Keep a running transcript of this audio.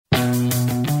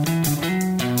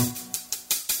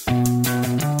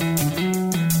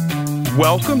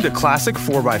Welcome to Classic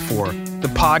 4x4, the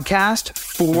podcast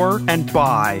for and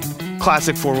by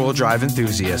classic four-wheel drive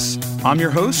enthusiasts. I'm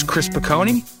your host, Chris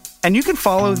Picconi, and you can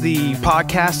follow the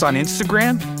podcast on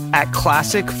Instagram at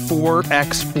Classic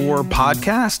 4x4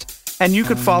 Podcast. And you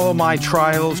could follow my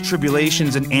trials,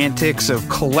 tribulations, and antics of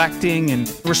collecting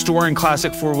and restoring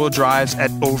classic four-wheel drives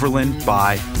at Overland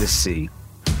by the Sea.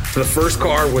 So the first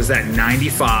car was that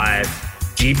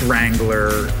 95 Jeep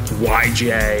Wrangler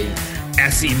YJ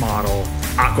SE model,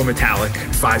 aqua metallic,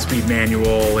 5-speed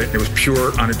manual. It was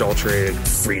pure, unadulterated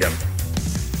freedom.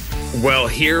 Well,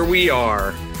 here we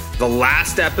are. The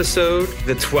last episode,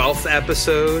 the 12th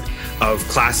episode of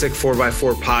Classic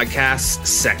 4x4 Podcast's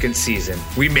second season.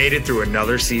 We made it through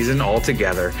another season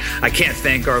altogether. I can't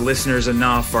thank our listeners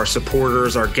enough, our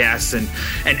supporters, our guests, and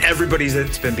everybody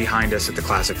that's been behind us at the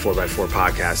Classic 4x4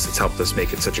 Podcast. It's helped us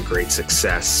make it such a great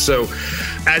success. So,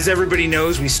 as everybody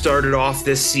knows, we started off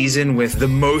this season with the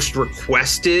most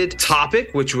requested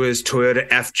topic, which was Toyota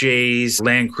FJs,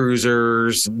 Land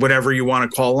Cruisers, whatever you want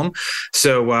to call them.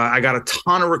 So I got a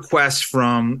ton of requests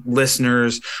from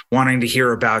listeners wanting to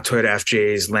hear about Toyota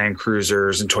FJs, Land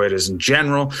Cruisers, and Toyotas in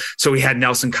general. So we had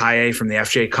Nelson Kaye from the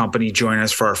FJ company join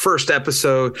us for our first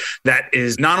episode. That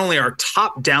is not only our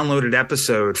top downloaded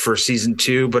episode for season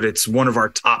 2, but it's one of our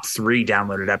top 3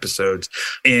 downloaded episodes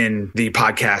in the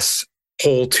podcast's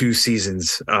whole 2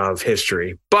 seasons of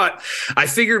history. But I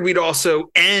figured we'd also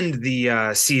end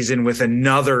the season with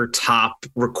another top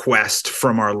request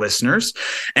from our listeners.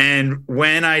 And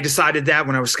when I decided that,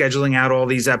 when I was scheduling out all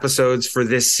these episodes for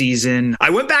this season, I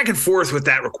went back and forth with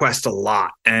that request a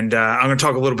lot. And I'm going to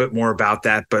talk a little bit more about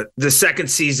that. But the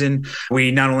second season, we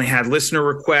not only had listener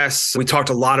requests, we talked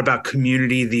a lot about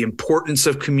community, the importance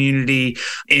of community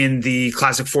in the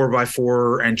classic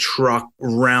 4x4 and truck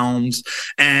realms,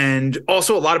 and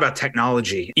also a lot about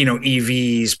technology,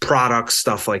 EVs, products,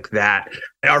 stuff like that.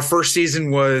 Our first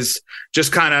season was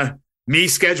just kind of me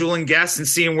scheduling guests and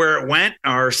seeing where it went.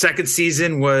 Our second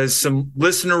season was some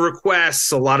listener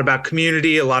requests, a lot about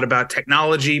community, a lot about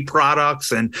technology,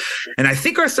 products. And I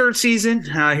think our third season,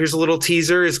 here's a little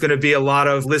teaser, is going to be a lot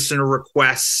of listener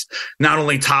requests, not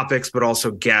only topics, but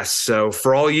also guests. So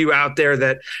for all you out there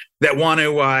that want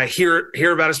to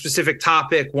hear about a specific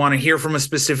topic, want to hear from a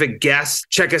specific guest,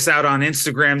 check us out on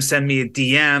Instagram, send me a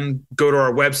DM, go to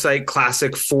our website,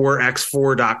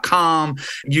 classic4x4.com,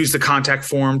 use the contact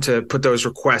form to put those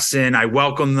requests in. I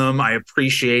welcome them. I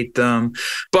appreciate them.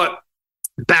 But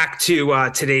back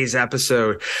to today's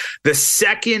episode. The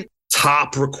second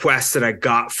top request that I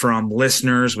got from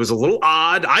listeners was a little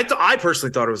odd. I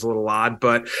personally thought it was a little odd,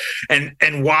 but and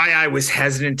why I was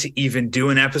hesitant to even do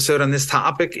an episode on this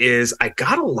topic is I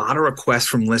got a lot of requests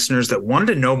from listeners that wanted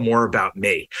to know more about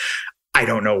me. I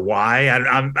don't know why.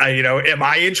 Am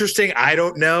I interesting? I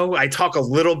don't know. I talk a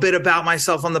little bit about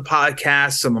myself on the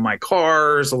podcast, some of my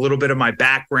cars, a little bit of my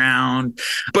background,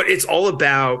 but it's all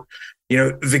about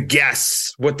the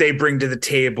guests, what they bring to the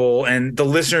table, and the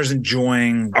listeners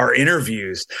enjoying our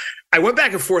interviews. I went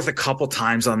back and forth a couple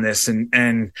times on this,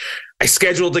 and I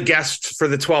scheduled a guest for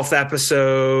the 12th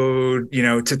episode,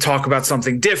 to talk about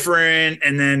something different.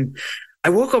 And then I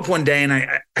woke up one day and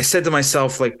I said to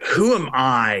myself, who am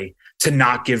I to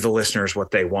not give the listeners what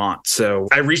they want? So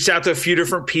I reached out to a few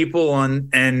different people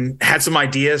and had some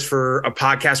ideas for a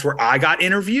podcast where I got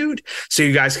interviewed. So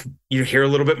you guys, hear a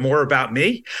little bit more about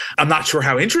me. I'm not sure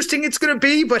how interesting it's going to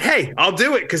be, but hey, I'll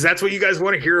do it because that's what you guys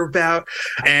want to hear about.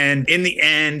 And in the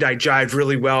end, I jived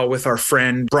really well with our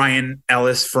friend, Brian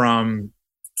Ellis from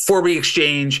 4B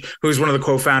Exchange, who's one of the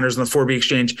co-founders in the 4B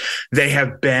Exchange. They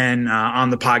have been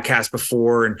on the podcast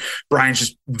before, and Brian's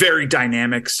just very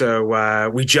dynamic. So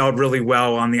we gelled really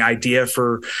well on the idea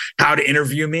for how to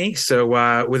interview me.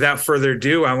 So without further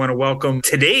ado, I want to welcome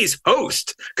today's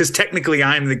host, because technically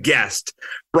I'm the guest,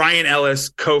 Brian Ellis,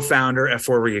 co-founder at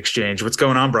 4B Exchange. What's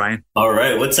going on, Brian? All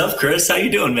right. What's up, Chris? How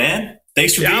you doing, man?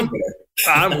 Thanks for being here.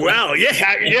 Well,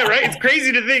 yeah, right. It's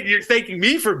crazy to think you're thanking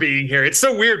me for being here. It's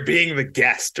so weird being the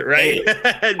guest, right?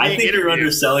 Hey, I think you're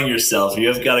underselling yourself. You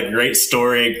have got a great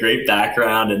story, great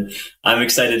background, and I'm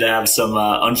excited to have some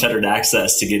unfettered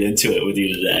access to get into it with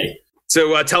you today.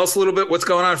 So tell us a little bit what's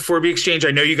going on at 4B Exchange.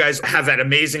 I know you guys have that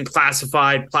amazing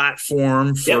classified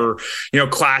platform for,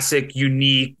 classic,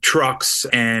 unique trucks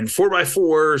and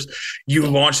 4x4s. You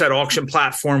launched that auction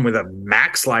platform with a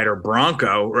MaxLider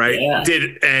Bronco, right? Yeah.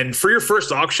 And for your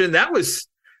first auction, I got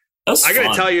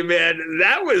to tell you, man,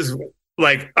 that was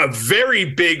like a very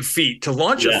big feat to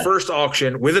launch your first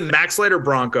auction with a MaxLider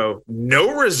Bronco,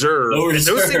 no reserve. No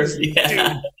reserve. Those things,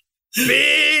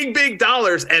 dude, big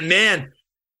dollars. And man,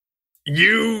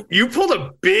 You pulled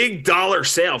a big dollar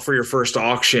sale for your first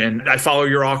auction. I follow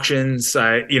your auctions.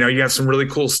 You have some really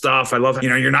cool stuff. I love,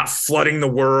 you're not flooding the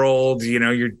world.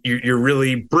 You're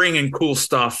really bringing cool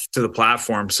stuff to the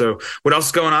platform. So what else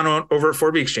is going on over at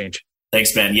 4B Exchange?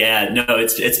 Thanks, man. Yeah, no,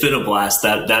 it's been a blast.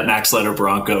 That Max Letter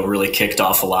Bronco really kicked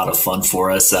off a lot of fun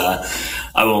for us.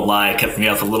 I won't lie, it kept me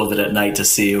up a little bit at night to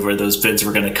see where those bids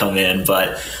were going to come in.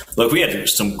 But look, we had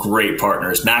some great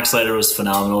partners. Max Letter was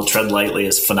phenomenal. Tread Lightly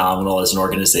is phenomenal as an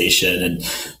organization, and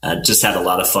just had a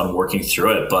lot of fun working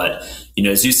through it. But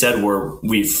as you said,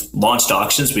 we've launched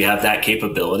auctions. We have that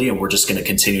capability, and we're just going to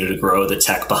continue to grow the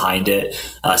tech behind it.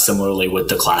 Similarly with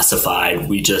the classified,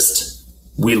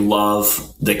 we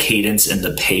love the cadence and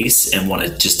the pace and want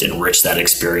to just enrich that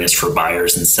experience for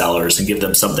buyers and sellers and give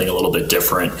them something a little bit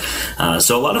different.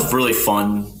 So a lot of really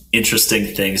fun,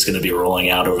 interesting things going to be rolling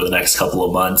out over the next couple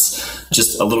of months.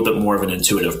 Just a little bit more of an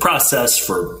intuitive process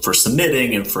for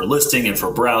submitting and for listing and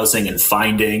for browsing and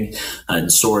finding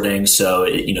and sorting. So,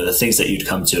 the things that you'd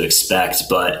come to expect.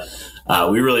 But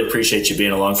we really appreciate you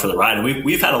being along for the ride. And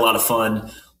we've had a lot of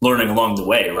fun learning along the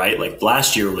way, right? Like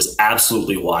last year was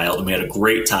absolutely wild, and we had a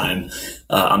great time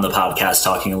on the podcast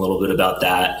talking a little bit about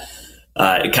that.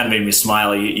 It kind of made me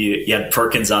smile. You had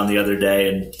Perkins on the other day,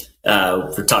 and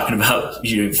we're talking about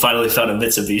you finally found a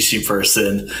Mitsubishi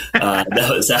person. That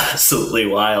was absolutely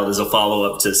wild as a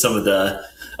follow-up to some of the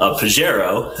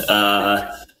Pajero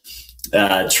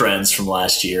trends from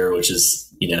last year, which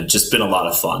is, just been a lot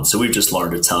of fun. So we've just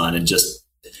learned a ton, and just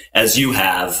as you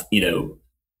have,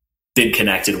 been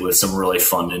connected with some really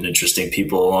fun and interesting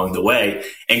people along the way,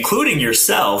 including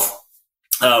yourself,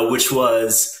 which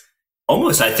was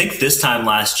almost, I think, this time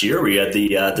last year, we had the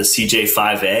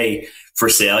CJ5A for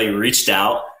sale. You reached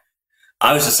out.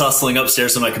 I was just hustling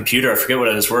upstairs on my computer. I forget what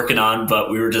I was working on,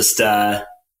 but we were just, I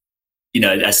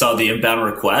saw the inbound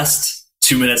request.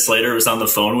 2 minutes later, I was on the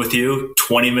phone with you.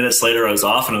 20 minutes later, I was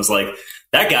off, and I was like,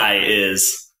 that guy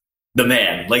is the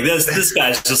man. Like this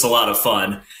guy's just a lot of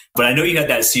fun. But I know you had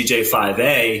that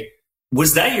CJ5A.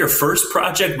 Was that your first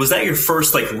project? Was that your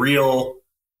first real,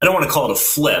 I don't want to call it a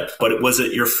flip, but was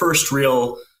it your first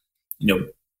real,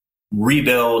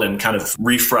 rebuild and kind of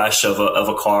refresh of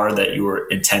a car that you were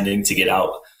intending to get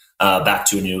out back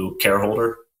to a new care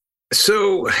holder?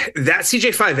 So that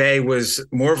CJ5A was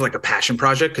more of a passion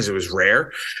project because it was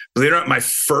rare. Believe it or not, my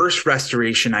first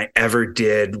restoration I ever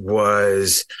did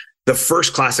was the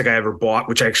first classic I ever bought,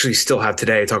 which I actually still have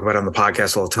today. I talk about it on the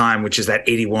podcast all the time, which is that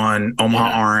 81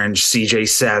 Omaha Orange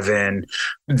CJ7.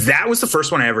 That was the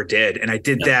first one I ever did. And I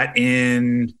did that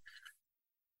it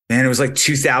was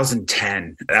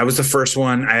 2010. That was the first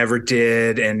one I ever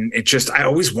did. And I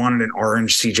always wanted an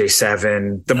orange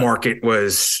CJ7. The market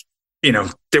was,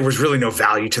 there was really no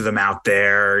value to them out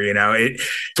there.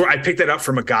 So I picked that up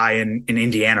from a guy in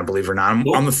Indiana, believe it or not.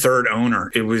 I'm the third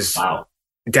owner. It was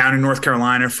down in North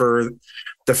Carolina for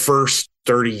the first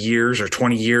 30 years or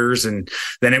 20 years. And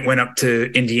then it went up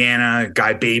to Indiana,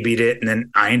 guy babied it, and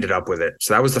then I ended up with it.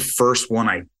 So that was the first one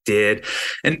I did.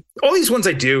 And all these ones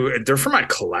I do, they're for my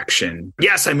collection.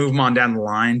 Yes, I move them on down the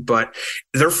line, but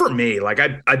they're for me.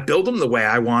 I build them the way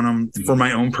I want them for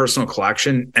my own personal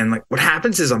collection. And what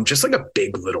happens is I'm just a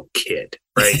big little kid,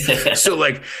 right? So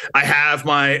I have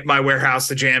my warehouse,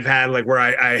 the jam pad, where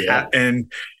I have,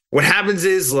 and what happens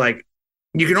is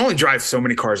you can only drive so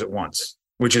many cars at once,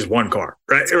 which is one car,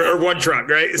 right? Or one truck,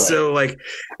 right? So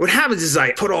what happens is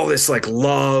I put all this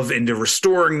love into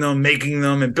restoring them, making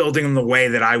them and building them the way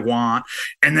that I want.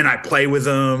 And then I play with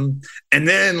them. And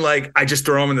then I just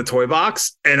throw them in the toy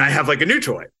box and I have a new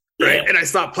toy, right? Yeah. And I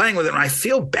stop playing with it and I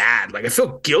feel bad. I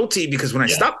feel guilty because when I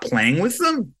stop playing with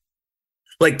them,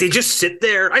 they just sit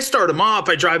there. I start them up.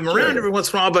 I drive them around every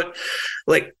once in a while, but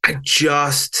I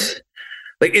just...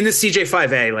 in the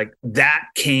CJ5A, that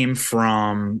came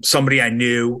from somebody I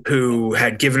knew who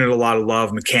had given it a lot of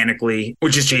love mechanically,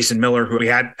 which is Jason Miller, who we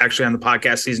had actually on the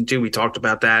podcast season 2. We talked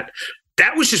about that.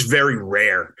 That was just very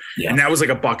rare. Yeah. And that was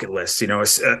a bucket list, a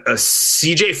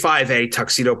CJ5A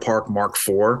Tuxedo Park Mark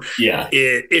IV. Yeah.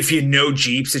 If you know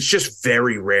Jeeps, it's just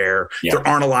very rare. Yeah. There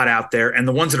aren't a lot out there. And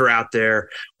the ones that are out there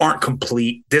aren't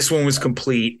complete. This one was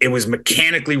complete. It was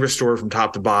mechanically restored from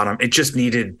top to bottom. It just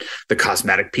needed the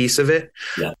cosmetic piece of it.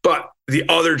 Yeah. But the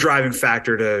other driving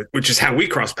factor which is how we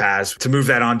cross paths, to move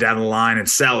that on down the line and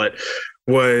sell it,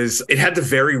 was it had the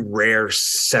very rare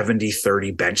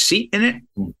 70/30 bench seat in it.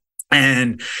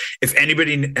 And if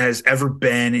anybody has ever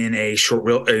been in a short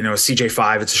wheel, a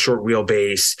CJ5, it's a short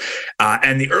wheelbase.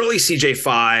 And the early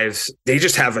CJ5s, they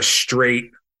just have a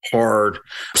straight, hard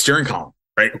steering column,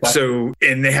 right? Okay. So,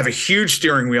 and they have a huge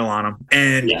steering wheel on them.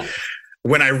 And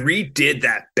when I redid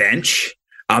that bench,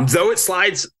 though it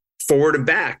slides forward and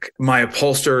back, my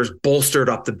upholsters bolstered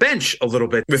up the bench a little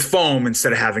bit with foam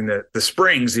instead of having the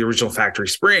springs, the original factory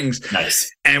springs. Nice.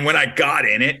 And when I got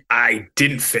in it, I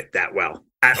didn't fit that well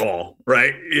at all.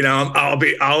 Right. You know,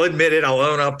 I'll admit it. I'll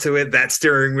own up to it. That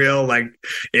steering wheel, like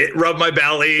it rubbed my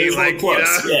belly. Like,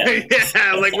 close. You know,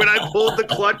 yeah. Like when I pulled the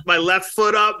clutch, my left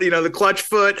foot up, you know, the clutch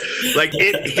foot, like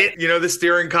it hit, you know, the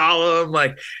steering column,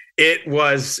 like I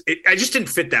just didn't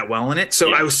fit that well in it.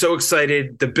 So I was so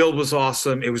excited. The build was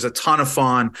awesome. It was a ton of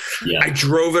fun. Yeah. I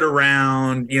drove it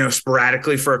around, you know,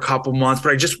 sporadically for a couple months,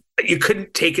 but you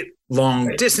couldn't take it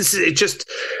long distances.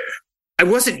 I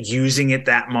wasn't using it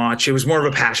that much. It was more of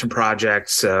a passion project.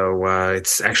 So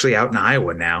it's actually out in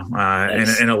Iowa now,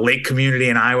 in a lake community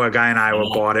in Iowa. A guy in Iowa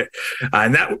bought it.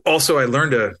 And that also, I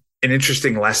learned an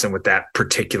interesting lesson with that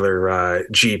particular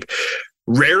Jeep.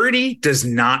 Rarity does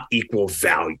not equal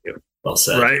value. Well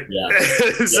said. Right? Yeah.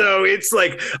 So it's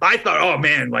like, I thought, oh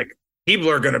man, like people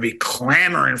are going to be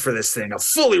clamoring for this thing, a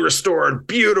fully restored,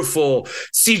 beautiful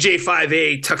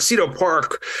CJ5A Tuxedo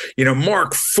Park, you know,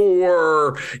 Mark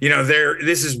IV, you know,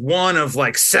 this is one of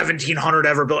like 1,700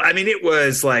 ever built. I mean, it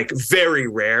was like very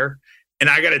rare. And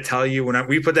I got to tell you, when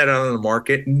we put that out on the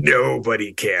market,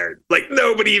 nobody cared. Like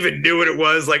nobody even knew what it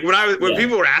was. Like when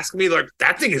people were asking me, like,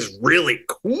 that thing is really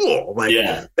cool. Like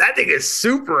that thing is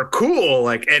super cool.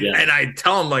 Like, and I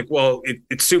tell them like, well,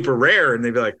 it's super rare. And they'd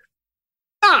be like,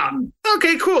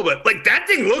 okay, cool. But like that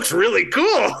thing looks really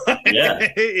cool.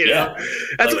 You know,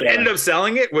 that's what ended up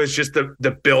selling it was just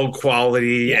the build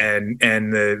quality and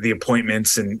the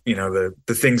appointments and, you know,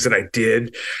 the things that I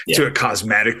did to it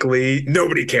cosmetically.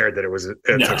 Nobody cared that it was a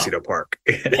Tuxedo Park.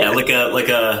 Like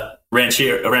a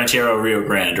Ranchero Rio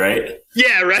Grande, right?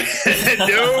 Yeah, right.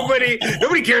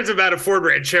 Nobody cares about a Ford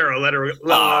Ranchero, let alone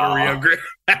a Rio Grande.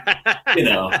 You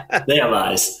know, they have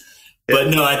eyes. But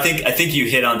no, I think you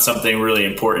hit on something really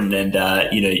important. And,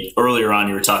 you know, earlier on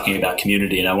you were talking about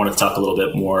community, and I want to talk a little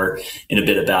bit more in a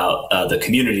bit about the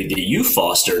community that you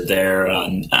fostered there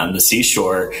on the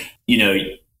seashore. You know,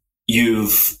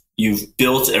 you've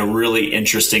built a really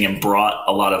interesting and brought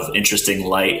a lot of interesting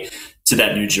light to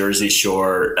that New Jersey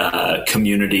Shore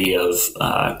community of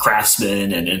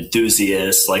craftsmen and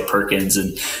enthusiasts like Perkins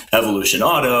and Evolution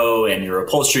Auto and your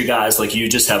upholstery guys. Like you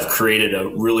just have created a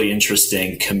really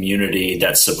interesting community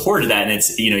that supported that. And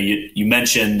it's, you know, you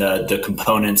mentioned the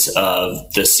components of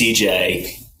the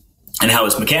CJ and how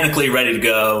it's mechanically ready to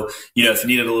go. You know, if you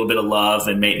needed a little bit of love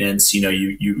and maintenance, you know,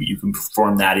 you can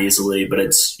perform that easily, but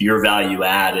it's your value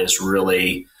add is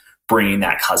really bringing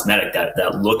that cosmetic,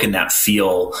 that look and that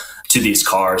feel to these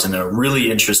cars in a really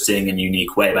interesting and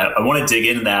unique way. But I want to dig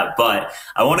into that, but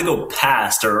I want to go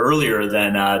past or earlier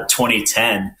than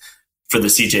 2010 for the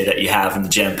CJ that you have in the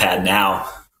Gem Pad now.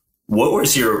 What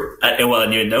was your, well,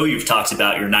 and you know, you've talked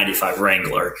about your 95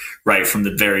 Wrangler, right, from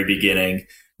the very beginning.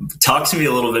 Talk to me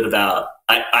a little bit about,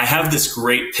 I have this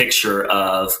great picture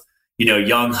of, you know,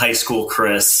 young high school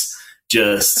Chris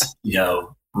just, you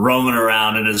know, roaming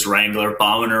around in his Wrangler,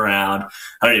 bombing around.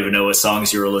 I don't even know what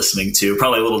songs you were listening to.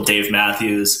 Probably a little Dave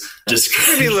Matthews. Just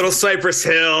maybe a little Cypress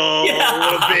Hill, a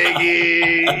little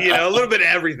Biggie, you know, a little bit of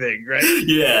everything, right?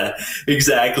 Yeah,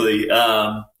 exactly.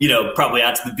 You know, probably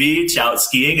out to the beach, out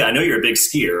skiing. I know you're a big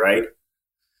skier, right?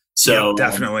 So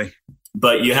definitely.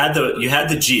 But you had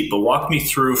the Jeep. But walk me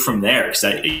through from there, because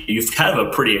you've kind of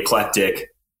a pretty eclectic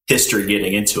history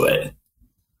getting into it.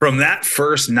 From that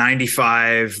first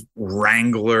 95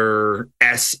 Wrangler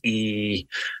SE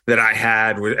that I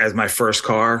had as my first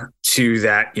car to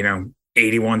that, you know,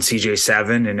 81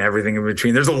 CJ7 and everything in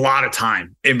between. There's a lot of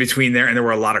time in between there. And there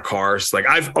were a lot of cars. Like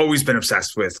I've always been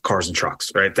obsessed with cars and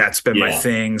trucks, right? That's been my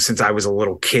thing since I was a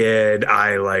little kid.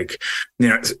 I like, you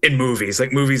know, in movies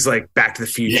like Back to the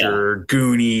Future,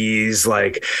 Goonies,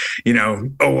 like, you know,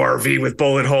 ORV with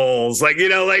bullet holes, like,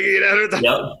 that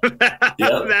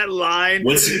line.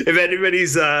 If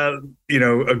anybody's, you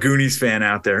know, a Goonies fan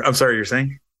out there, I'm sorry, you're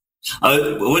saying?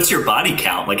 What's your body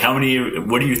count? Like what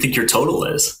do you think your total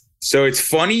is? So it's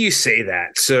funny you say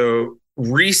that. So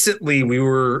recently we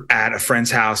were at a friend's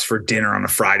house for dinner on a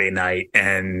Friday night,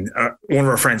 and one of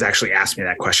our friends actually asked me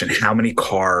that question: how many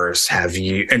cars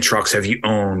and trucks have you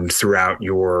owned throughout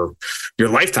your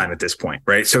lifetime at this point?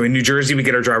 Right. So in New Jersey, we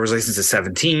get our driver's license at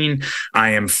 17.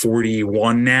 I am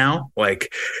 41 now.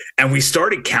 And we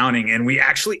started counting, and we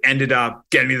actually ended up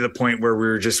getting to the point where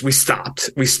we stopped.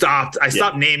 I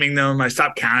stopped naming them. I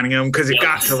stopped counting them because it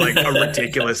got to like a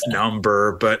ridiculous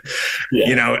number. But,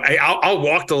 you know, I'll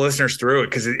walk the listeners through it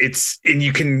because and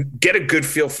you can get a good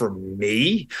feel for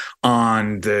me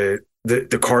on the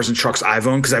cars and trucks I've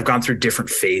owned because I've gone through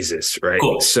different phases. Right.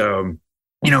 Cool. So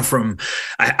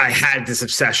I had this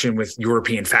obsession with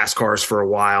European fast cars for a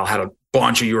while, had a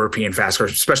bunch of European fast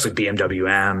cars, especially BMW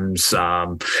M's.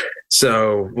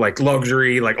 So like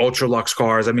luxury, like ultra luxe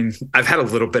cars. I mean, I've had a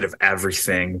little bit of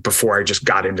everything before I just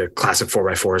got into classic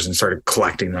 4x4s and started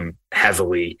collecting them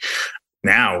heavily.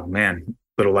 Now, man, a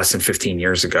little less than 15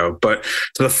 years ago. But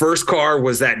so the first car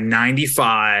was that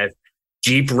 95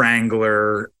 Jeep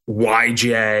Wrangler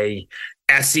YJ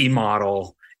SE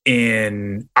model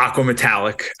in aqua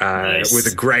metallic, nice, with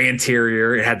a gray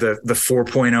interior. It had the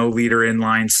 4.0 liter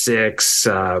inline six,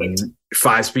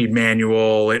 5-speed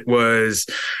manual. It was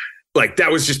like,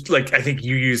 that was just like, I think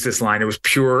you used this line. It was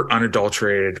pure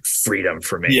unadulterated freedom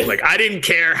for me. Yeah. Like, I didn't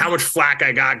care how much flack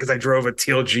I got because I drove a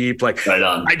teal Jeep. Like, right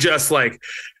on.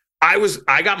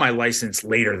 I got my license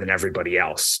later than everybody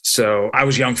else. So I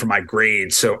was young for my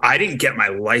grade. So I didn't get my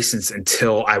license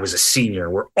until I was a senior,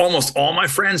 where almost all my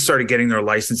friends started getting their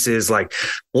licenses like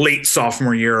late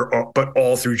sophomore year, but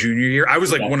all through junior year. I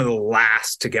was like one of the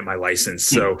last to get my license.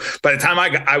 So by the time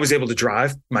I was able to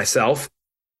drive myself,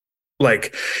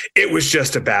 like, it was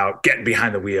just about getting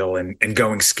behind the wheel and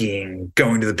going skiing,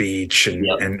 going to the beach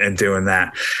and doing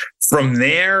that. From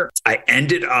there, I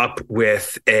ended up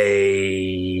with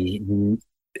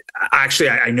actually,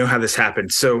 I know how this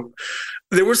happened. So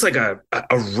there was like a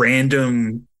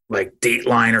random like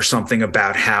Dateline or something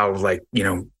about how, like,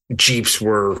 Jeeps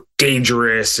were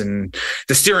dangerous and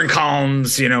the steering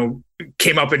columns,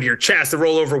 came up into your chest, the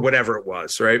rollover, whatever it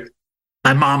was, right?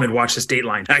 My mom had watched this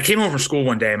Dateline. I came home from school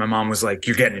one day and my mom was like,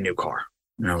 "You're getting a new car."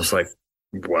 And I was like,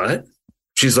 "What?"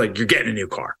 She's like, "You're getting a new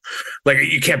car. Like,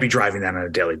 you can't be driving that on a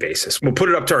daily basis. We'll put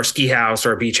it up to our ski house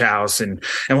or our beach house and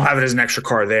we'll have it as an extra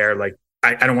car there. Like,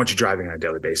 I don't want you driving on a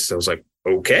daily basis." So I was like,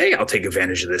 "Okay, I'll take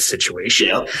advantage of this situation."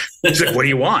 Yep. She's like, "What do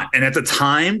you want?" And at the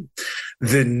time,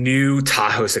 the new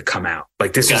Tahoes had come out.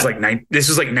 Like, this was like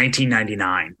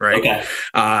 1999, right? Okay.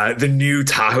 The new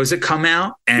Tahoes had come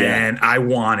out, and I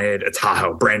wanted a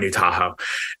Tahoe, brand new Tahoe.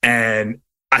 And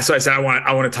so I said, I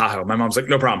want a Tahoe. My mom's like,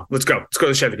 "No problem. Let's go to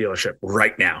the Chevy dealership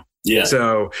right now." Yeah.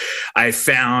 So I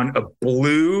found a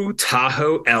blue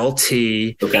Tahoe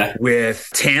LT with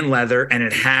tan leather, and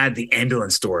it had the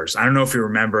ambulance doors. I don't know if you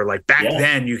remember, like back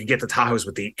then you could get the Tahoes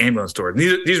with the ambulance doors.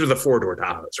 These were the 4-door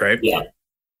Tahoes, right? Yeah.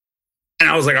 And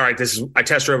I was like, all right, I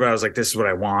test drove it. I was like, this is what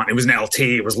I want. It was an LT.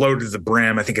 It was loaded to the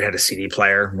brim. I think it had a CD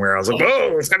player, where I was like,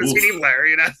 "Oh, it's got a CD player,"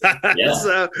 Yeah.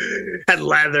 So had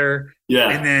leather. Yeah.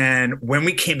 And then when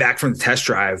we came back from the test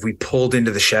drive, we pulled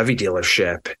into the Chevy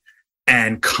dealership,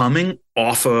 and coming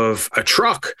off of a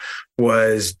truck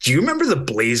do you remember the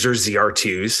Blazer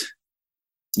ZR2s?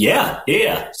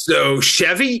 Yeah. So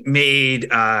Chevy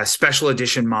made special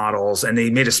edition models, and they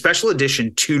made a special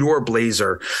edition 2-door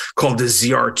Blazer called the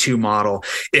ZR2 model.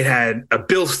 It had a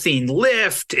built-in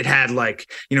lift. It had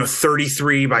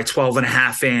 33 by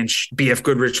 12.5 inch BF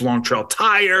Goodrich Long Trail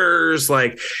tires.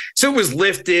 So it was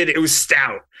lifted. It was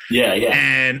stout. Yeah.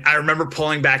 And I remember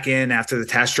pulling back in after the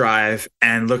test drive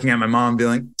and looking at my mom and being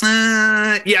like,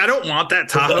 I don't want that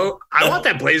Tahoe. I want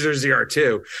that Blazer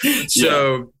ZR2.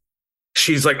 So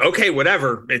she's like, "Okay,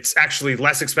 whatever. It's actually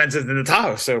less expensive than the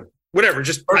Tahoe. So whatever,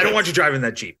 just perfect. I don't want you driving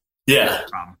that Jeep." Yeah.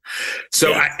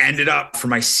 So I ended up, for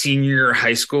my senior year of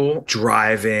high school,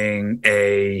 driving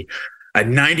a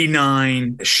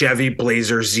 99 Chevy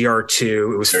Blazer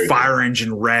ZR2. It was fire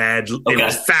engine red. It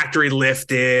was factory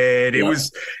lifted.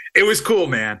 It was cool,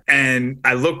 man. And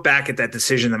I look back at that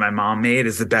decision that my mom made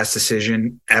as the best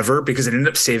decision ever, because it ended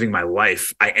up saving my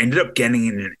life. I ended up getting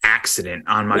in an accident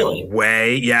on my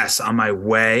way. Yes, on my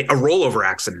way. A rollover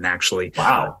accident, actually.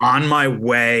 Wow. On my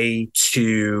way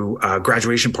to a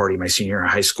graduation party my senior year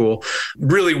of high school.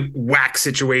 Really whack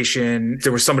situation.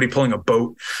 There was somebody pulling a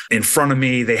boat in front of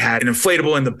me. They had an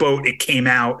inflatable in the boat. It came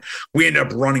out. We ended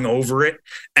up running over it.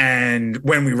 And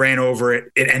when we ran over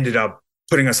it, it ended up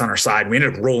putting us on our side. We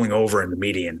ended up rolling over in the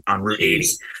median on Route 80.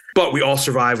 But we all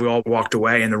survived. We all walked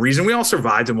away. And the reason we all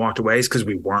survived and walked away is because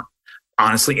we weren't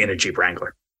honestly in a Jeep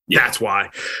Wrangler. Yeah. That's why.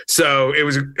 So it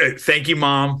was thank you,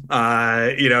 Mom,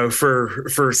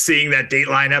 for seeing that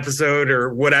Dateline episode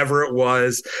or whatever it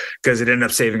was, because it ended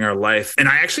up saving our life. And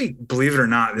I actually, believe it or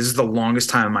not, this is the longest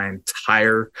time in my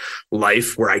entire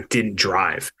life where I didn't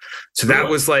drive. So that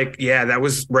was that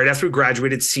was right after we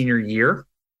graduated senior year.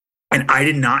 And I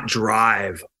did not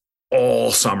drive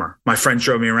all summer. My friends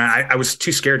drove me around. I was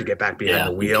too scared to get back behind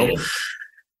the wheel. Okay.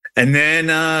 And then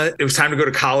it was time to go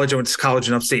to college. I went to college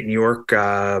in upstate New York,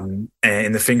 in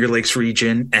the Finger Lakes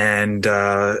region. And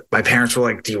my parents were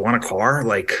like, "Do you want a car?"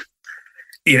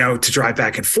 to drive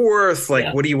back and forth.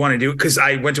 Like, what do you want to do? Because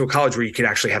I went to a college where you could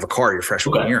actually have a car your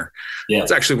freshman year. Yeah.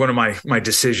 It's actually one of my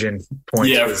decision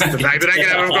points was the fact that I could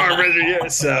have a car freshman year.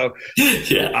 So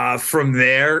from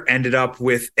there, ended up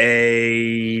with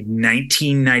a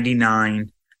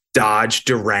 1999 Dodge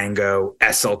Durango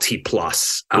SLT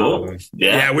Plus. Cool.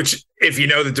 Which, if you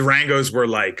know, the Durangos were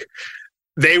like,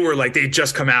 they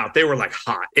just come out. They were like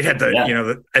hot. It had I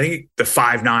think the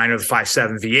 5.9 or the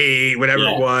 5.7 V8, whatever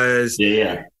it was.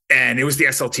 Yeah. And it was the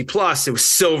SLT Plus. It was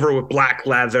silver with black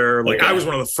leather. Like I was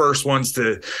one of the first ones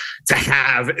to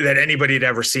have that anybody had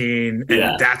ever seen.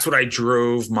 And that's what I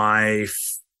drove my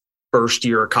first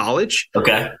year of college.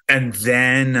 Okay. And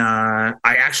then I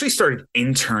actually started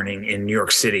interning in New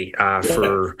York City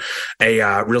for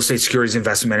a real estate securities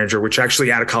investment manager, which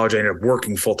actually out of college I ended up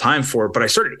working full time for, but I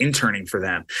started interning for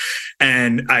them.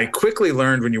 And I quickly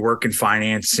learned when you work in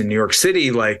finance in New York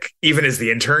City, like even as the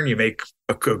intern, you make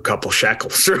a good couple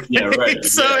shekels. Right? Yeah, right.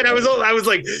 And I was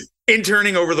like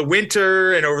interning over the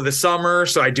winter and over the summer.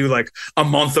 So I do like a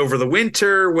month over the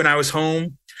winter when I was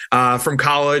home from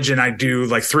college, and I do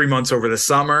like 3 months over the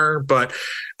summer, but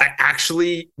I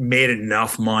actually made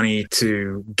enough money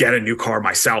to get a new car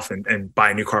myself and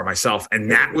buy a new car myself.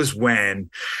 And that was when,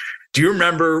 do you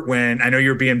remember when, I know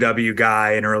you're a BMW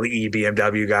guy, an early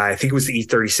BMW guy, I think it was the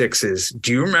E36s.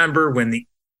 Do you remember when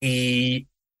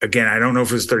again, I don't know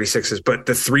if it was 36s, but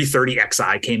the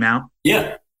 330xi came out?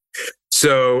 Yeah.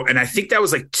 So, and I think that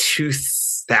was like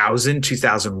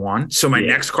 2001. So my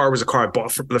next car was a car I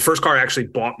bought. The first car I actually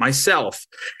bought myself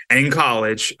in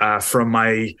college from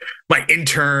my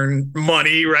intern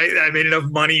money, right? I made enough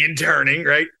money interning,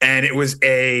 right? And it was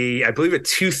I believe a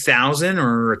 2000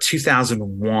 or a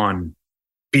 2001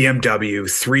 BMW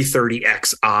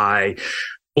 330xi,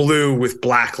 blue with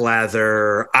black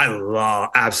leather. I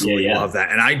absolutely love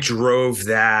that. And I drove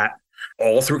that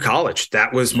all through college.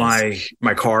 That was my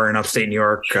car in upstate New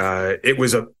York.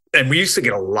 And we used to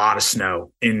get a lot of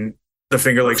snow in the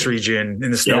Finger Lakes region,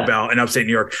 in the snow belt in upstate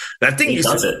New York. That thing used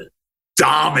to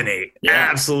dominate,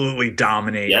 absolutely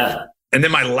dominate. Yeah. And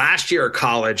then my last year of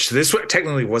college, so this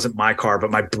technically wasn't my car,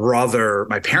 but my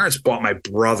parents bought my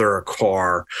brother a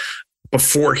car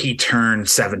before he turned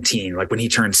 17, like when he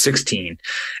turned 16.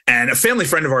 And a family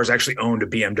friend of ours actually owned a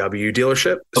BMW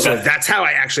dealership. Okay. So that's how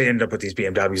I actually ended up with these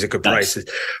BMWs at good prices.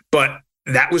 But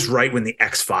that was right when the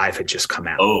X5 had just come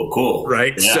out. Oh, cool.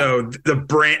 Right. Yeah. So the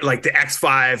brand, like the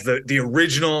X5, the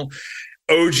original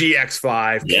OG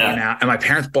X5 came out, and my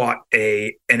parents bought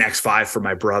an X5 for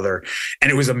my brother, and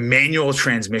it was a manual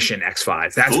transmission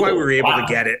X5. That's why we were able to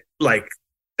get it like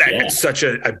at such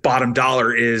a bottom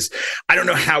dollar. Is I don't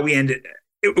know how we ended.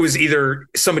 It was either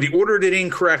somebody ordered it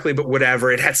incorrectly, but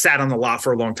whatever. It had sat on the lot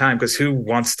for a long time, because who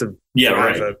wants to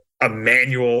drive a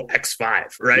manual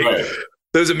X5, right?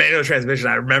 There was a manual transmission.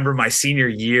 I remember my senior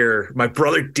year, my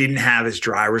brother didn't have his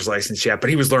driver's license yet, but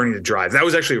he was learning to drive. That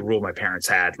was actually a rule my parents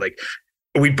had. Like,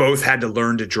 we both had to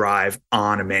learn to drive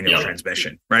on a manual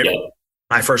transmission, right?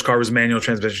 My first car was a manual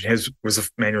transmission. His was a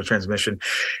manual transmission.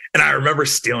 And I remember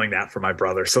stealing that from my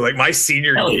brother. So like my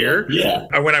senior year,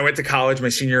 when I went to college, my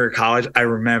senior year of college, I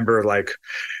remember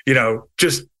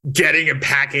just getting and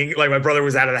packing. Like my brother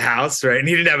was out of the house, right? And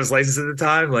he didn't have his license at the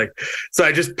time. Like, so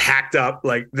I just packed up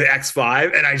like the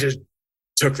X5 and I just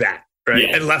took that,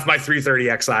 right? And left my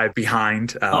 330xi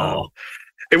behind.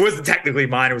 It wasn't technically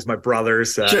mine. It was my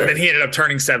brother's. And then he ended up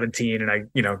turning 17 and I,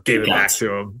 gave it back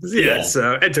to him.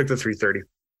 So I took the 330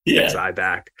 XI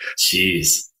back.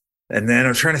 Jeez. And then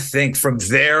I'm trying to think. From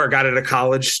there, I got out of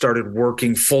college, started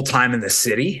working full-time in the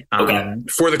city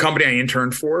for the company I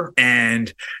interned for.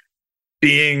 And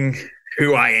being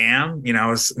who I am, I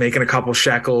was making a couple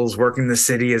shekels, working in the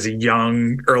city as a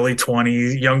young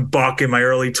buck in my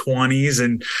early 20s.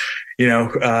 And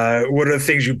what are the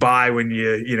things you buy when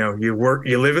you work,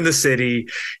 you live in the city,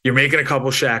 you're making a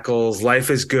couple shekels, life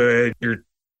is good, your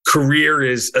career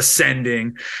is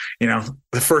ascending.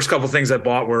 The first couple things I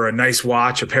bought were a nice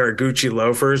watch, a pair of Gucci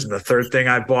loafers. And the third thing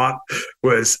I bought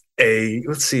was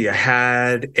this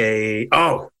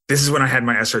is when I had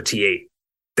my SRT8.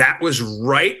 That was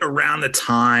right around the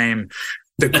time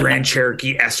the Grand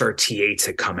Cherokee SRT8s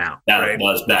had come out. That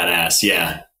was badass.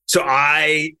 Yeah. So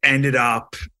I ended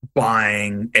up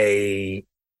buying a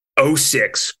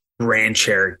 06 Grand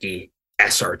Cherokee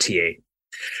SRT8.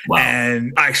 Wow.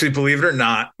 And actually, believe it or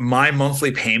not, my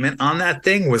monthly payment on that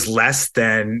thing was less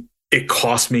than it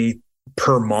cost me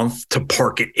per month to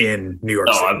park it in New York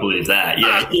City. I believe that.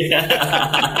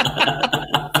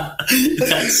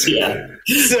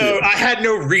 So I had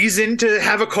no reason to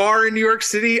have a car in New York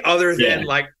City other than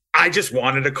I just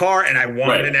wanted a car and I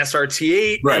wanted an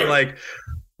SRT8. Right. And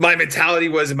my mentality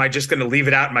was, am I just going to leave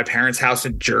it out in my parents' house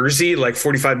in Jersey, like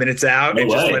 45 minutes out and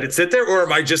just let it sit there? Or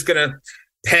am I just going to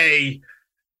pay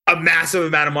a massive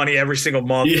amount of money every single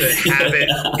month to have it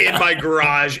in my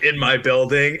garage, in my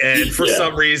building? And for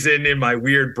some reason in my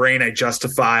weird brain, I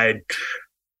justified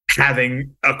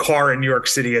having a car in New York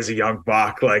City as a young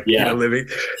buck, living.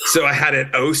 So I had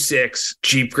an '06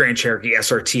 Jeep Grand Cherokee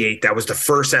SRT8. That was the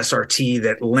first SRT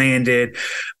that landed.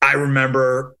 I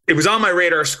remember it was on my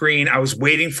radar screen. I was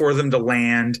waiting for them to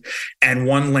land, and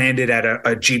one landed at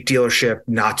a Jeep dealership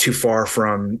not too far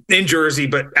from in Jersey,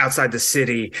 but outside the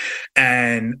city.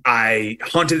 And I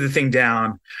hunted the thing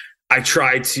down. I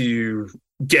tried to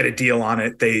get a deal on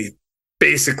it. The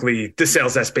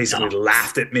sales desk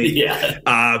laughed at me.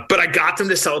 But I got them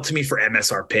to sell it to me for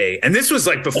MSRP. And this was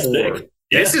like before.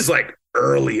 This is like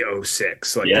early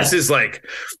 '06. This is like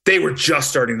they were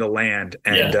just starting to land.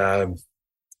 And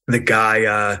the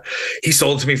guy, he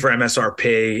sold it to me for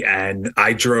MSRP, and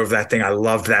I drove that thing. I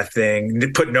loved that thing.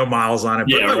 Put no miles on it.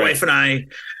 But my wife and I,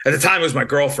 at the time it was my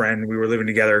girlfriend. We were living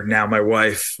together. Now my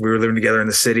wife. We were living together in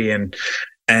the city, and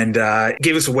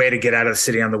gave us a way to get out of the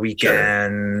city on the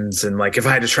weekends. Sure. And like, if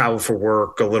I had to travel for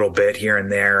work a little bit here and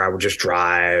there, I would just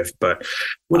drive. But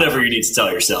whatever you need to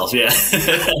tell yourself. Yeah.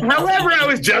 However, I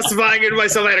was justifying it to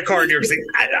myself. I had a car in New York City.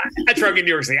 I truck in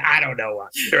New York City. I don't know why.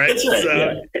 Right. That's right.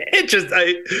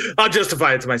 So I'll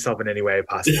justify it to myself in any way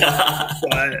possible.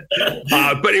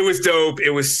 But it was dope.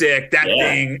 It was sick. That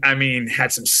thing, I mean,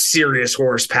 had some serious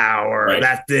horsepower. Right.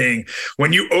 That thing,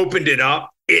 when you opened it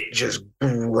up, it just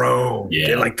groaned.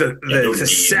 Like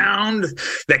the sound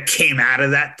that came out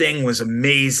of that thing was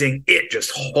amazing. It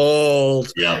just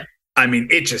hauled. I mean,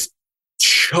 it just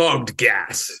chugged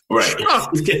gas. But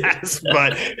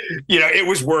it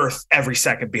was worth every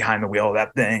second behind the wheel of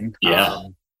that thing.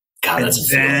 God, that's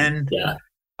then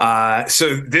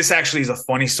so this actually is a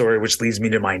funny story, which leads me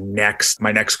to my next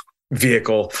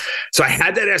vehicle. So I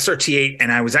had that SRT8,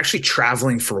 and I was actually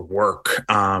traveling for work.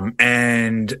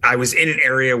 And I was in an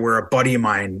area where a buddy of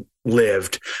mine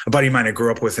lived, a buddy of mine I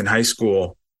grew up with in high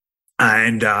school.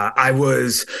 And I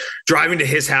was driving to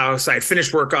his house. I had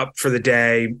finished work up for the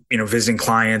day, visiting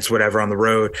clients, whatever, on the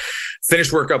road,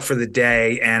 finished work up for the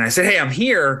day. And I said, hey, I'm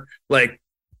here. Like,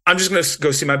 I'm just going to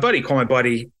go see my buddy, call my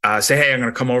buddy, say, hey, I'm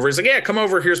going to come over. He's like, yeah, come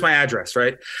over. Here's my address.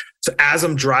 Right. So as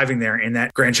I'm driving there in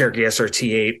that Grand Cherokee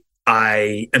SRT8,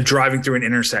 I am driving through an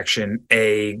intersection.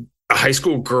 A high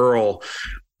school girl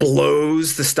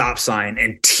blows the stop sign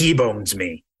and T-bones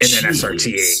me in an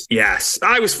SRT8. Yes,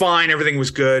 I was fine. Everything was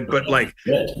good. But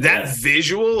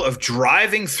visual of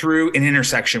driving through an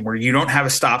intersection where you don't have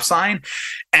a stop sign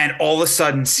and all of a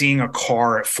sudden seeing a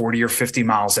car at 40 or 50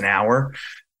 miles an hour,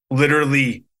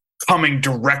 literally coming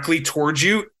directly towards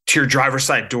you to your driver's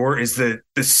side door is the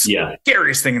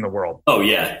scariest thing in the world. Oh,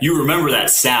 yeah. You remember that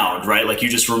sound, right? Like you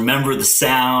just remember the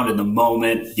sound and the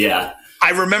moment. Yeah.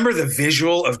 I remember the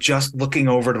visual of just looking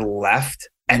over to the left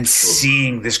and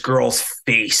seeing this girl's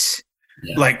face.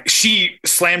 Yeah. Like she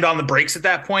slammed on the brakes at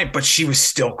that point, but she was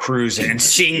still cruising and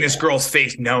seeing this girl's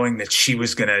face, knowing that she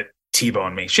was going to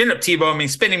T-bone me. She ended up T-boning me,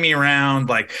 spinning me around,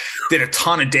 like did a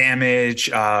ton of damage.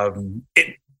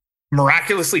 It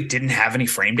miraculously didn't have any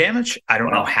frame damage. I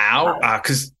don't know how,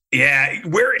 because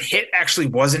where it hit actually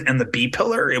wasn't in the B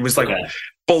pillar. It was like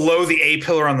below the A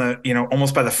pillar on the,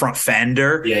 almost by the front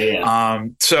fender.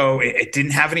 So it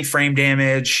didn't have any frame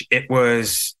damage. It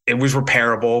was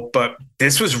repairable, but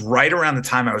this was right around the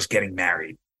time I was getting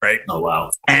married. Right. Oh,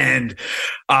 wow. And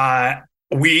I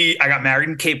got married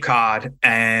in Cape Cod,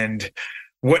 and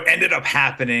what ended up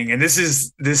happening, and this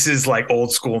is like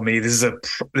old school me. This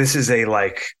is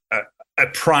a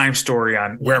prime story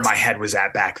on where my head was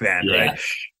at back then. Yeah. Right.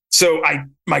 So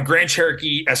my Grand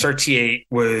Cherokee SRT8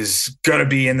 was going to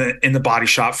be in the body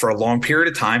shop for a long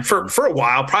period of time for a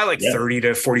while, probably 30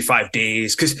 to 45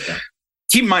 days. Cause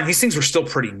keep in mind, these things were still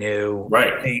pretty new,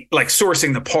 right? Like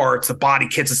sourcing the parts, the body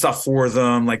kits and stuff for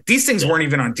them. Like these things weren't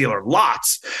even on dealer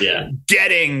lots. Yeah.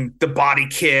 Getting the body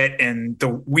kit and the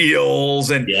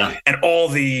wheels and all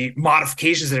the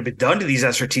modifications that had been done to these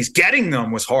SRTs, getting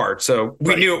them was hard. So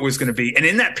we knew it was going to be. And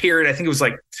in that period, I think it was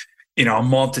a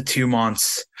month to 2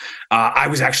 months, I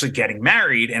was actually getting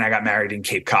married, and I got married in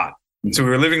Cape Cod. Mm-hmm. So we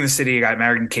were living in the city, I got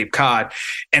married in Cape Cod,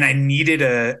 and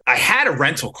I had a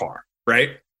rental car,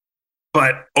 right?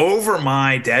 But over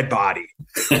my dead body,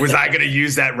 was I going to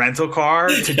use that rental car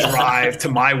to drive to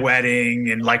my wedding?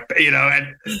 And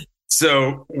and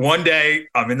so one day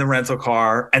I'm in the rental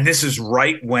car, and this is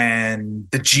right when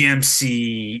the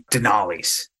GMC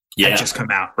Denali's had just come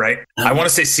out, right? I want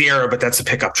to say Sierra, but that's a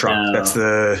pickup truck. No. That's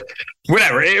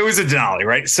whatever. It was a Denali,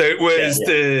 right? So it was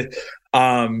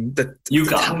The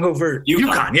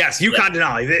Yukon. Yes, Yukon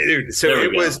Denali. Dude, so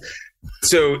it was.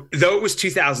 So though it was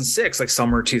 2006, like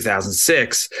summer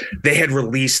 2006, they had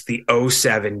released the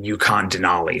 '07 Yukon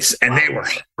Denalis, and they were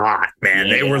hot, man.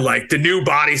 They were like the new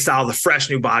body style, the fresh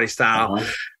new body style.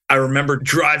 I remember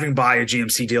driving by a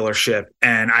GMC dealership,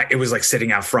 and it was like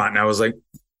sitting out front, and I was like,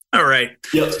 all right,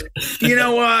 you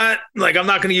know what? Like, I'm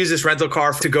not going to use this rental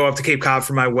car to go up to Cape Cod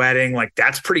for my wedding. Like,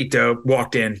 that's pretty dope.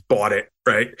 Walked in, bought it,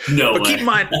 right? But keep in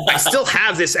mind, I still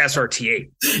have this SRT8.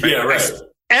 Right? Yeah, right.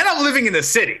 And I'm living in the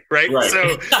city, right?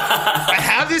 So I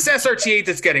have this SRT8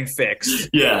 that's getting fixed.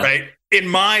 Yeah. Right. In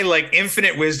my like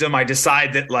infinite wisdom, I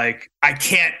decide that like I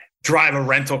can't drive a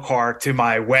rental car to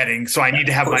my wedding. So I need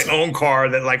to have my own car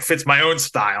that like fits my own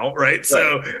style. Right.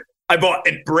 So I bought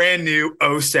a brand new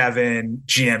 '07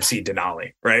 GMC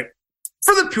Denali, right?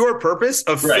 For the pure purpose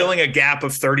of filling a gap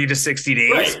of 30 to 60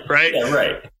 days. Right. Yeah,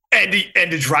 right. And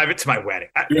to drive it to my wedding.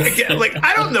 Again, like,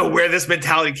 I don't know where this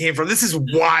mentality came from. This is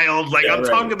wild. Like, I'm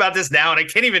talking about this now, and I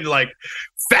can't even like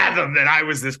fathom that I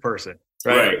was this person.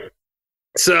 Right.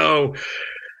 So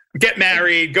get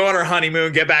married, go on our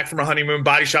honeymoon, get back from our honeymoon,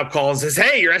 body shop calls, says,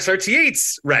 hey, your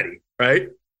SRT8's ready. Right.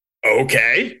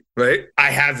 Okay. Right.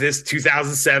 I have this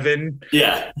 2007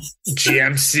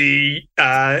 GMC,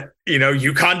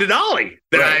 Yukon Denali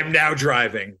that I'm now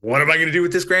driving. What am I going to do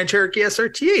with this Grand Cherokee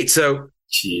SRT8? So,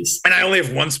 and I only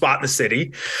have one spot in the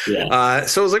city. So I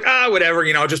was like, whatever,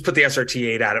 I'll just put the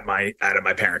SRT8 out at my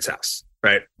parents' house.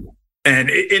 Right. And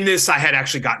in this, I had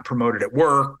actually gotten promoted at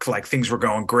work. Like, things were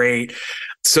going great.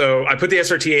 So I put the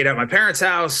SRT8 at my parents'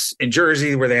 house in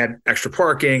Jersey where they had extra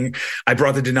parking. I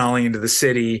brought the Denali into the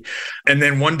city. And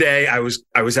then one day I was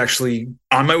actually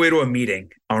on my way to a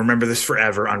meeting. I'll remember this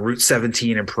forever, on Route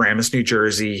 17 in Paramus, New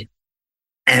Jersey.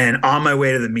 And on my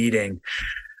way to the meeting,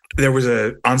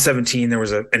 on 17, there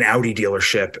was an Audi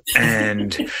dealership.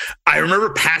 And I remember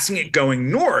passing it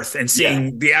going north and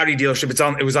seeing the Audi dealership.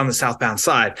 It was on the southbound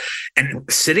side. And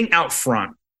sitting out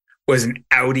front was an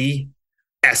Audi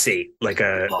S8, like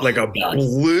a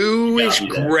bluish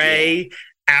gray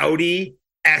Audi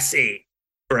S8,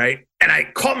 right? And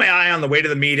I caught my eye on the way to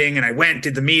the meeting, and I went,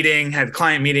 did the meeting, had the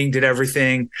client meeting, did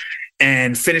everything,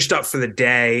 and finished up for the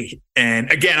day. And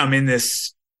again, I'm in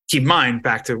this, keep in mind,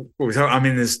 back to what we thought, I'm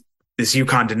in this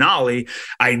Yukon Denali.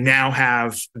 I now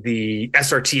have the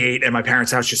SRT8 at my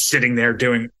parents' house just sitting there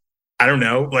doing, I don't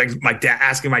know, like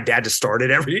asking my dad to start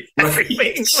it every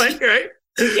meeting, like, right?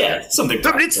 Yeah, something.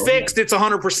 It's fixed. It's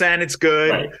 100%. It's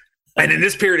good. Right. And in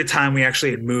this period of time, we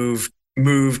actually had moved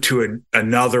to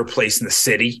another place in the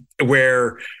city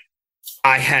where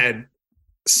I had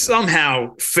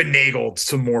somehow finagled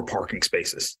some more parking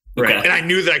spaces. Right. Okay. And I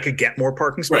knew that I could get more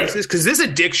parking spaces because this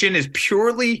addiction is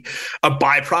purely a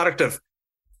byproduct of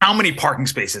how many parking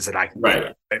spaces that I can get.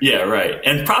 Right. Yeah, right.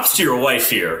 And props to your wife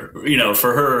here,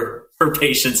 for her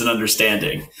patience and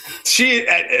understanding. She's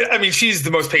the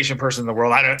most patient person in the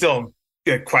world. I don't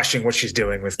still question what she's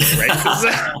doing with me,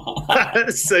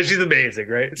 right? So she's amazing,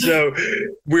 right? So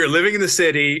we were living in the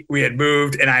city, we had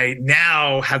moved, and I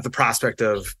now have the prospect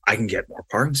of I can get more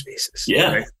parking spaces.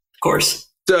 Yeah, right? Of course.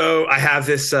 So I have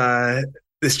this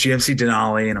GMC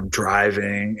Denali, and I'm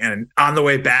driving, and on the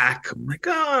way back, I'm like,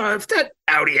 if that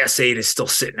Audi S8 is still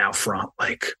sitting out front,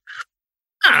 like,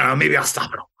 I don't know, maybe I'll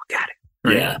stop and I'll look at it.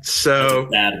 Right? Yeah. So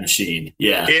that machine.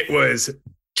 Yeah. It was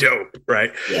dope.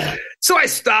 Right. Yeah. So I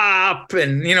stop,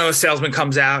 and, a salesman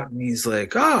comes out, and he's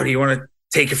like, oh, do you want to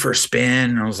take it for a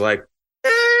spin? And I was like,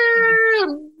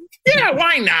 yeah,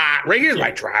 why not? Right. Here's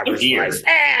my driver's license.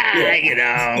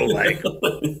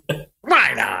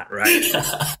 Why not? Right.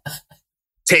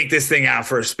 Take this thing out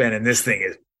for a spin, and this thing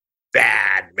is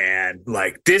bad, man.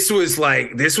 Like, this was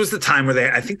the time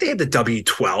where I think they had the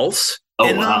W12s.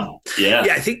 Oh, wow. Yeah.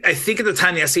 Yeah. I think at the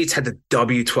time the S8s had the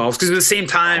W12s because it was the same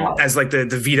time as like the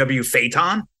VW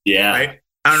Phaeton. Yeah. Right.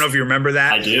 I don't know if you remember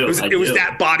that. I do. It was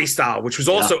that body style, which was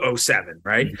also 07.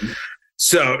 Right. Mm-hmm.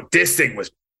 So this thing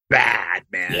was bad,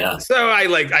 man. Yeah. So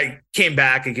I came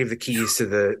back and gave the keys to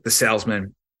the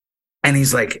salesman, and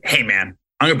he's like, hey, man,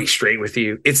 I'm going to be straight with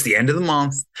you. It's the end of the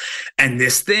month, and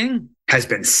this thing has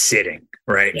been sitting.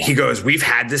 Right. Yeah. He goes, we've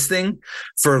had this thing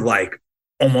for like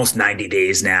almost 90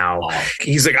 days now. Wow.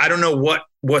 He's like, I don't know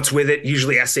what's with it.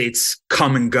 Usually S8s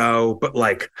come and go, but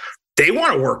like they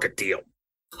want to work a deal.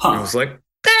 And I was like,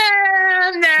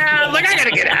 nah, like I gotta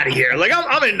get out of here. Like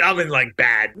I'm in like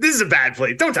bad. This is a bad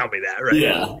place. Don't tell me that, right?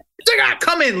 Yeah. It's like,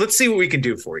 come in. Let's see what we can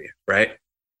do for you, right?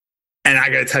 And I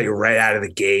gotta tell you, right out of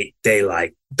the gate, they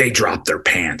dropped their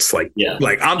pants. Like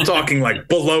I'm talking like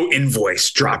below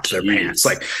invoice dropped their pants.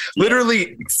 Like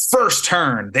literally first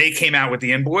turn, they came out with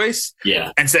the invoice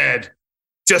and said,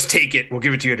 just take it. We'll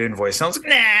give it to you at invoice. And I was like,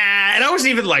 nah. And I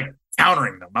wasn't even like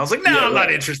countering them. I was like, no, I'm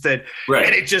not interested. Right.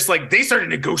 And it just like, they started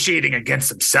negotiating against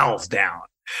themselves down.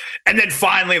 And then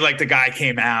finally, like the guy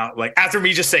came out, like after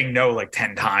me just saying no, like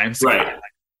 10 times. Right. Like,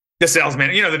 the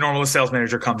salesman, the normal sales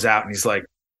manager comes out and he's like,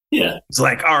 he's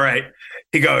like, all right.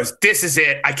 He goes, this is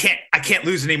it. I can't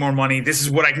lose any more money. This is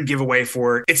what I can give away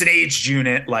for it. It's an aged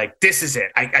unit. Like, this is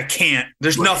it. I can't,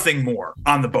 there's nothing more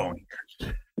on the bone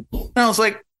here. And I was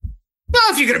like, well,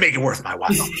 if you're going to make it worth my while,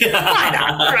 why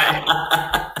not?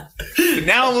 Right. So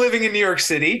now I'm living in New York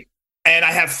City and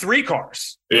I have 3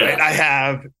 cars. Yeah. Right? I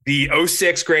have the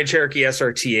 '06 Grand Cherokee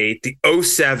SRT8, the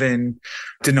 '07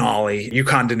 Denali,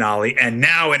 Yukon Denali, and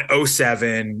now an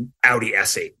 '07 Audi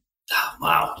S8. Oh,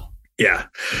 wow. Yeah.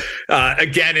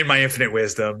 Again, in my infinite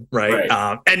wisdom,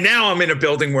 right? And now I'm in a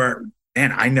building where,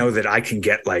 man, I know that I can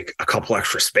get like a couple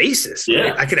extra spaces. Yeah.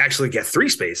 Right? I could actually get 3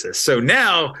 spaces. So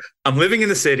now I'm living in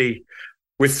the city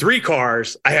with 3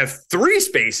 cars. I have 3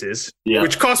 spaces,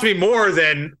 which cost me more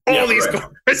than all these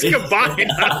cars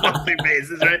combined on a monthly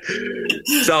basis, right?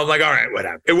 So I'm like, all right,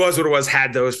 whatever. It was what it was.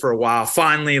 Had those for a while.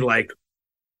 Finally, like,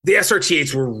 the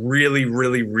SRT8s were really,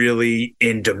 really, really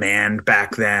in demand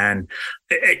back then.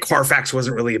 Carfax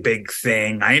wasn't really a big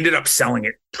thing. I ended up selling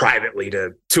it privately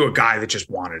to a guy that just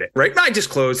wanted it, right? And I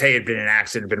disclosed, hey, it had been an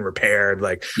accident, been repaired.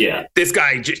 Like, this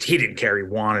guy, he didn't care. He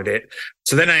wanted it.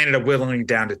 So then I ended up whittling it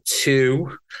down to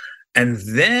 2. And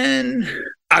then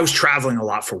I was traveling a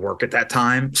lot for work at that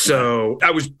time. So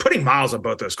I was putting miles on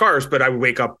both those cars, but I would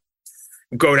wake up,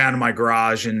 go down to my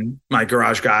garage, and my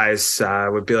garage guys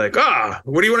would be like,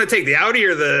 what do you want to take, the Audi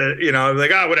or the, I'm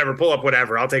like, whatever, pull up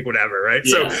whatever, I'll take whatever, right?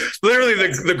 So literally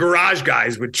the garage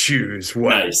guys would choose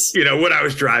what I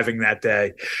was driving that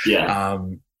day.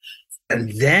 And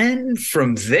then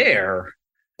from there,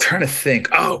 trying to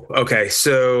think, okay,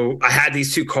 so I had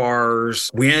these 2 cars.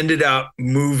 We ended up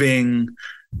moving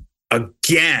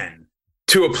again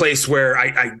to a place where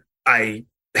I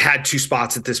had 2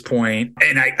 spots at this point,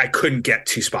 and I couldn't get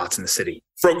 2 spots in the city.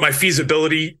 Broke my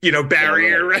feasibility,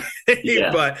 barrier, right?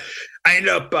 But I ended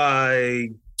up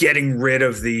getting rid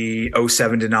of the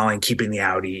 '07 Denali and keeping the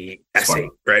Audi S8,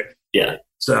 right? Yeah.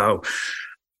 So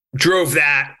drove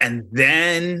that, and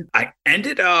then I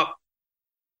ended up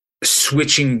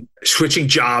switching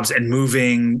jobs and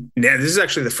moving. Now, this is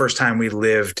actually the first time we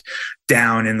lived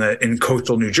down in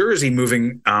coastal New Jersey,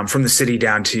 moving from the city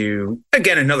down to,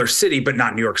 again, another city, but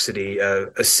not New York City,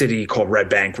 a city called Red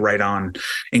Bank, right on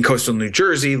in coastal New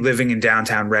Jersey, living in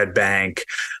downtown Red Bank.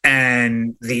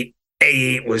 And the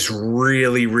A8 was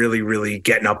really, really, really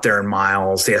getting up there in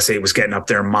miles. The S8 was getting up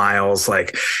there in miles,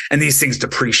 like, and these things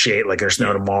depreciate like there's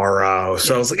no tomorrow.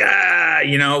 So I was like, I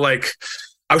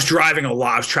was driving a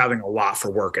lot. I was traveling a lot for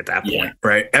work at that point,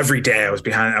 right? Every day I was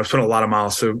behind. I was putting a lot of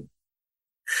miles. So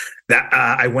that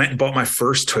I went and bought my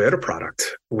first Toyota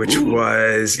product, which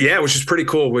was pretty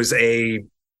cool. It was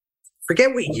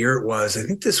forget what year it was. I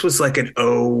think this was like an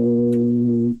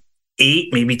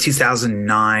 '08, maybe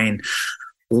 2009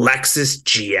 Lexus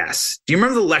GS. Do you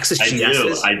remember the Lexus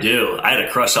GSs? I do. I had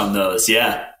a crush on those.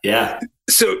 Yeah.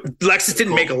 So Lexus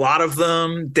didn't make a lot of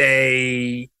them.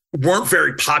 They weren't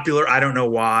very popular. I don't know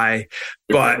why,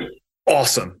 but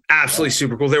awesome. Absolutely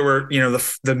super cool. They were,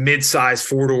 the mid-size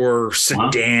 4-door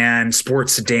sedan,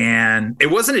 sports sedan. It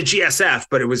wasn't a GSF,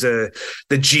 but it was the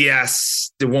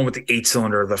GS, the one with the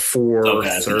 8-cylinder, the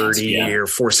 430 or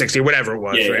 460, whatever it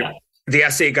was, right? Yeah. The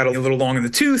S8 got a little long in the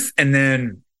tooth, and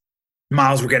then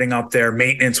miles were getting up there.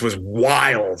 Maintenance was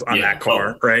wild on that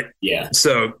car, right? Yeah.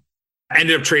 So I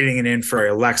ended up trading it in for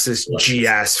a Lexus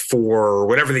GS for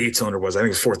whatever the 8-cylinder was. I think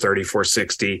it was 430,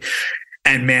 460.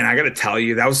 And man, I got to tell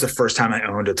you, that was the first time I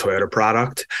owned a Toyota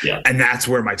product. Yeah. And that's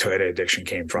where my Toyota addiction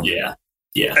came from. Yeah.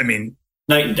 Yeah. I mean,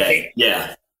 night and day.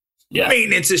 Yeah. Yeah.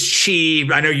 Maintenance is cheap.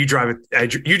 I know you drive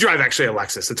it. You drive actually a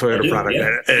Lexus, a Toyota product.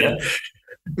 And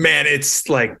man, it's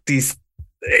like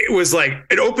it was like,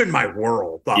 it opened my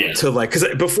world up to like, because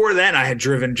before then I had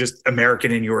driven just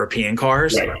American and European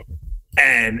cars. Right.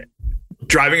 And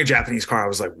driving a Japanese car, I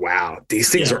was like, wow, these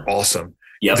things are awesome.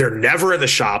 Yep. They're never in the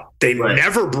shop. They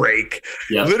never break.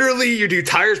 Yep. Literally, you do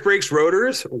tires, brakes,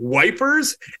 rotors,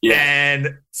 wipers,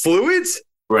 and fluids.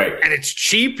 Right. And it's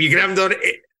cheap. You can have them done.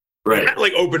 That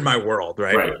like opened my world.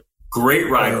 Right. Right. Great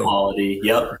ride quality.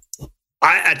 Yep.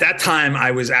 At that time,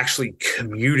 I was actually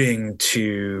commuting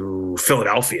to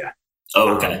Philadelphia.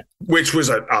 Oh, okay. Which was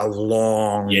a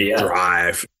long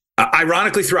drive.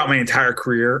 Ironically, throughout my entire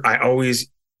career, I always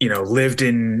lived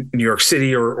in New York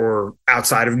City or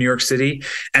outside of New York City.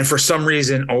 And for some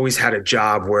reason, always had a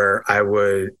job where I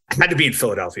had to be in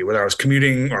Philadelphia, whether I was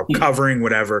commuting or covering,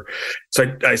 whatever.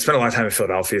 So I spent a lot of time in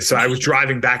Philadelphia. So I was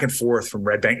driving back and forth from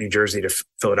Red Bank, New Jersey to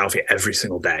Philadelphia every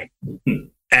single day.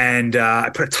 And I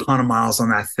put a ton of miles on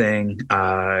that thing.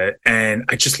 And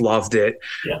I just loved it.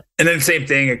 Yeah. And then same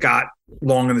thing, it got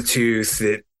long in the tooth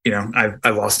that, I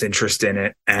lost interest in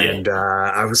it. And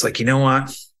I was like, you know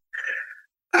what?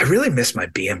 I really miss my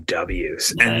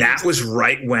BMWs. Nice. And that was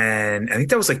right when, I think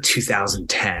that was like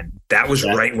 2010. That was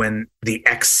right when the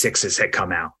X6s had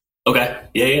come out. Okay.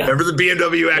 Yeah. Remember the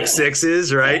BMW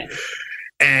X6s, right? Yeah.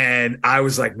 And I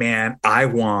was like, man, I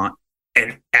want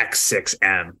an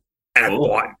X6M. And I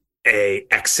bought a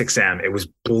X6M. It was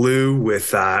blue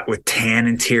with tan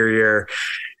interior.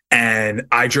 And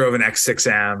I drove an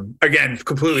X6M, again,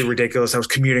 completely ridiculous. I was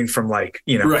commuting from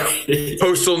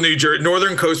coastal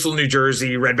northern coastal New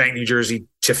Jersey, Red Bank, New Jersey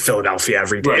to Philadelphia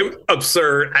every day. Right. It was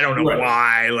absurd. I don't know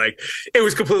why. Like, it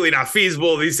was completely not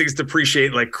feasible. These things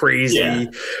depreciate like crazy. Yeah.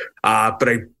 But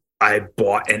I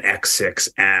bought an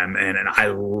X6M and I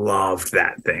loved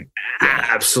that thing. I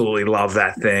absolutely loved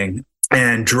that thing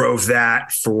and drove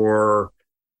that for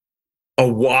a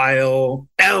while.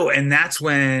 Oh, and that's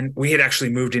when we had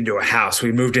actually moved into a house.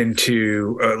 We moved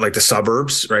into the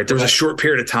suburbs, right? There was a short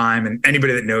period of time, and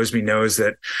anybody that knows me knows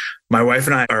that my wife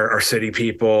and I are city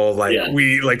people.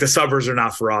 The suburbs are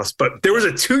not for us, but there was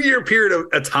a 2-year period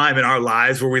of time in our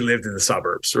lives where we lived in the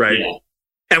suburbs, right? Yeah.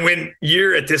 And when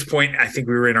you're at this point, I think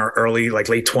we were in our late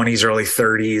 20s, early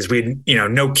 30s. We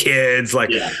had, no kids,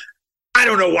 I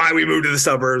don't know why we moved to the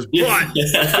suburbs, but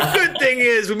the good thing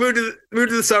is we moved to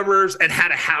the suburbs and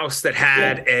had a house that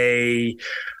had a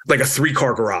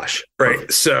 3-car garage, right?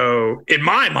 Perfect. So in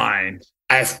my mind,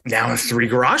 I now have 3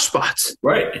 garage spots.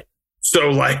 Right.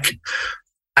 So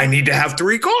I need to have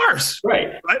 3 cars.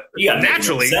 Right. Yeah.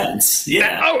 Naturally. Sense.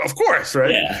 Yeah. Of course.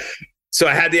 Right. Yeah. So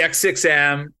I had the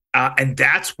X6M and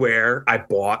that's where I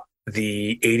bought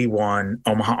the 81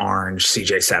 Omaha Orange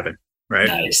CJ7. Right.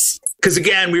 Nice. Because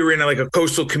again, we were in a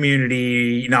coastal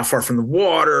community, not far from the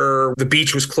water. The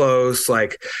beach was close.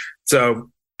 So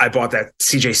I bought that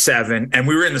CJ7 and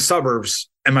we were in the suburbs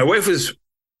and my wife was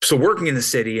still working in the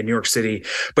city in New York City,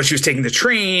 but she was taking the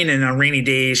train and on rainy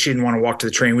days, she didn't want to walk to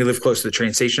the train. We lived close to the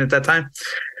train station at that time.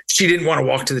 She didn't want to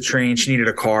walk to the train. She needed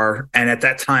a car. And at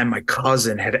that time, my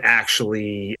cousin had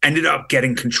actually ended up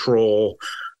getting control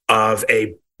of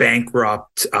a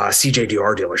bankrupt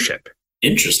CJDR dealership.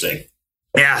 Interesting.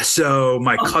 Yeah, so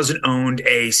my cousin owned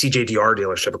a CJDR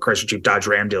dealership, a Chrysler Jeep Dodge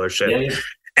Ram dealership. Yeah.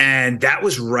 And that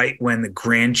was right when the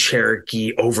Grand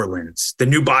Cherokee Overlands, the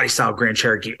new body style Grand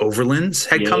Cherokee Overlands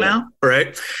had come out,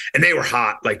 right? And they were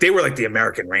hot. They were like the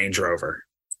American Range Rover.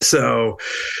 So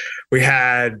we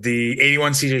had the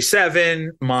 81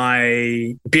 CJ7,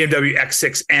 my BMW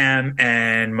X6M,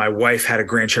 and my wife had a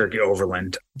Grand Cherokee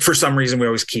Overland. For some reason, we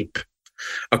always keep...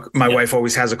 My wife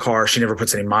always has a car. She never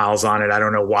puts any miles on it. I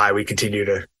don't know why we continue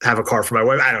to have a car for my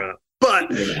wife. I don't know.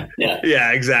 But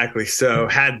yeah, exactly. So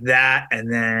had that.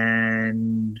 And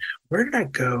then where did I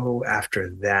go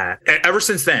after that? Ever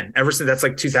since then, that's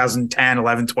 2010,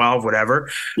 11, 12, whatever.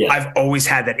 Yeah. I've always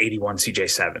had that 81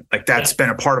 CJ7. That's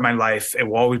been a part of my life. It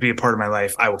will always be a part of my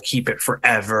life. I will keep it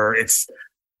forever. It's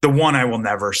the one I will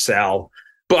never sell.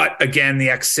 But again, the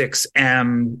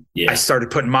X6M, I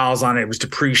started putting miles on it. It was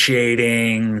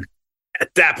depreciating.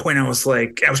 At that point, I was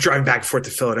driving back and forth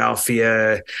to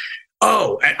Philadelphia.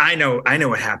 Oh, and I know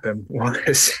what happened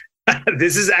was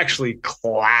this is actually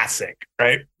classic,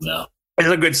 right? No. It's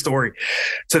a good story.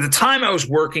 So at the time I was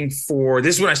working this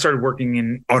is when I started working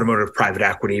in automotive private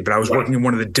equity, but I was working in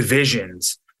one of the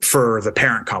divisions for the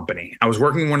parent company. I was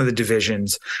working in one of the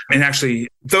divisions. And actually,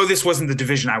 though this wasn't the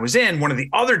division I was in, one of the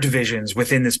other divisions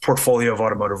within this portfolio of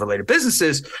automotive related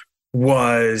businesses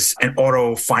was an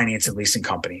auto finance and leasing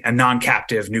company, a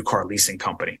non-captive new car leasing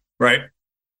company, right?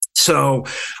 So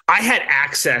I had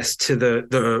access to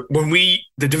the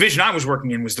division I was working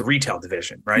in was the retail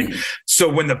division, right? Mm-hmm. So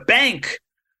when the bank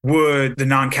the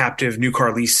non-captive new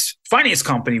car lease finance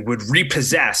company would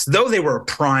repossess, though they were a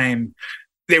prime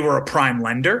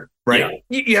lender, right?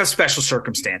 Yeah. You have special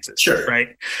circumstances, sure,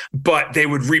 right? But they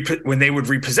would when they would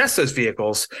repossess those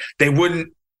vehicles, they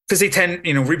wouldn't, because they tend,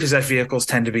 repossessed vehicles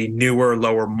tend to be newer,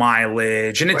 lower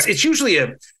mileage, and it's usually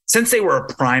since they were a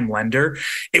prime lender,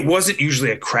 it wasn't usually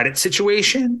a credit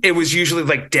situation. It was usually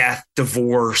death,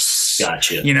 divorce,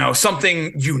 gotcha,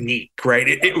 something unique, right?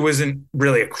 It wasn't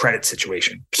really a credit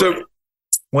situation. So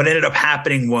what ended up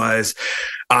happening was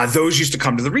those used to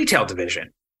come to the retail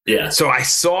division. Yeah. So I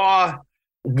saw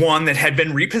one that had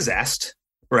been repossessed,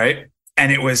 right?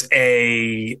 and it was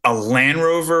a Land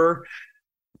Rover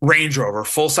Range Rover,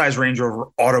 full-size Range Rover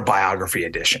autobiography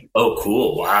edition. Oh,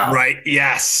 cool. Wow. Right.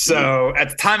 Yes. So at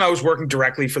the time I was working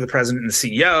directly for the president and the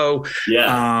CEO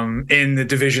in the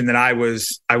division that I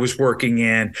was working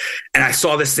in. And I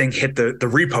saw this thing hit the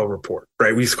repo report,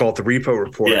 right? We used to call it the repo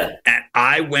report. Yeah. And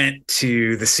I went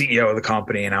to the CEO of the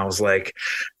company and I was like,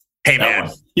 hey,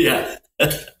 man,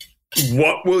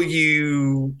 what will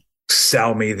you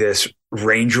sell me this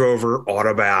Range Rover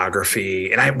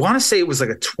autobiography? And I want to say it was like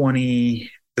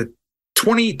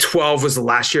 2012 was the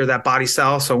last year of that body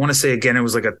style. So I want to say again, it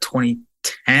was like a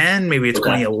 2010, maybe a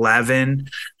 2011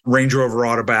 Range Rover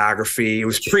autobiography. It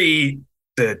was pre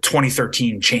the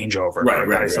 2013 changeover,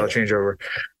 body style changeover.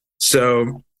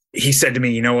 So he said to me,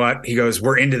 you know what? He goes,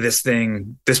 we're into this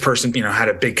thing. This person, had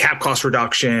a big cap cost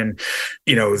reduction.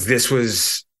 This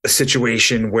was a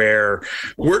situation where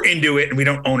we're into it and we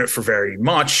don't own it for very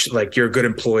much. Like, you're a good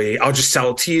employee. I'll just sell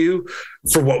it to you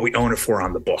for what we own it for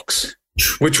on the books,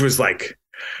 which was like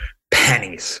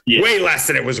pennies, way less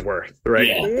than it was worth,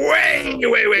 right?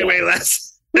 Way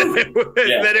less than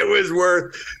it was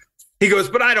worth. He goes,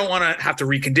 but I don't want to have to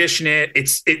recondition it.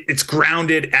 It's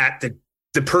grounded at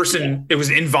the person. It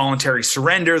was involuntary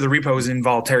surrender. The repo was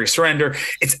involuntary surrender.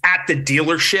 It's at the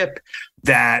dealership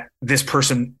that this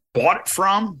person bought it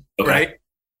from, right?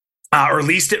 Or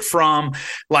leased it from.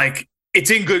 Like, it's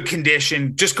in good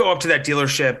condition. Just go up to that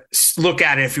dealership, look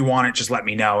at it. If you want it, just let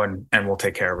me know and we'll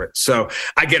take care of it. So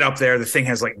I get up there. The thing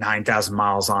has like 9,000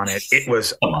 miles on it. It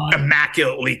was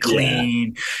immaculately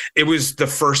clean. It was the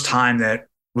first time that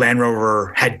Land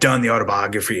Rover had done the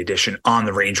autobiography edition on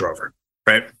the Range Rover,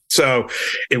 right? So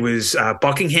it was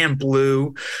Buckingham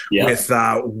blue with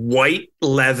white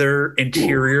leather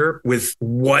interior with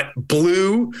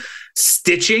blue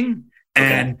stitching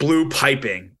and blue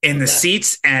piping in the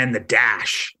seats and the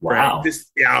dash. Wow. Right?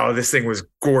 This thing was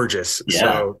gorgeous. Yeah.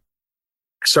 So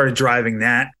I started driving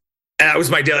that. That was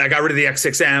my daily. I got rid of the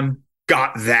X6M,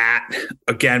 got that.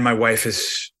 Again, my wife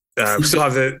is still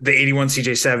have the 81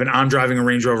 CJ7. I'm driving a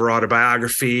Range Rover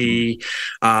autobiography.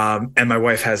 And my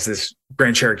wife has this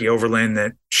Grand Cherokee Overland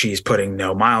that she's putting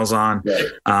no miles on.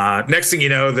 Right. Next thing you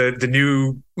know,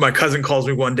 my cousin calls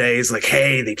me one day. He's like,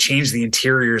 hey, they changed the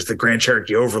interiors, the Grand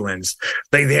Cherokee Overlands.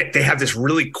 They have this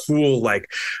really cool, like,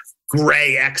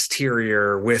 gray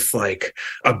exterior with like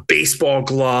a baseball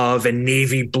glove and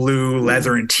navy blue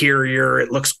leather interior.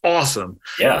 It looks awesome.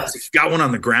 Yeah. So, you got one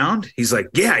on the ground? He's like,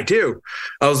 yeah, I do.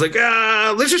 I was like,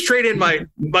 let's just trade in my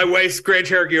wife's Grand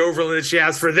Cherokee Overland that she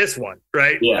has for this one.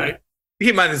 Right. Yeah. Keep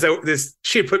in mind this,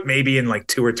 she had put maybe in like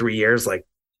 2 or 3 years, like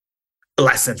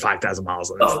less than 5,000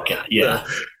 miles on this. Oh, God. Yeah.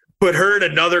 Put her in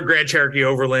another Grand Cherokee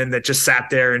Overland that just sat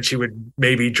there and she would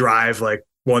maybe drive like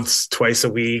once, twice a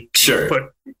week. Sure.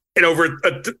 And over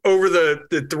the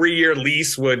 3-year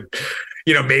lease would,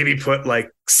 maybe put like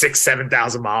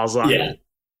 6,000-7,000 miles on it.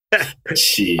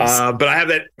 Jeez. But I have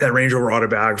that Range Rover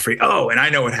autobiography. Oh, and I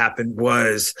know what happened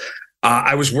was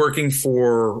I was working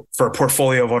for a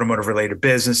portfolio of automotive related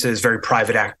businesses, very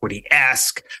private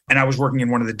equity-esque, and I was working in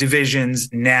one of the divisions.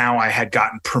 Now I had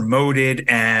gotten promoted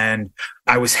and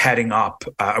I was heading up.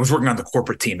 I was working on the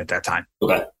corporate team at that time.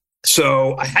 Okay.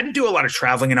 So I had to do a lot of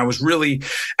traveling, and I was really,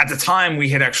 at the time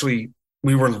we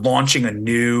were launching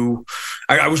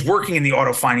I was working in the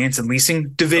auto finance and leasing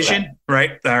division,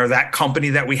 right? Or that company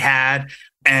that we had.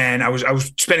 And I was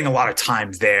spending a lot of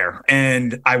time there,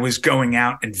 and I was going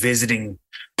out and visiting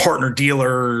partner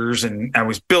dealers, and I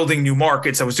was building new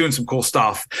markets. I was doing some cool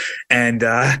stuff. And,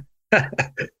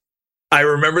 I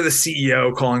remember the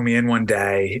CEO calling me in one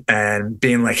day and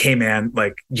being like, hey man,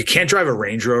 like, you can't drive a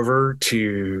Range Rover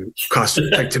to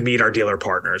to meet our dealer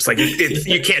partners. Like,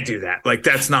 you can't do that. Like,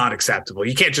 that's not acceptable.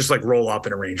 You can't just like roll up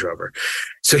in a Range Rover.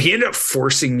 So he ended up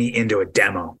forcing me into a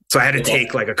demo. So I had to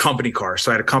take like a company car.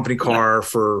 So I had a company car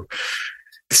for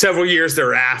several years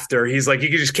thereafter. He's like, you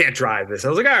just can't drive this. I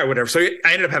was like, all right, whatever. So I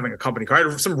ended up having a company car. I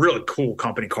had some really cool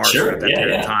company cars at that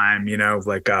period of time,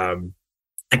 like,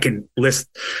 I can list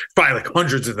probably like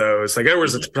hundreds of those. Like, there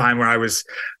was a time where I was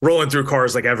rolling through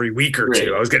cars like every week or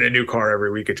two. I was getting a new car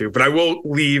every week or two. But I will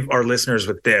leave our listeners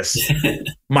with this.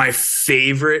 My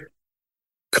favorite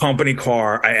company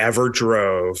car I ever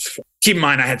drove. Keep in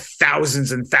mind, I had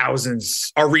thousands and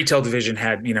thousands. Our retail division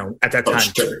had, at that time,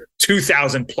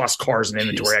 2,000 plus cars in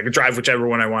inventory. I could drive whichever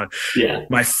one I wanted. Yeah.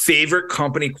 My favorite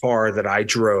company car that I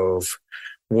drove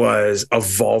was a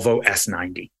Volvo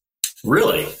S90.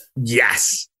 Really?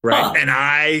 Yes. Right. Huh. And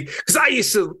I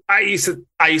used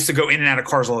to go in and out of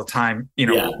cars all the time,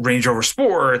 Range Rover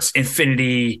Sports,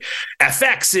 Infiniti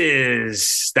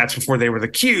FXs. That's before they were the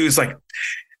Qs. Like,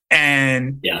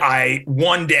 And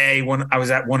one day when I was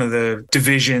at one of the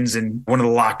divisions and one of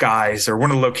the lot guys or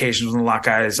one of the locations, one of the lot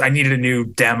guys, I needed a new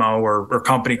demo or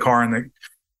company car.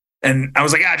 And I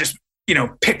was like, just,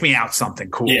 pick me out something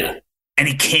cool. Yeah. And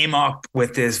he came up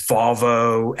with this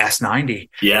Volvo S90.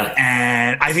 Yeah.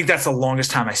 And I think that's the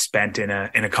longest time I spent in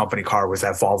a company car was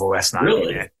that Volvo S90.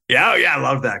 Really? Yeah. I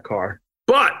love that car.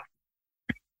 But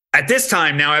at this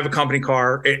time, now I have a company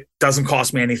car. It doesn't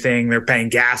cost me anything. They're paying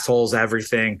gas holes,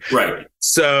 everything. Right.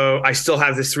 So I still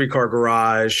have this 3-car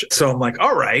garage. So I'm like,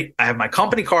 all right, I have my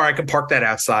company car. I can park that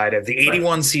outside. I have the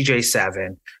 81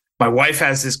 CJ7. My wife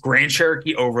has this Grand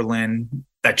Cherokee Overland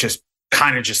that just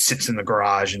kind of just sits in the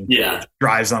garage and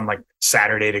drives on like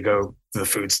Saturday to go to the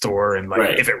food store. And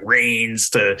like, if it rains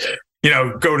to,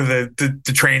 go to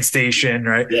the train station.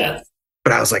 Right. Yeah.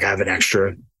 But I was like, I have an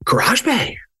extra garage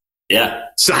bay. Yeah.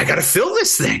 So I got to fill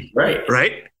this thing. Right.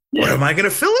 Right. Yeah. What am I going to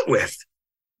fill it with?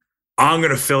 I'm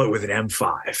going to fill it with an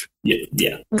M5.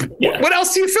 Yeah. What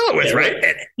else do you fill it with? Right.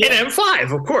 An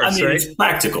M5, of course. It's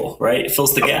practical, right? It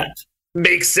fills the gap.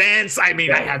 Makes sense. I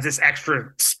mean, I have this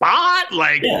extra spot.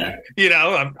 Like,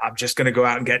 I'm just going to go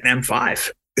out and get an M5.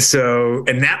 So,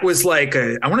 and that was like,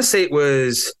 I want to say it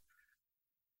was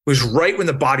right when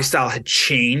the body style had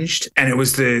changed, and it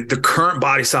was the current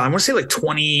body style. I want to say like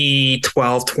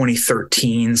 2012,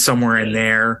 2013, somewhere in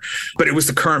there, but it was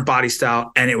the current body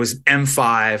style, and it was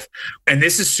M5. And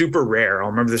this is super rare. I'll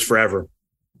remember this forever,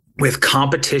 with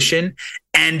competition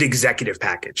and executive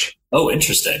package. Oh,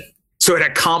 interesting. So it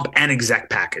had comp and exec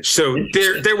package. So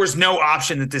there was no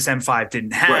option that this M5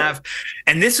 didn't have. Right.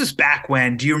 And this was back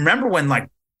when, do you remember when like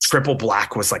triple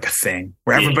black was like a thing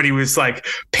where everybody was like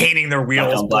painting their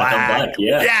wheels black?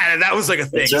 Yeah, that was like a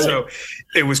thing. Right. So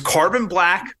it was carbon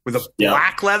black with a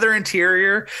black leather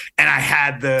interior. And I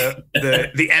had the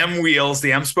M wheels,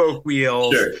 the M spoke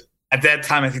wheels. Sure. At that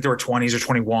time, I think there were 20s or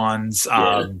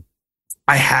 21s.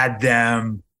 I had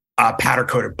them powder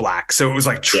coated black. So it was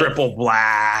like triple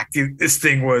black. This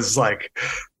thing was like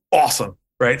awesome.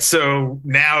 Right. So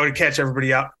now to catch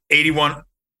everybody up, 81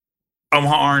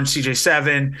 Omaha Orange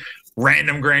CJ7,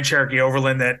 random Grand Cherokee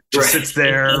Overland that just sits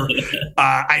there.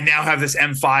 I now have this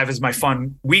M5 as my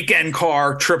fun weekend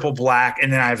car, triple black.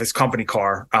 And then I have this company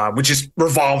car, which is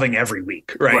revolving every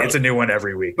week. Right. It's a new one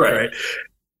every week. Right.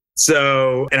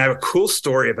 So, and I have a cool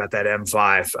story about that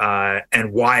M5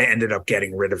 and why I ended up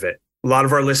getting rid of it. A lot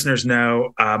of our listeners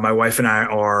know my wife and I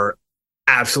are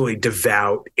absolutely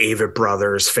devout Avett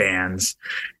Brothers fans.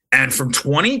 And from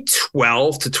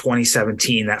 2012 to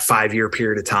 2017, that 5-year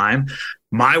period of time,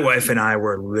 my wife and I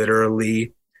were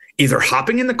literally either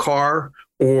hopping in the car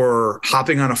or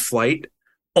hopping on a flight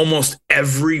almost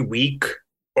every week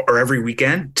or every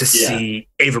weekend to see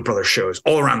Avett Brothers shows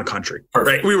all around the country.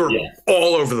 Perfect. Right? We were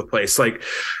all over the place. Like,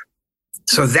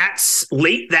 so that's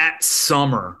late that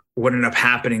summer. What ended up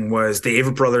happening was the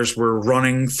Avett Brothers were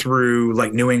running through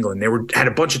like New England. They had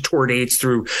a bunch of tour dates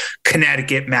through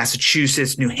Connecticut,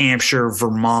 Massachusetts, New Hampshire,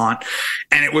 Vermont.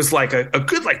 And it was like a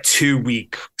good like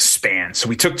 2-week span. So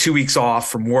we took 2 weeks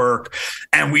off from work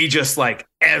and we just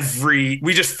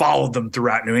we just followed them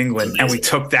throughout New England. And we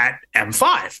took that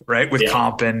M5, right? With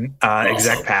comp and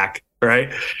exec pack,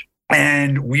 right?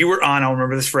 And we were I'll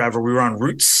remember this forever. We were on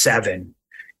Route 7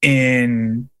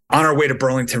 on our way to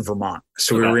Burlington, Vermont.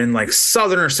 So we were in like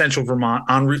southern or central Vermont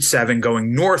on Route 7,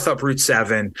 going north up Route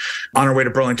 7 on our way to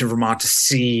Burlington, Vermont to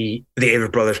see the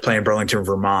Avett Brothers play in Burlington,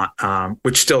 Vermont,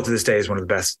 which still to this day is one of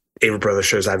the best Avett Brothers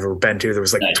shows I've ever been to. There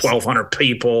was like 1,200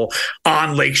 people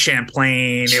on Lake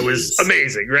Champlain. Jeez. It was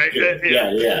amazing, right?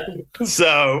 Yeah.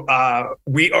 So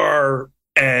we're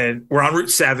on Route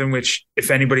 7, which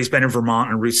if anybody's been in Vermont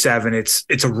on Route 7, it's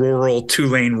a rural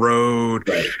 2-lane road,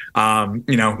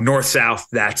 north-south,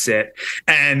 that's it.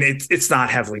 And it's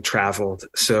not heavily traveled.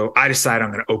 So I decide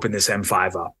I'm going to open this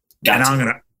M5 up. Gotcha. And I'm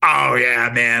going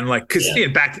to, like, cause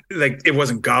back, like it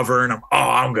wasn't governed.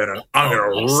 I'm going to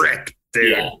rip,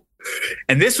 dude. Yeah.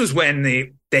 And this was when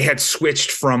they had switched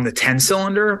from the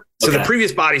 10-cylinder. So the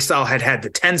previous body style had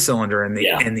the 10-cylinder in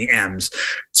the M's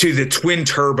to the twin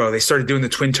turbo. They started doing the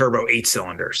twin turbo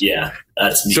 8-cylinders. Yeah,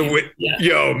 that's mean.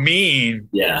 So mean.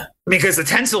 Yeah. Because the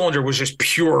 10-cylinder was just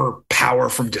pure power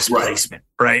from displacement,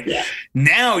 right? Yeah.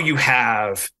 Now you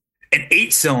have an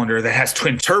 8-cylinder that has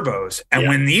twin turbos. And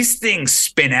when these things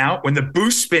spin out, when the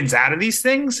boost spins out of these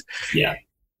things, it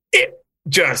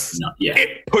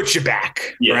puts you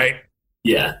back, right?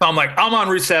 Yeah. So I'm like, I'm on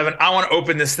Route 7. I want to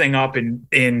open this thing up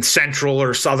in central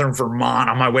or southern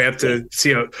Vermont on my way up to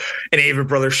see an Avett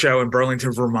Brothers show in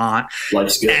Burlington, Vermont.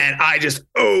 Life's good. And I just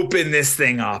open this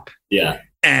thing up. Yeah.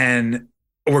 And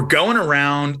we're going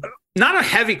around, not a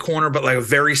heavy corner, but like a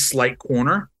very slight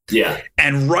corner. Yeah.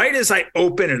 And right as I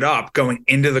open it up going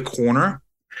into the corner,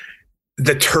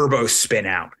 the turbos spin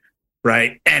out,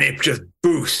 right? And it just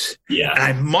boosts. Yeah. And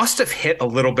I must have hit a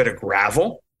little bit of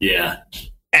gravel. Yeah.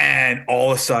 And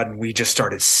all of a sudden we just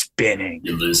started spinning.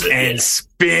 You lose it. And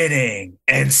spinning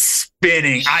and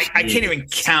spinning. I can't even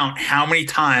count how many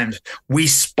times we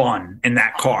spun in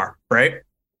that car, right?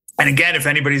 And again, if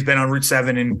anybody's been on Route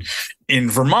 7 in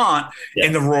Vermont,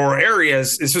 in the rural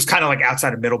areas, this was kind of like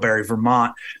outside of Middlebury,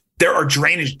 Vermont, there are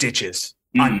drainage ditches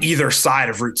on either side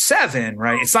of Route 7,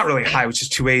 right? It's not really high, which is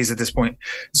 2As at this point.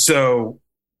 So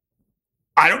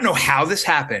I don't know how this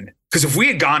happened, because if we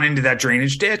had gone into that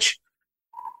drainage ditch,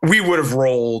 we would have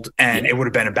rolled and it would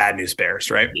have been a bad news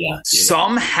bears, right? Yeah.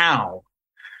 Somehow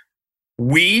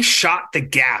we shot the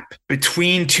gap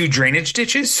between two drainage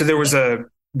ditches. So there was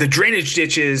the drainage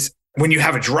ditches, when you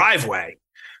have a driveway,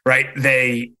 right?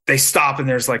 They stop and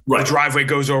there's like the driveway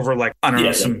goes over like, I don't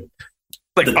know, some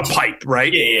like a pipe,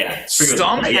 right? Yeah.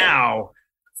 Somehow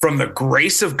from the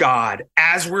grace of God,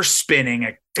 as we're spinning,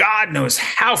 God knows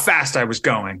how fast I was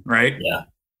going, right? Yeah.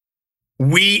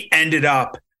 We ended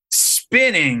up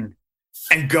spinning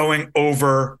and going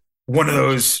over one of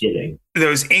those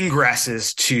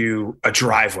ingresses to a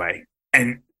driveway.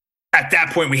 And at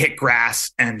that point we hit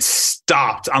grass and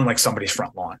stopped on like somebody's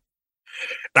front lawn.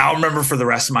 And I'll remember for the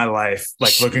rest of my life,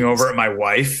 like looking over at my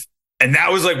wife. And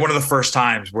that was like one of the first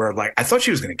times where like, I thought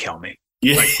she was going to kill me.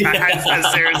 Yeah. Like,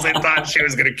 I seriously thought she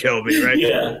was going to kill me. Right.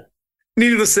 Yeah.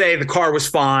 Needless to say, the car was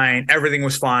fine. Everything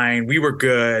was fine. We were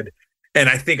good. And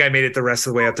I think I made it the rest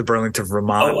of the way up to Burlington,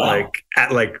 Vermont, like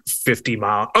at like 50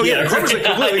 miles. Oh yeah, the car was like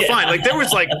completely fine. Like there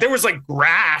was like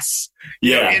grass,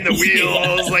 in the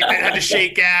wheels. Like they had to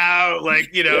shake out,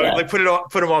 like like put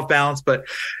them off balance. But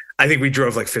I think we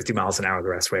drove like 50 miles an hour the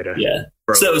rest way to. Yeah.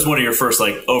 Burlington. So that was one of your first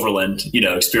like overland,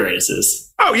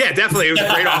 experiences. Oh yeah, definitely. It was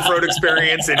a great off-road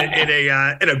experience in a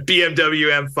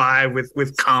BMW M5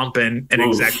 with comp and an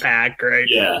exec pack, right?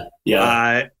 Yeah.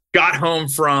 Yeah. Got home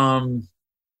from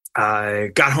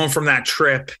that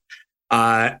trip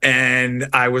and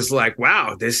I was like,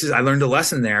 wow, I learned a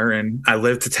lesson there, and I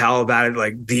lived to tell about it.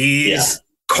 Like these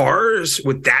cars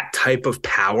with that type of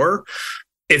power,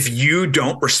 if you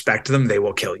don't respect them, they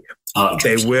will kill you. 100%.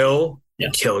 They will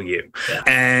kill you. Yeah.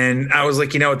 And I was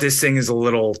like, this thing is a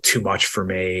little too much for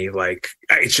me. Like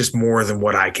it's just more than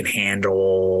what I can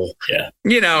handle. Yeah.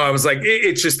 I was like,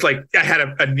 it's just like I had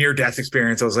a near death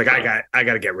experience. I was like, I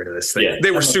got to get rid of this thing. Yeah.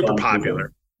 They were super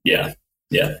popular. Yeah.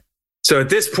 Yeah. So at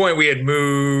this point we had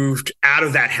moved out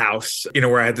of that house,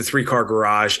 where I had the 3-car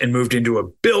garage, and moved into a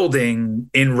building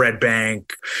in Red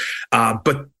Bank.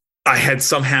 But I had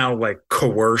somehow like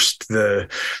coerced the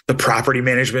property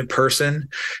management person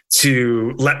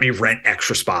to let me rent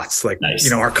extra spots. Like,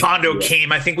 nice. Our condo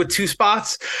came, I think, with 2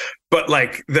 spots, but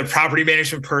like the property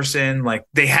management person, like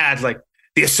they had like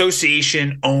the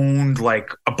association owned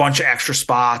like a bunch of extra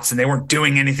spots, and they weren't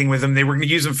doing anything with them. They were going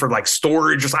to use them for like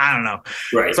storage. Just, I don't know.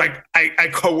 Right. It's like I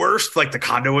coerced like the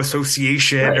condo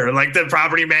association or like the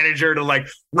property manager to like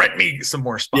rent me some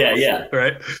more spots. Yeah. Yeah.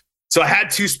 Right. So I had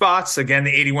 2 spots. Again,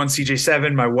 the 81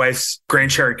 CJ7, my wife's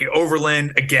Grand Cherokee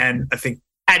Overland. Again, I think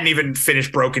hadn't even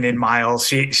finished broken in miles.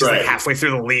 She's like halfway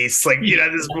through the lease. Like,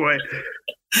 at this point,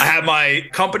 I had my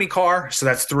company car. So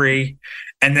that's 3.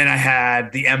 And then I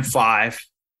had the M5.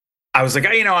 I was like,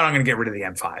 I'm going to get rid of the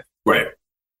M5. Right.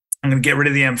 I'm going to get rid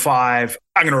of the M5.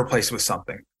 I'm going to replace it with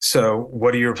something. So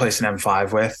what do you replace an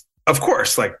M5 with? Of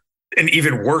course, like an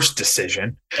even worse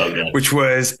decision, which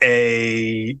was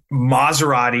a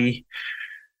Maserati.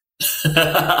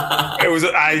 It was,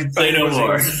 Say no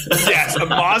more. Yes, a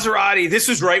Maserati. This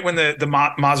was right when the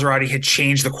Maserati had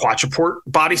changed the quadruport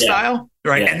body style,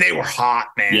 right? Yeah. And they were hot,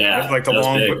 man. Yeah, like the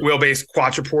long wheelbase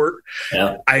quadruport.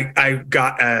 Yeah. I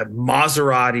got a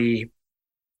Maserati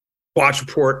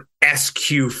quadruport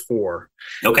SQ4.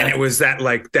 Okay. And it was that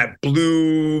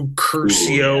blue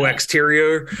Curcio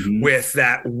exterior with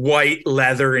that white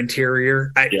leather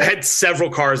interior. I had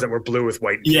several cars that were blue with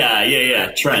white interior.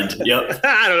 Yeah. Trend. Yep.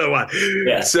 I don't know why.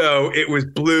 Yeah. So it was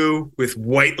blue with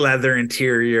white leather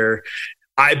interior.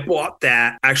 I bought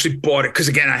that. I actually bought it because,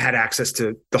 again, I had access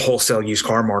to the wholesale used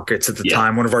car markets at the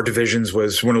time. One of our divisions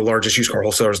was one of the largest used car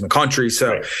wholesalers in the country.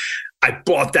 So I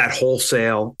bought that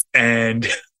wholesale, and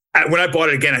when I bought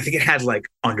it again, I think it had like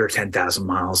under 10,000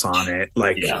 miles on it.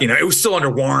 Like, it was still under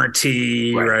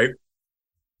warranty, right?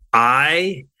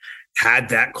 I had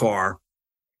that car,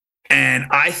 and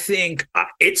I think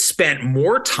it spent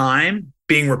more time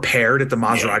being repaired at the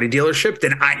Maserati dealership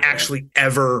than I actually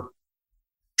ever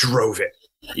drove it.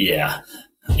 Yeah.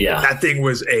 That thing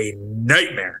was a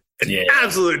nightmare. An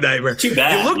absolute nightmare. Too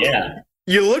bad.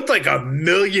 you looked like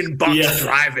 $1,000,000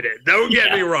 driving it. Don't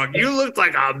get me wrong. You looked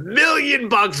like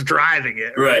 $1,000,000 driving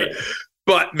it. Right.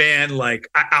 But man, like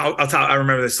I'll tell, I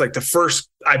remember this, like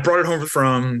I brought it home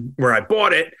from where I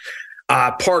bought it,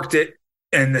 parked it.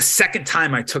 And the second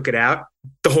time I took it out,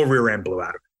 the whole rear end blew out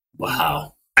of it.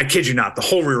 Wow. I kid you not. The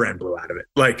whole rear end blew out of it.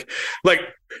 Like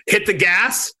hit the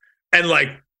gas and like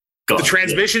the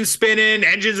transmission spinning,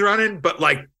 engine's running, but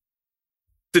like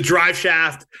the drive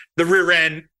shaft, the rear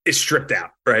end is stripped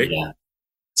out. Right. Yeah.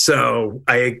 So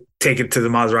I take it to the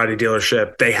Maserati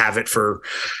dealership. They have it for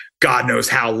God knows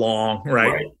how long.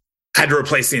 Right. Had to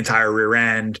replace the entire rear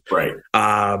end. Right.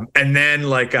 And then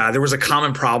like there was a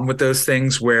common problem with those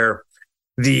things where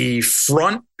the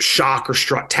front shock or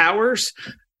strut towers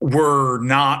were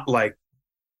not like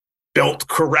built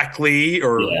correctly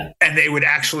and they would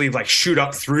actually like shoot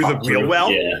up through the wheel well.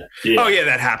 Oh yeah,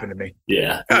 that happened to me.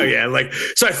 Oh yeah. Like,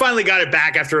 so I finally got it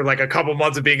back after like a couple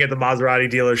months of being at the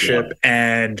Maserati dealership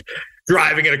and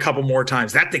driving it a couple more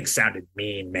times. That thing sounded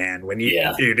mean, man. When you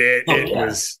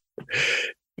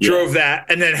drove that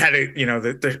and then had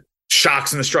the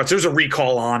shocks and the struts. There was a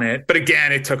recall on it, but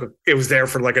again, it was there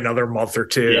for like another month or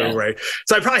two. Right.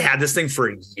 So I probably had this thing for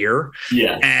a year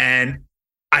and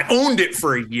I owned it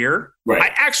for a year. Right.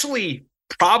 I actually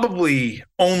probably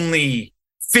only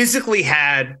physically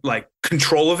had like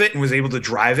control of it and was able to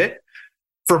drive it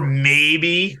for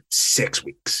maybe 6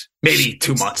 weeks, maybe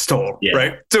 2 months total.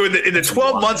 Right. So in the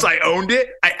 12 months I owned it,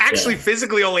 I actually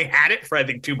physically only had it for, I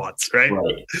think, 2 months. Right.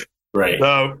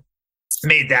 So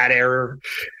made that error.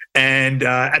 And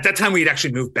at that time, we had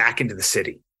actually moved back into the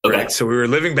city. Okay. Right. So we were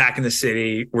living back in the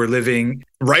city. We're living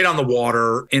right on the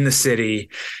water in the city.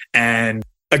 And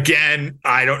again,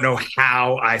 I don't know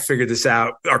how I figured this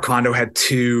out. Our condo had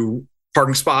 2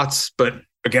 parking spots, but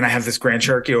again, I have this Grand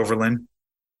Cherokee Overland.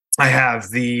 I have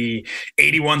the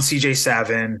 81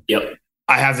 CJ7. Yep.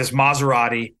 I have this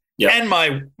Maserati and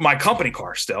my company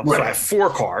car still. Right. So I have 4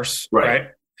 cars. Right.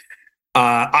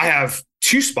 I have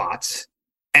 2 spots.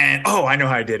 And, I know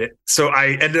how I did it. So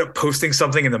I ended up posting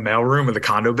something in the mailroom of the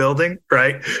condo building,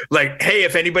 right? Like, hey,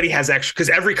 if anybody has extra, because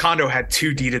every condo had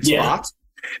 2 deeded spots.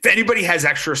 If anybody has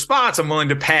extra spots, I'm willing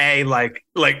to pay like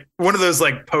one of those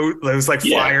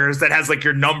flyers that has like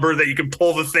your number that you can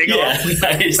pull the thing off.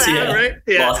 Nice, right?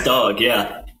 Yeah. Lost dog,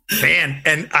 yeah. Man,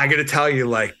 and I got to tell you,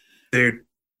 like, dude,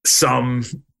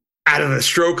 out of the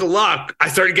stroke of luck, I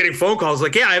started getting phone calls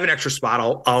like, yeah, I have an extra spot.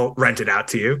 I'll rent it out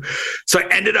to you. So I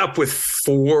ended up with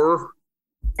 4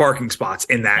 parking spots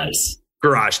in that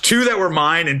garage, 2 that were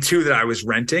mine and 2 that I was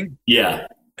renting. Yeah.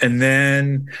 And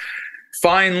then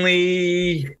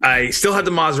finally, I still had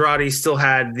the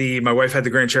Maserati, my wife had the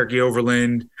Grand Cherokee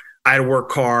Overland. I had a work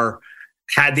car,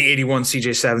 had the 81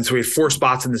 CJ7. So we had 4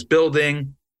 spots in this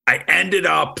building. I ended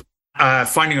up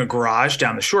finding a garage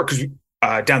down the shore because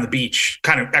down the beach,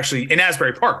 kind of actually in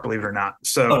Asbury Park, believe it or not.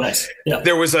 So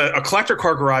there was a collector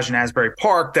car garage in Asbury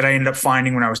Park that I ended up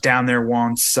finding when I was down there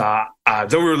once. Though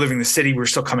we were living in the city, we were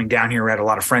still coming down here. We had a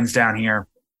lot of friends down here.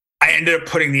 I ended up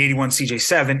putting the 81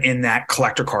 CJ7 in that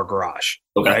collector car garage.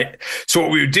 Okay. Right. So what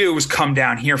we would do was come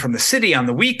down here from the city on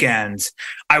the weekends.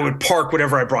 I would park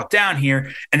whatever I brought down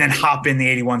here and then hop in the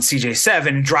 81 CJ7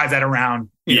 and drive that around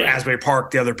Asbury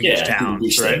Park, the other beach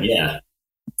towns. Right.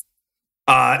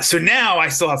 So now I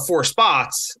still have 4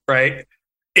 spots, right,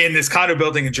 in this condo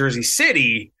building in Jersey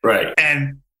City. Right.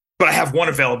 But I have one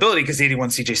availability because the 81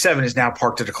 CJ7 is now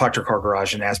parked at a collector car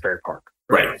garage in Asbury Park.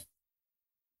 Right.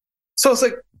 So it's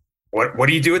like, what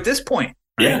do you do at this point?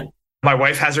 Right? Yeah. My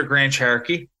wife has her Grand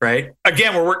Cherokee, right?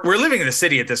 Again, we're living in the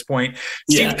city at this point.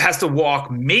 Steve has to walk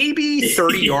maybe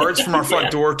 30 yards from our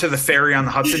front door to the ferry on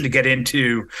the Hudson to get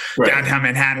into downtown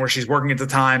Manhattan where she's working at the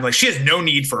time. Like, she has no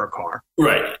need for a car.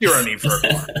 Right. Zero need for a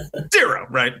car. Zero,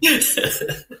 right?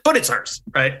 But it's hers,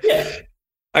 right? Yeah.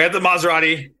 I got the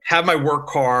Maserati, have my work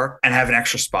car, and have an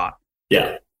extra spot.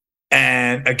 Yeah.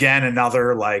 And again,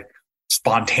 another like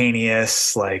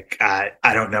spontaneous, like, I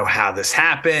don't know how this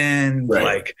happened. Right.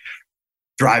 Like,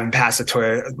 driving past a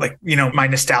Toyota, like, my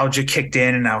nostalgia kicked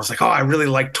in and I was like, oh, I really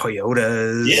like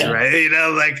Toyotas,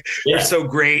 right? They're so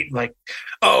great. Like,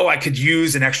 I could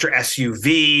use an extra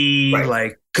SUV,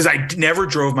 like, because I never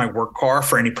drove my work car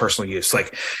for any personal use.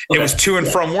 Like, it was to and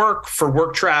from work for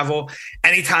work travel.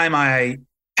 Anytime I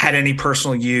had any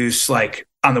personal use, like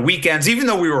on the weekends, even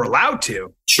though we were allowed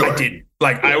to, I didn't.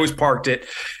 Like, I always parked it.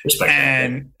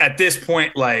 And at this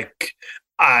point, like,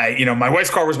 my wife's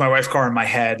car was my wife's car in my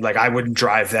head. Like, I wouldn't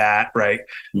drive that. Right.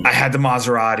 Mm-hmm. I had the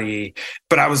Maserati,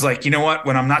 but I was like, you know what?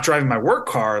 When I'm not driving my work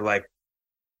car, like,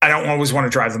 I don't always want to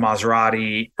drive the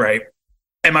Maserati. Right.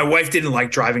 And my wife didn't like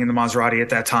driving in the Maserati at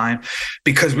that time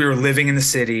because we were living in the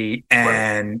city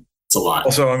and It's a lot.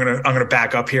 Also, I'm gonna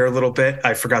back up here a little bit.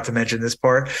 I forgot to mention this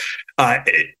part.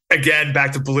 Again,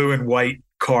 back to blue and white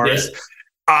cars.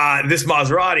 Yeah. This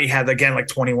Maserati had, again, like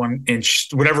 21-inch,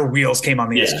 whatever wheels came on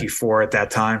the SQ4 at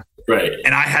that time. Right.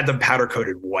 And I had them powder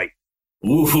coated white.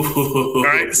 Ooh. All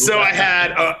right. So I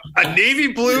had a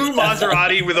navy blue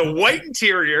Maserati with a white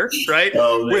interior, right?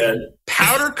 Oh, man. With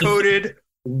powder coated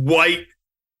white,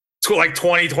 like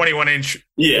 21-inch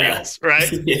wheels, right?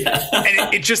 Yeah.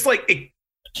 And it just like,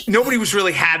 nobody was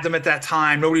really had them at that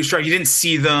time. Nobody was trying. You didn't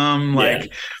see them.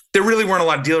 Like, there really weren't a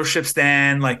lot of dealerships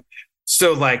then. Like,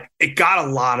 so like it got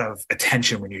a lot of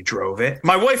attention when you drove it.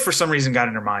 My wife, for some reason, got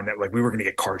in her mind that like we were going to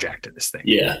get carjacked in this thing.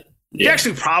 Yeah. She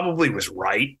actually probably was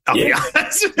right. I'll be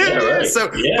honest. Right. So,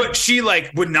 but she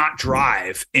like would not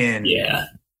drive in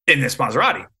this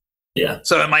Maserati. Yeah.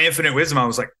 So in my infinite wisdom, I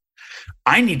was like,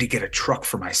 I need to get a truck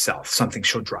for myself, something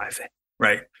she'll drive in,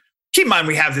 right? Keep in mind,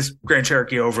 we have this Grand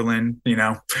Cherokee Overland, you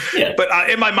know. Yeah. But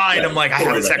in my mind, I'm like, I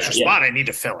have this extra spot. I need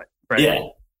to fill it, right? Yeah.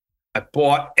 I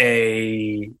bought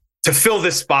to fill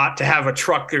this spot, to have a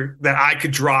truck that I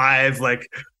could drive.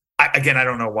 Like, I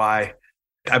don't know why.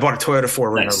 I bought a Toyota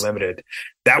 4Runner Limited.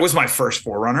 That was my first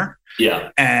 4Runner. Yeah.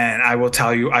 And I will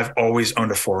tell you, I've always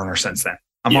owned a 4Runner since then.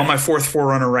 I'm on my fourth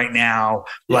 4Runner right now.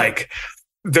 Yeah. Like,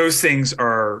 those things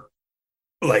are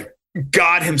like,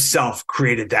 God himself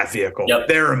created that vehicle. Yep.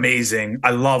 They're amazing.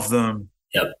 I love them.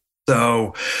 Yep.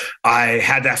 So I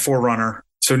had that 4Runner.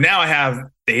 So now I have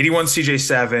the 81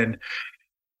 CJ7,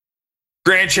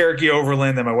 Grand Cherokee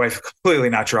Overland that my wife is completely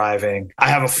not driving. I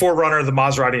have a 4Runner, the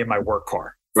Maserati, in my work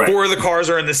car. Right. 4 of the cars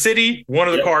are in the city. 1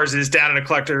 of the cars is down in a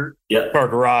collector car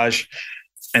garage.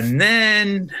 And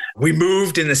then we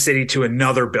moved in the city to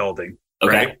another building.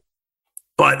 Okay. Right.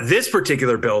 But this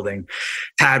particular building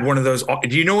had one of those.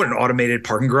 Do you know what an automated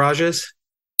parking garage is?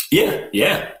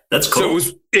 Yeah. That's cool.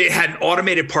 So it had an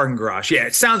automated parking garage. Yeah,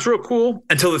 it sounds real cool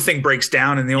until the thing breaks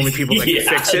down, and the only people that can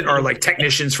fix it are like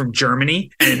technicians from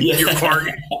Germany, and your car.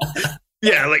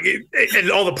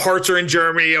 And all the parts are in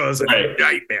Germany. It was a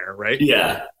nightmare, right?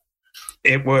 Yeah.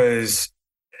 It was.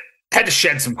 Had to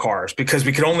shed some cars because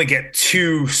we could only get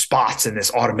 2 spots in this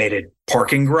automated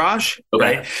parking garage,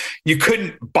 right? You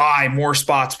couldn't buy more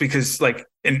spots because, like,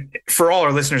 and for all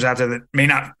our listeners out there that may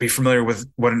not be familiar with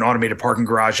what an automated parking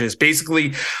garage is,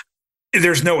 basically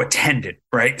there's no attendant,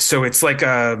 right? So it's like,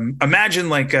 imagine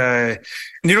like,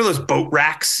 those boat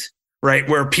racks, right?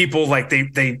 Where people like,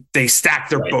 they stack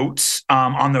their boats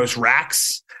on those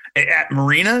racks at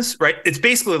marinas, right? It's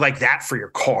basically like that for your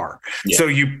car. Yeah. So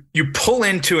you pull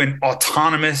into a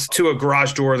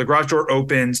garage door. The garage door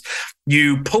opens.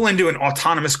 You pull into an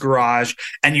autonomous garage,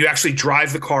 and you actually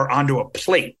drive the car onto a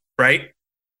plate, right?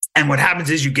 And what happens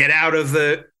is you get out of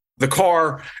the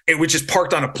car, which is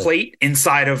parked on a plate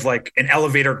inside of like an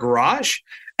elevator garage.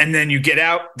 And then you get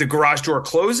out, the garage door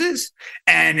closes,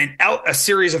 and a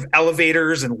series of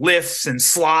elevators and lifts and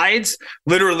slides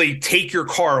literally take your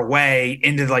car away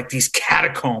into like these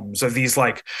catacombs of these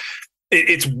like,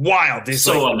 it's wild. It's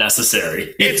so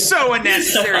unnecessary. It's so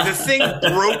unnecessary. The thing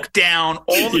broke down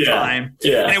all the time.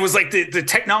 Yeah. And it was like the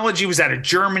technology was out of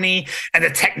Germany and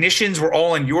the technicians were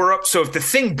all in Europe. So if the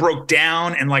thing broke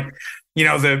down and like, you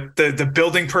know, the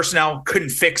building personnel couldn't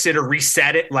fix it or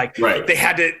reset it. Like they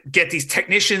had to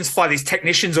fly these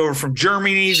technicians over from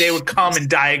Germany. They would come and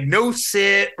diagnose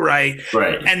it. Right.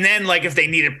 And then like, if they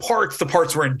needed parts, the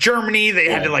parts were in Germany. They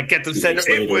had to like get them sent.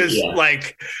 It was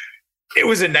like,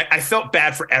 I felt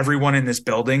bad for everyone in this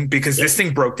building because this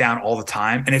thing broke down all the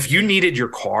time. And if you needed your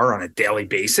car on a daily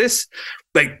basis,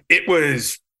 like it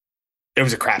was a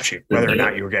crapshoot whether or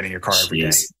not you were getting your car every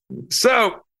day.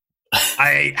 So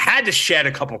I had to shed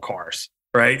a couple cars,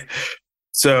 right?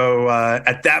 So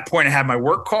at that point, I had my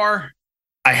work car.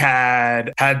 I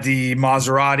had the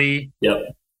Maserati. Yep.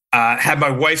 Had my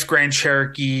wife's Grand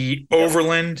Cherokee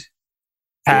Overland.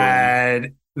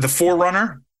 Had the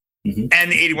 4Runner. Mm-hmm.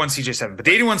 And the 81 CJ7. But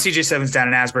the 81 CJ7 is down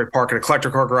in Asbury Park at a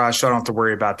collector car garage, so I don't have to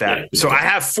worry about that. Yeah, so I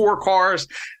have 4 cars.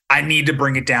 I need to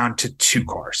bring it down to 2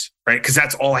 cars, right? Because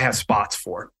that's all I have spots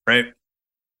for, right?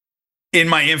 In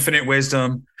my infinite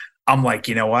wisdom, I'm like,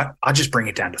 you know what? I'll just bring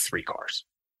it down to 3 cars.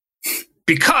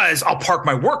 Because I'll park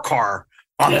my work car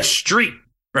on the street,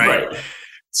 right?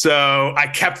 So I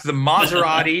kept the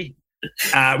Maserati.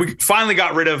 We finally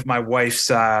got rid of my wife's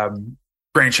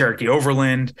Grand Cherokee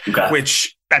Overland,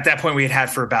 which at that point we had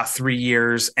for about 3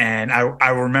 years. And I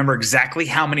remember exactly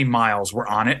how many miles were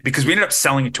on it because we ended up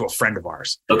selling it to a friend of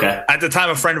ours. Okay. At the time,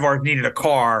 a friend of ours needed a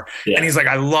car and he's like,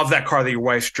 I love that car that your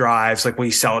wife drives. Like, will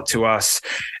you sell it to us?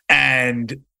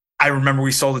 And I remember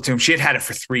we sold it to him. She had it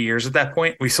for 3 years at that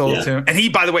point. We sold it to him. And he,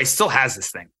 by the way, still has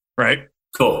this thing, right?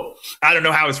 Cool. I don't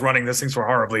know how it's running. Those things were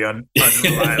horribly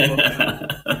unreliable.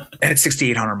 And it's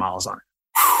 6,800 miles on it.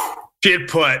 She had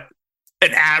put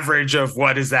an average of,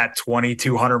 what is that,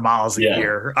 2,200 miles a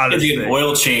year. And you get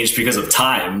oil change because of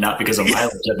time, not because of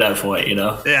mileage at that point, you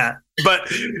know? Yeah. But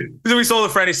then we sold a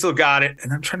friend, he still got it.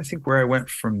 And I'm trying to think where I went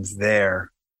from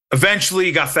there.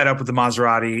 Eventually got fed up with the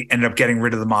Maserati, ended up getting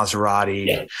rid of the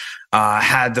Maserati. Yeah.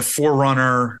 Had the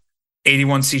 4Runner,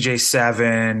 81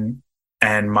 CJ7,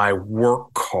 and my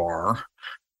work car.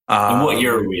 And what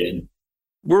year are we in?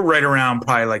 We're right around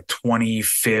probably like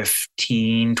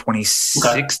 2015,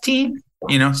 2016,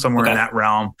 you know, somewhere in that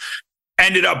realm.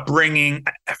 Ended up bringing,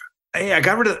 I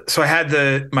got rid of, so I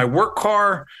had my work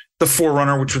car, the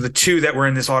 4Runner, which were the two that were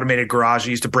in this automated garage.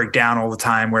 I used to break down all the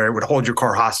time, where it would hold your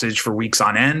car hostage for weeks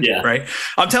on end. Yeah. Right.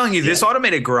 I'm telling you, this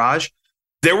automated garage,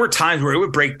 there were times where it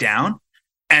would break down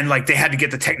and like they had to get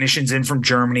the technicians in from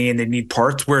Germany and they need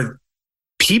parts, where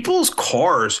people's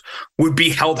cars would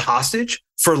be held hostage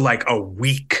for like a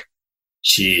week.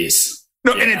 Jeez.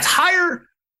 No, an entire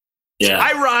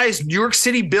high-rise New York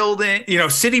City building,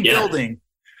 building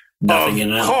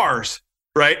Nothing of cars,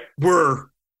 right, were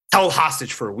held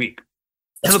hostage for a week.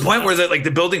 To the point where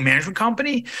the building management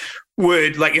company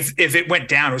would, like, if it went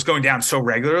down, it was going down so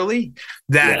regularly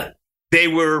that they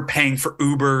were paying for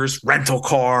Ubers, rental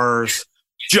cars,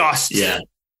 just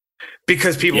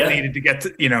because people needed to get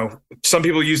to, some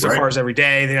people use their cars every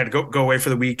day. They had to go away for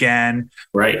the weekend.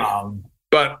 Right.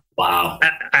 But wow,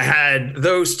 I had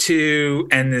those two,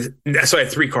 and so I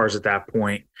had 3 cars at that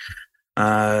point.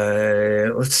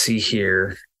 Let's see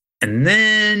here. And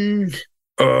then,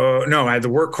 I had the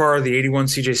work car, the 81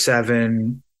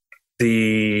 CJ7,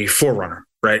 the 4Runner,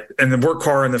 right? And the work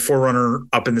car and the 4Runner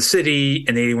up in the city,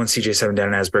 and the 81 CJ7 down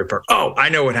in Asbury Park. Oh, I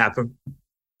know what happened.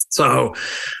 So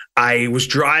I was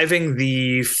driving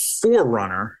the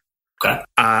 4Runner. Okay.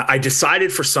 I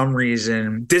decided for some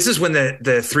reason, this is when the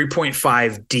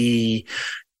 3.5D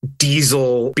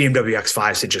diesel BMW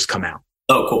X5s had just come out.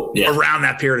 Oh, cool. Yeah. Around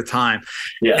that period of time.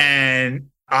 Yeah. And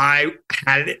I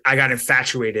got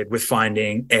infatuated with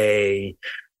finding a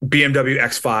BMW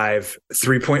X5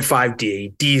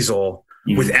 3.5D diesel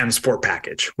with M Sport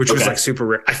package, which was like super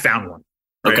rare. I found one.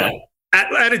 Right? Okay.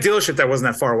 At a dealership that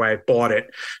wasn't that far away. I bought it.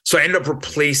 So I ended up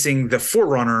replacing the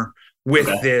 4Runner with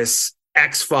this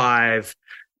X5,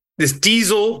 this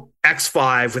diesel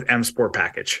X5 with M Sport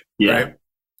package. Yeah. Right?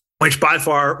 Which by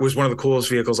far was one of the coolest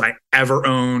vehicles I ever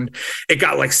owned. It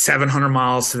got like 700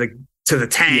 miles to the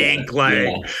tank.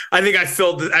 I think I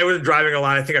was driving a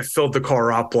lot. I think I filled the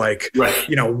car up like,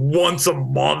 once a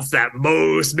month at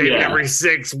most, maybe every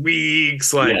 6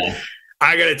 weeks.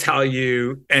 I got to tell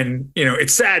you, and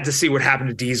it's sad to see what happened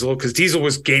to diesel, because diesel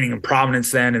was gaining in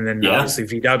prominence then. And then obviously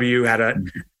VW had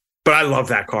but I love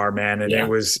that car, man. And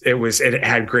it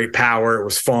had great power. It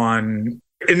was fun.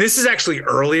 And this is actually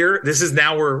earlier. This is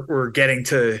now we're getting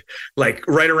to like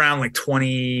right around like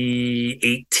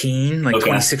 2018, like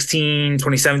 2016,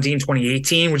 2017,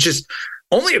 2018, which is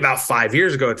only about 5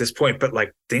 years ago at this point, but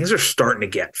like things are starting to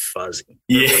get fuzzy.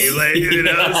 Yeah. So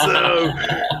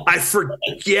I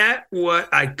forget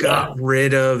what I got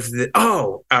rid of.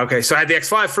 So I had the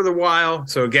X5 for a while.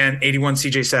 So again, 81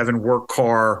 CJ7 work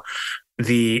car,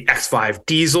 the X5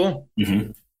 diesel,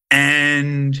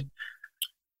 and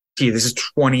this is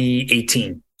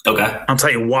 2018. Okay. I'll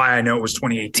tell you why I know it was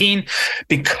 2018,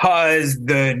 because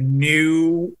the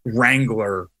new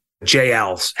Wrangler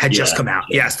JLs had just come out.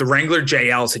 Yes, the Wrangler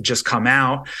JLs had just come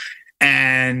out.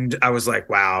 And I was like,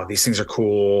 wow, these things are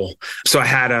cool. So I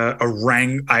had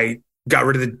I got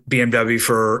rid of the BMW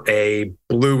for a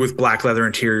blue with black leather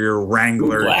interior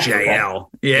Wrangler JL.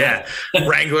 Yeah.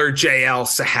 Wrangler JL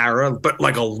Sahara, but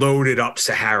like a loaded up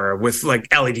Sahara with like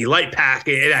LED light pack.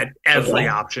 It had every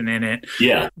option in it.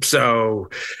 Yeah.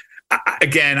 So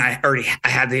again, I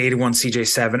had the 81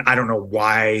 CJ7. I don't know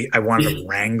why I wanted a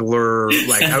Wrangler. And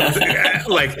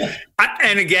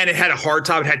again, it had a hard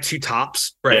top. It had 2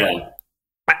 tops, right?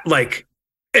 Yeah.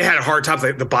 It had a hard top,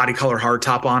 like the body color hard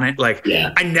top on it.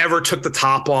 I never took the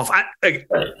top off. At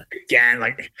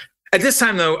this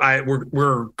time though,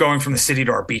 we're going from the city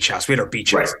to our beach house. We had our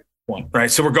beach house one,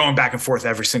 right? So we're going back and forth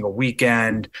every single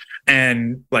weekend,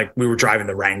 and like we were driving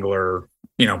the Wrangler,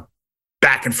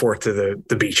 back and forth to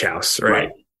the beach house, right?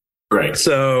 Right.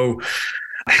 So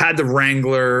I had the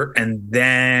Wrangler, and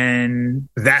then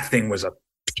that thing was a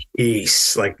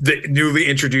piece. Like the newly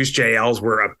introduced JLs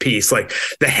were a piece. Like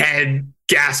the head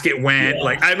gasket went.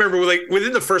 I remember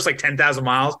within the first 10,000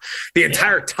 miles, the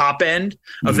entire top end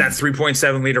of that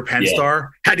 3.7 liter Pentastar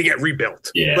had to get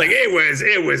rebuilt. Yeah.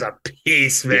 It was a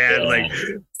piece,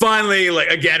 man. Finally,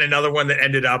 again, another one that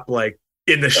ended up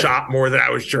in the shop more than I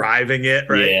was driving it.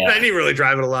 Right. Yeah. I didn't really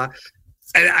drive it a lot.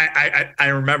 And I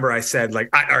remember I said like,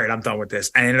 all right, I'm done with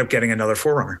this. I ended up getting another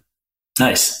 4Runner.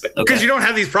 Nice. Because you don't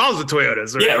have these problems with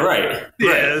Toyotas. Right? Yeah, right.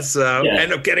 Yeah. So I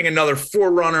ended up getting another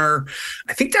 4Runner.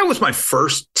 I think that was my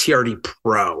first TRD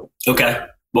Pro. Okay.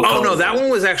 No, that one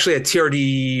was actually a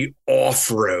TRD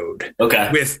off-road.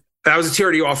 Okay. That was a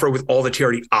TRD off-road with all the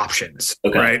TRD options.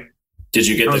 Okay. Right. Did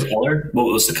you get the color? What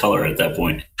was the color at that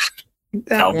point?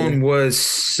 That one was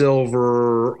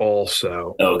silver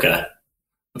also. Okay.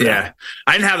 Yeah.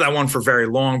 I didn't have that one for very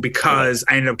long because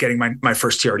I ended up getting my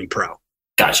first TRD Pro.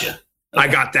 Gotcha. I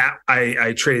got that.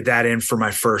 I traded that in for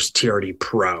my first TRD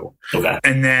Pro. Okay.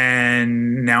 And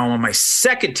then now I'm on my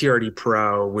second TRD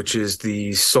Pro, which is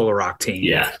the Solar Octane.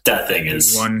 Yeah, that thing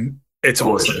is one. It's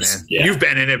awesome, man. Yeah. You've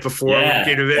been in it before. Yeah,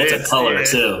 it's a color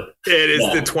too. It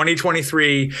is the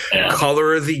 2023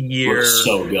 color of the year. Looks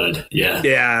so good. Yeah.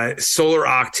 Yeah. Solar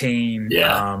Octane.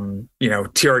 Yeah.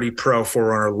 TRD Pro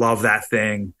 4Runner. Love that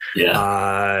thing.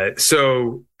 Yeah.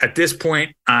 So at this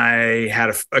point, I had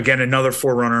another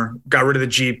 4Runner. Got rid of the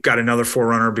Jeep. Got another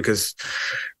 4Runner because.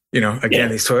 These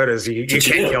Toyotas, you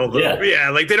can't kill them.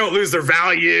 Yeah, like they don't lose their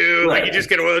value. Right. Like you just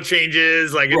get oil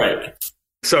changes. Like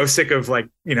so sick of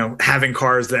having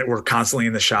cars that were constantly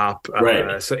in the shop.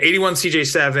 Right. So 81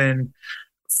 CJ7,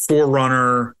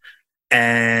 4Runner,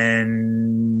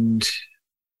 and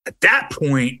at that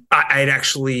point, I had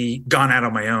actually gone out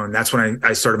on my own. That's when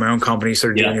I started my own company,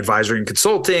 started doing advisory and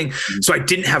consulting. Mm-hmm. So I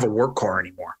didn't have a work car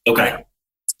anymore. Okay. Right?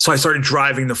 So I started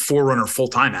driving the 4Runner full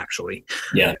time, actually.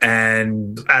 Yeah.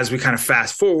 And as we kind of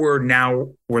fast forward, now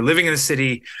we're living in the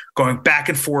city, going back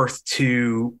and forth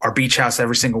to our beach house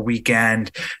every single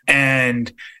weekend.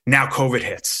 And now COVID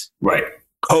hits. Right.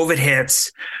 COVID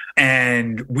hits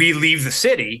and we leave the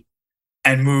city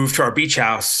and move to our beach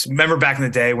house. Remember back in the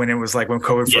day when it was like when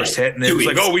COVID first hit and it was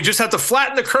like, oh, we just have to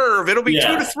flatten the curve. It'll be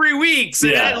 2 to 3 weeks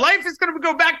and then life is going to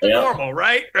go back to normal.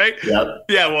 Right. Right. Yep.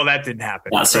 Yeah. Well, that didn't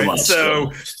happen. Not so much.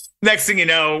 So next thing you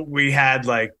know, we had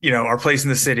our place in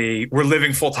the city. We're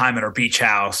living full time at our beach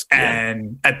house.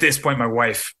 And at this point, my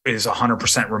wife is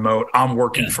 100% remote. I'm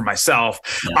working for myself.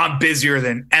 Yeah. I'm busier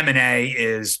than M&A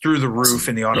is through the roof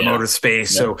in the automotive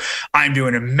space. Yeah. So I'm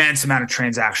doing an immense amount of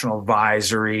transactional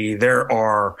advisory. There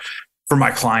are, for my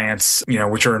clients,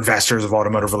 which are investors of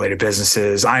automotive related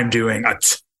businesses, I'm doing a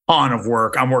ton of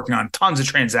work. I'm working on tons of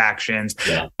transactions,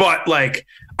 but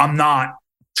I'm not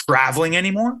traveling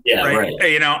anymore. Yeah, right.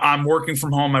 I'm working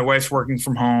from home. My wife's working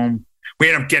from home. We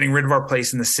ended up getting rid of our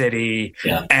place in the city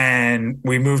and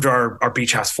we moved our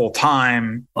beach house full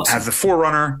time. Awesome. I have the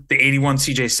 4Runner, the 81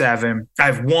 CJ7. I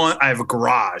have a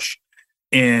garage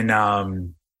in at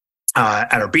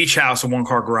our beach house, a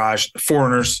 1-car garage,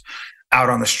 4Runners out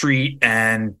on the street.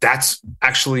 And that's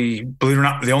actually, believe it or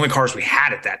not, the only cars we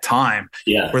had at that time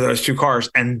were those 2 cars.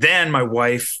 And then my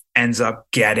wife ends up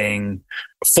getting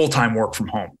full-time work from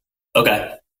home.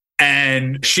 Okay.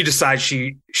 And she decides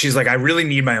she's like, I really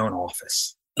need my own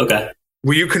office. Okay.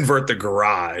 Will you convert the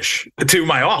garage to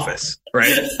my office?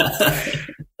 Right.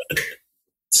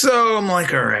 So I'm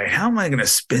like, all right, how am I going to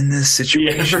spin this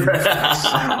situation?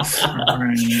 Right.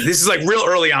 This is like real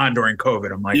early on during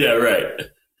COVID. I'm like, right.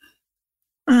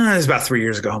 It was about 3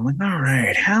 years ago. I'm like, all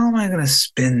right, how am I going to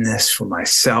spin this for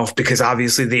myself? Because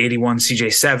obviously the 81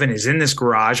 CJ7 is in this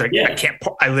garage. I can't,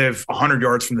 I live 100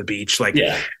 yards from the beach.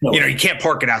 You can't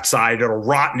park it outside. It'll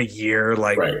rot in a year. I'm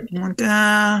like,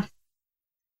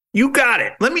 you got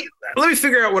it. Let me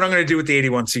figure out what I'm going to do with the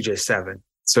 81 CJ7.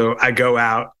 So I go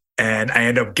out and I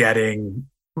end up getting,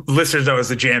 listeners know as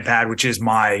the Jam Pad, which is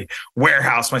my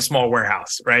warehouse, my small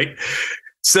warehouse. Right.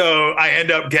 So I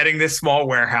end up getting this small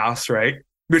warehouse, right,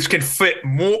 which can fit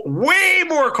way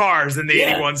more cars than the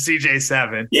 81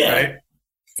 CJ7, right?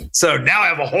 So now I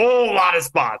have a whole lot of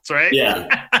spots, right?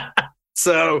 Yeah.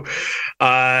 So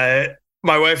my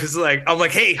wife is like, I'm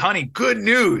like, hey, honey, good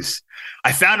news.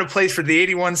 I found a place for the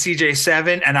 81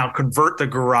 CJ7 and I'll convert the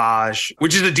garage,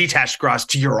 which is a detached garage,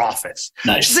 to your office.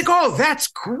 Nice. She's like, oh, that's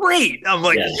great. I'm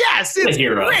like, yes, it's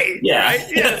great. Yeah. Right?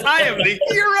 Yes, I am the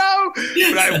hero.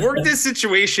 But I've worked this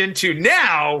situation to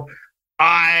now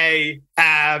I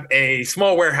have a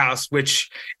small warehouse, which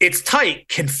it's tight,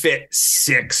 can fit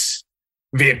 6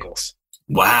 vehicles.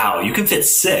 Wow. You can fit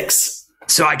 6.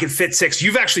 So I can fit 6.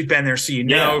 You've actually been there,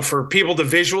 so for people to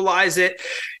visualize it,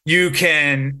 you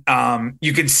can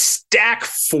stack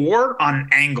 4 on an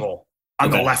angle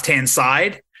on the left-hand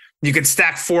side. You can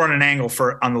stack 4 on an angle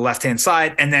on the left-hand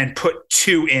side, and then put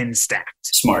 2 in stacked.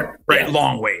 Smart, right?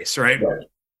 Long ways, right?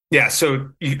 Yeah. So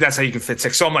that's how you can fit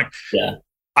 6. So I'm like,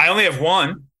 I only have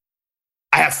 1.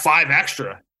 I have 5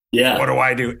 extra. Yeah. What do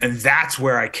I do? And that's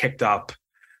where I kicked up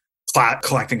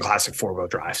collecting classic 4-wheel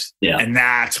drives. Yeah. And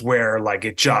that's where like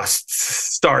it just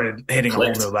started hitting a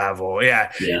whole new level.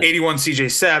 Yeah. 81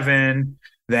 CJ7.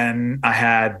 Then I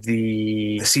had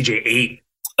the CJ8.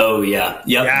 Oh yeah.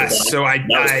 Yep. Yeah. So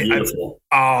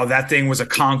that thing was a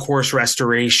concourse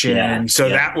restoration. Yeah. So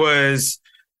that was,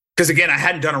 because again, I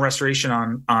hadn't done a restoration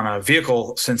on a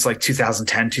vehicle since like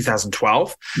 2010,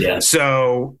 2012. Yeah.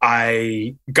 So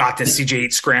I got the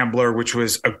CJ8 Scrambler, which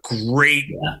was a great,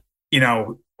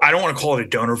 I don't want to call it a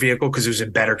donor vehicle because it was in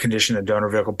better condition than a donor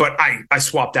vehicle, but I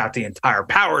swapped out the entire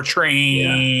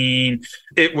powertrain.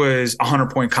 Yeah. It was a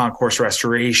 100-point concourse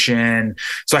restoration.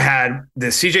 So I had the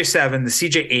CJ7, the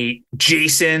CJ8.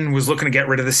 Jason was looking to get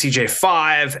rid of the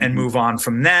CJ5 and move on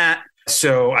from that.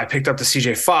 So I picked up the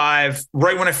CJ5.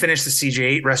 Right when I finished the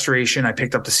CJ8 restoration, I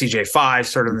picked up the CJ5,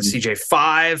 started on the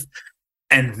CJ5.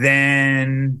 And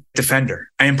then Defender.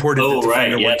 I imported the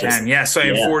Defender 110. Yeah, so I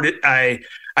imported.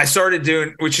 I started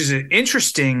doing, which is an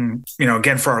interesting,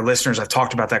 again, for our listeners, I've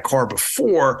talked about that car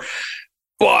before,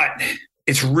 but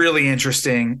it's really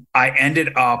interesting. I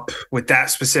ended up with that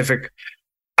specific.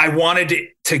 I wanted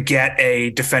to get a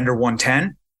Defender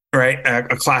 110, right?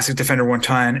 A classic Defender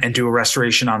 110 and do a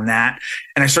restoration on that.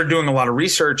 And I started doing a lot of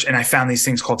research and I found these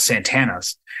things called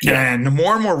Santanas. Yeah. And the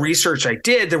more and more research I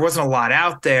did, there wasn't a lot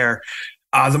out there.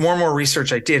 The more and more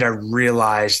research I did, I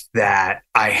realized that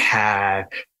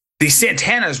these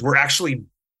Santanas were actually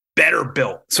better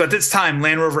built. So at this time,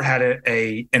 Land Rover had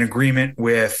an agreement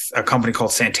with a company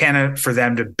called Santana for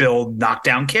them to build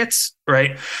knockdown kits,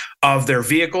 right, of their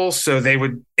vehicles. So they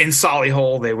would, in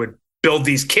Solihull, they would build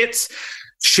these kits,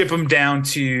 ship them down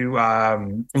to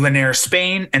Linares,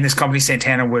 Spain, and this company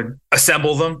Santana would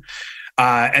assemble them.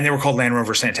 And they were called Land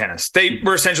Rover Santanas. They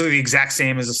were essentially the exact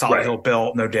same as a Solihull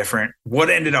built, no different.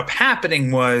 What ended up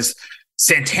happening was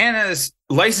Santana's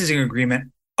licensing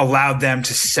agreement allowed them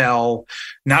to sell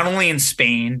not only in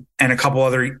Spain and a couple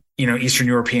other, Eastern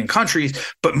European countries,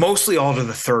 but mostly all to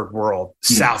the third world,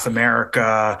 South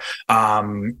America.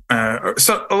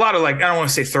 So a lot of I don't want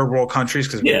to say third world countries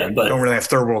because we don't really have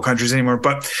third world countries anymore,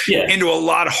 but into a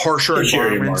lot of harsher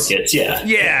environments. Markets,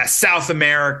 yeah. South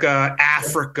America,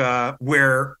 Africa,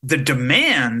 where the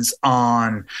demands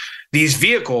on these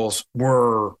vehicles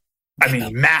were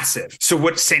massive. So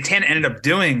what Santana ended up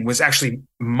doing was actually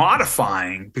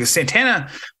modifying, because Santana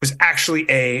was actually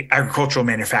a agricultural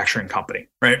manufacturing company,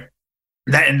 right?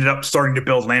 That ended up starting to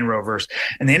build Land Rovers,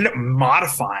 and they ended up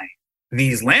modifying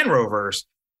these Land Rovers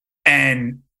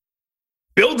and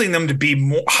building them to be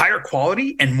more higher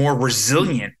quality and more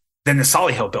resilient than the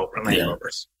Solihull built Land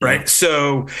Rovers, right?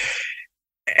 So,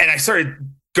 and I started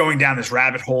going down this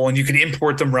rabbit hole, and you could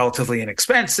import them relatively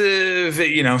inexpensive,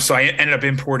 so I ended up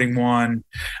importing one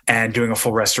and doing a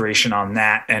full restoration on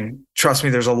that. And trust me,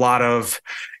 there's a lot of,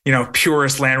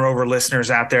 purist Land Rover listeners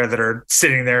out there that are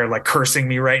sitting there like cursing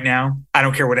me right now. I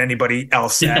don't care what anybody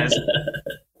else says.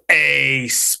 A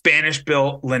Spanish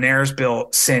built, Linares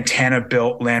built, Santana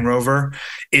built Land Rover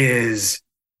is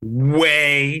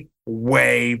way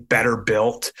better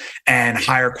built and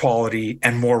higher quality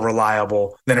and more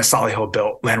reliable than a Solihull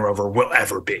built Land Rover will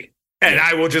ever be. And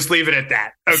I will just leave it at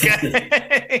that.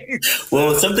 Okay.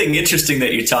 Well, something interesting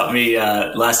that you taught me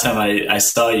last time I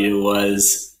saw you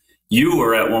was you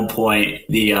were at one point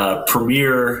the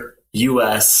premier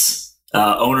U.S.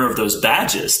 Owner of those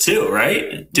badges too,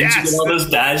 right? Didn't you get all those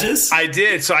badges? I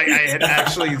did. So I had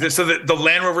actually, the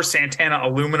Land Rover Santana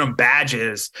aluminum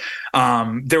badges,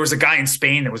 there was a guy in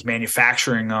Spain that was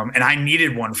manufacturing them, and I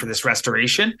needed one for this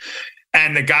restoration.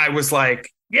 And the guy was like,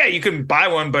 yeah, you can buy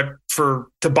one, but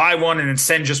to buy one and then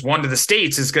send just one to the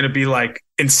States is going to be like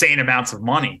insane amounts of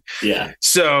money. Yeah.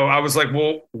 So I was like,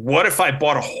 well, what if I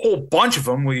bought a whole bunch of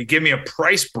them? Will you give me a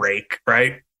price break,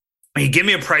 right? You give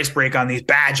me a price break on these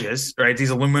badges, right? These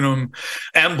aluminum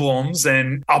emblems,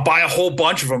 and I'll buy a whole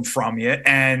bunch of them from you.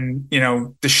 And,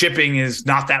 the shipping is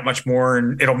not that much more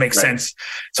and it'll make sense.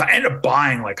 So I ended up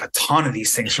buying like a ton of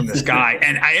these things from this guy.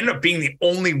 And I ended up being the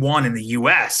only one in the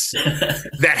US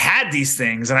that had these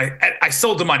things. And I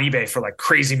sold them on eBay for like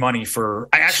crazy money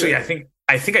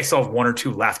I think I still have one or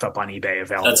two left up on eBay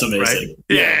available. That's amazing. Right?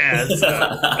 Yeah.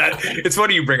 It's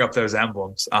funny you bring up those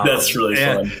emblems. That's really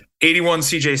fun. 81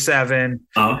 CJ7,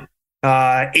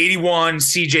 81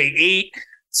 CJ8,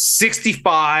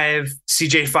 65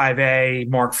 CJ5A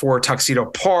Mark IV Tuxedo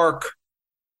Park,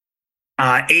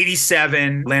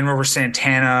 87 Land Rover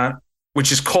Santana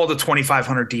which is called a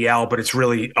 2500 DL, but it's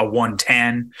really a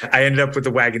 110. I ended up with the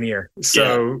Wagoneer.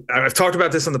 So I've talked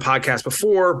about this on the podcast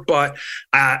before, but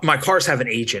my cars have an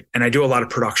agent and I do a lot of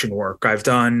production work. I've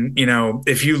done,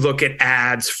 if you look at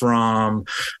ads from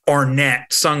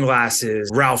Arnett Sunglasses,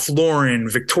 Ralph Lauren,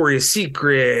 Victoria's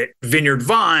Secret, Vineyard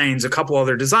Vines, a couple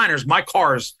other designers, my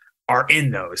cars are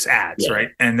in those ads, right?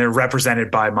 And they're represented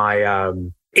by my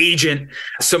agent.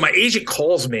 So my agent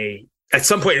calls me at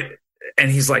some point, and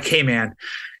he's like, hey, man,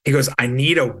 he goes, I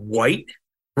need a white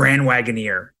Grand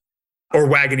Wagoneer or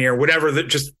Wagoneer, whatever,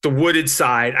 just the wooded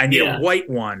side. I need a white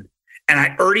one. And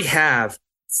I already have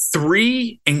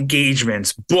 3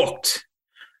 engagements booked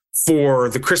for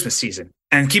the Christmas season.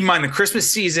 And keep in mind, the Christmas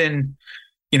season,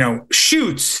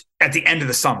 shoots at the end of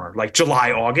the summer, like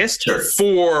July, August,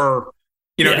 for,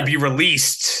 to be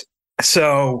released.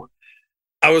 So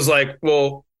I was like,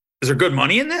 well, is there good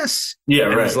money in this? Yeah,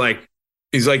 and right.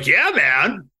 He's like, yeah,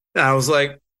 man. And I was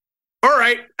like, all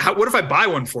right, what if I buy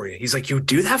one for you? He's like, you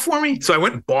do that for me? So I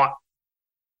went and bought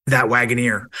that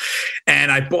Wagoneer. And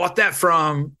I bought that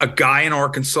from a guy in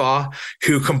Arkansas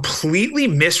who completely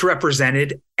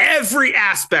misrepresented every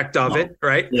aspect of it,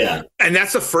 right? Yeah. And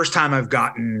that's the first time I've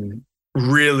gotten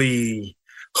really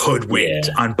hoodwinked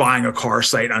on buying a car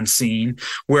sight unseen,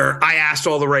 where I asked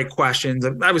all the right questions.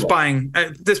 I was buying,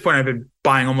 at this point, I've been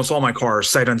buying almost all my cars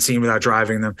sight unseen without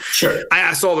driving them. Sure. I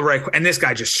asked all the right, and this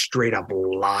guy just straight up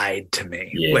lied to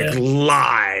me.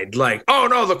 Lied. Like, oh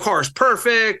no, the car's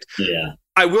perfect. Yeah.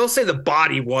 I will say the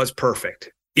body was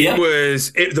perfect.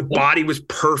 The body was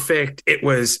perfect. It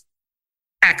was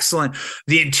excellent.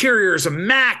 The interior is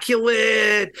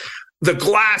immaculate. The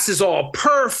glass is all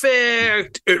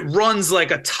perfect. It runs like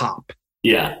a top.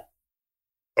 Yeah.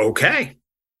 Okay.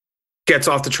 Gets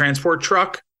off the transport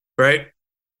truck, right?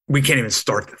 We can't even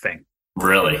start the thing.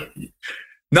 Really?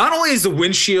 Not only is the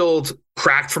windshield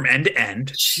cracked from end to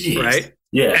end, right?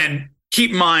 Yeah. And keep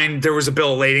in mind, there was a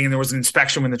bill of lading and there was an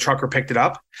inspection when the trucker picked it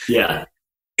up. Yeah.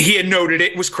 He had noted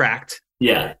it was cracked.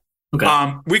 Yeah.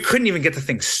 Okay. We couldn't even get the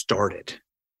thing started,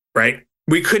 right?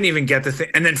 We couldn't even get the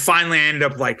thing. And then finally I ended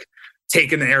up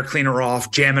taking the air cleaner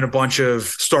off, jamming a bunch of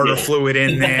starter fluid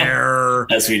in there.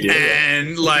 As we do.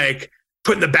 And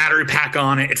putting the battery pack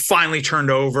on it. It finally turned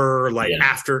over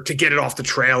after to get it off the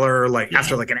trailer,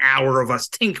 after an hour of us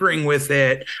tinkering with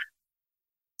it.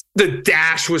 The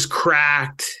dash was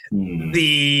cracked.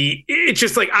 The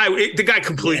guy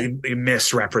completely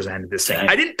misrepresented this thing.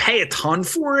 I didn't pay a ton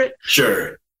for it.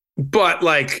 Sure. But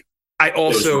I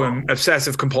also am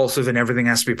obsessive compulsive and everything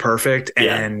has to be perfect.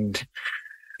 And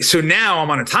so now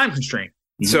I'm on a time constraint.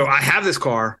 Mm-hmm. So I have this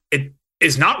car. It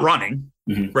is not running,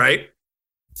 right?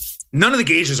 None of the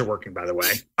gauges are working, by the way,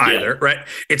 either, right?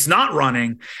 It's not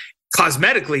running.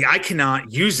 Cosmetically, I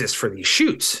cannot use this for these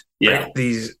shoots. Yeah.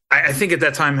 Right? I think at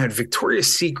that time I had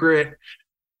Victoria's Secret,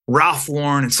 Ralph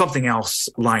Lauren, and something else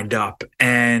lined up.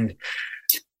 And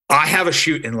I have a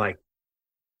shoot in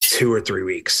 2 or 3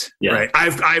 weeks, right?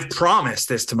 I've promised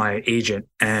this to my agent,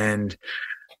 and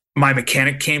my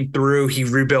mechanic came through. He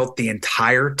rebuilt the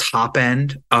entire top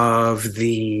end of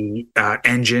the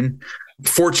engine.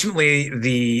 Fortunately,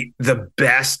 the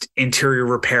best interior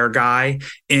repair guy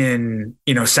in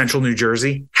central New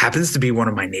Jersey happens to be one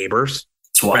of my neighbors,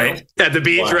 right at the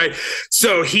beach, right?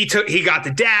 So he got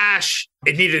the dash.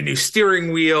 It needed a new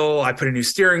steering wheel. I put a new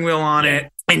steering wheel on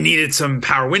it. It needed some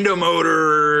power window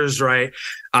motors, right?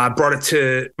 Brought it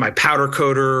to my powder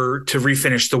coater to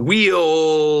refinish the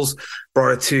wheels.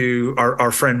 Brought it to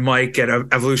our friend Mike at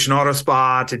Evolution Auto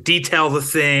Spa to detail the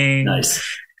thing. Nice.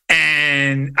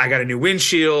 And I got a new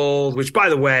windshield, which, by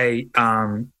the way,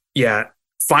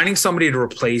 finding somebody to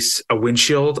replace a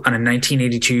windshield on a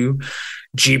 1982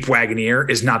 Jeep Wagoneer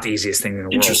is not the easiest thing in the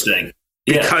world. Interesting.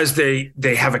 Because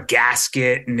they have a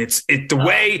gasket and the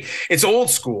way it's old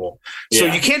school. So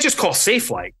you can't just call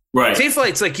Safelite. Right.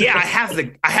 Safelite's I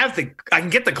can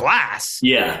get the glass.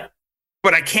 Yeah.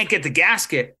 But I can't get the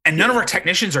gasket. And none of our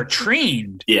technicians are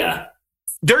trained. Yeah.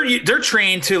 They're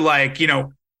trained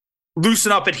to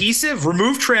loosen up adhesive,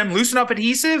 remove trim, loosen up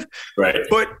adhesive, right?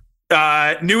 Put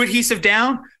new adhesive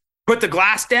down, put the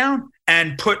glass down,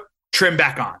 and put trim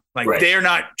back on. They are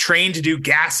not trained to do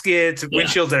gaskets,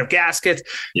 windshields that have gaskets.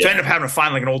 So I ended up having to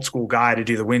find an old school guy to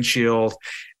do the windshield.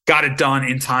 Got it done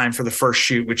in time for the first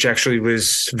shoot, which actually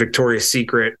was Victoria's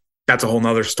Secret. That's a whole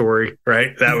nother story,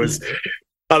 right? That was.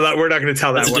 We're not going to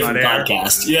tell that one on air.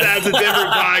 Podcast. Yeah. That's a different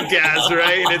podcast,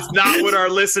 right? And it's not what our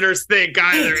listeners think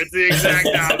either. It's the exact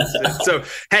opposite. So,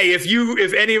 hey,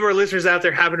 if any of our listeners out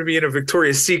there happen to be in a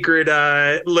Victoria's Secret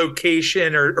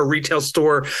location or retail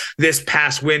store this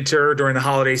past winter during the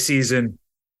holiday season,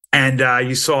 And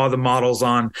you saw the models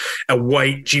on a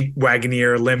white Jeep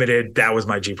Wagoneer Limited. That was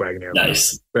my Jeep Wagoneer.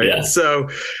 Nice. Right. Yeah. So,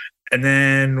 and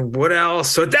then what else?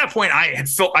 So at that point,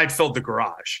 I'd filled the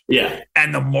garage. Yeah.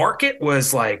 And the market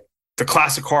was like the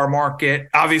classic car market.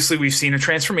 Obviously, we've seen a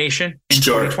transformation in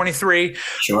 2023.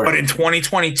 Sure. But in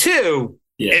 2022,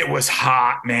 it was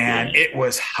hot, man. Yeah. It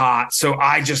was hot. So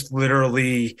I just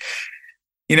literally,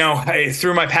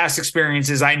 through my past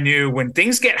experiences, I knew when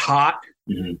things get hot,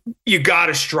 you got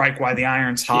to strike while the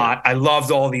iron's hot. I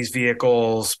loved all these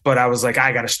vehicles, but I was like,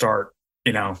 I got to start,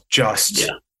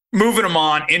 moving them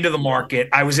on into the market.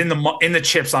 I was in the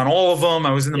chips on all of them.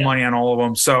 I was in the money on all of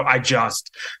them. So I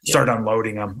just started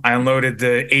unloading them. I unloaded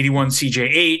the 81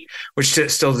 CJ8, which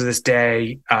still to this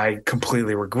day, I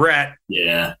completely regret.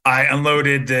 Yeah. I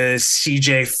unloaded the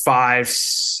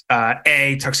CJ5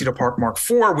 A Tuxedo Park Mark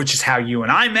IV, which is how you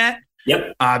and I met.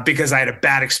 Yep. Because I had a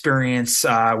bad experience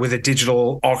with a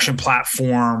digital auction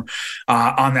platform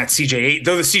on that CJ8.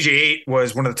 Though the CJ8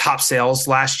 was one of the top sales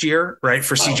last year, right,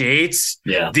 for CJ8s.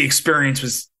 Yeah. The experience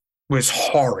was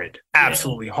horrid,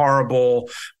 absolutely horrible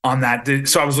on that.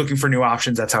 So I was looking for new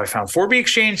options. That's how I found 4B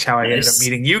Exchange, how I ended up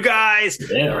meeting you guys.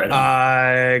 Yeah,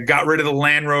 right. Got rid of the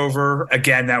Land Rover.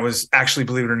 Again, that was actually,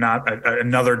 believe it or not,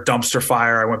 another dumpster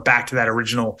fire. I went back to that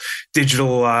original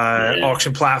digital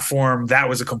auction platform. That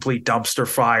was a complete dumpster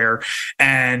fire.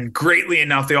 And greatly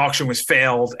enough, the auction was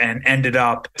failed and ended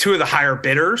up, two of the higher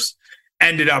bidders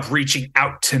ended up reaching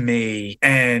out to me,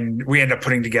 and we ended up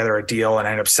putting together a deal, and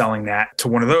I ended up selling that to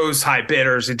one of those high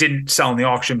bidders. It didn't sell in the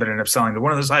auction, but ended up selling to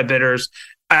one of those high bidders.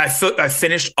 I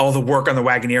finished all the work on the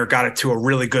Wagoneer, got it to a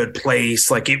really good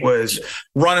place. Like, it was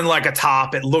running like a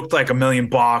top. It looked like $1 million.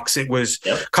 It was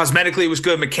cosmetically, it was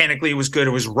good. Mechanically, it was good.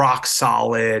 It was rock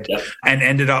solid, and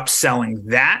ended up selling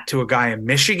that to a guy in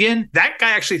Michigan. That guy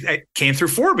actually came through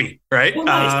 4B, right? Oh,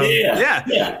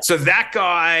 nice. So that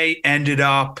guy ended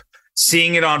up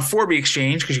seeing it on 4B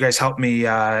Exchange, because you guys helped me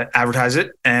advertise it,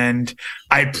 and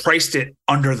I priced it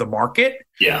under the market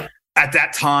at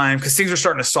that time, because things were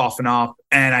starting to soften up,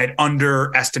 and I'd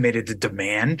underestimated the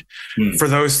demand for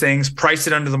those things, priced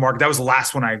it under the market. That was the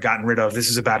last one I had gotten rid of. This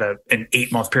is about an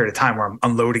 8-month period of time where I'm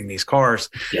unloading these cars.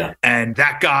 And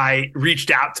that guy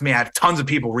reached out to me. I had tons of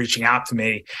people reaching out to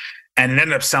me, and it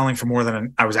ended up selling for more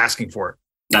than I was asking for it.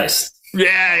 Nice. Yeah,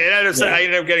 I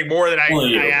ended up getting more than I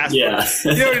asked for.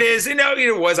 You know what it is? I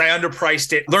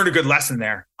underpriced it. Learned a good lesson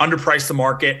there. Underpriced the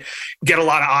market, get a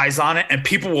lot of eyes on it, and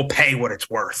people will pay what it's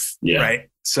worth. Right.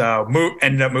 So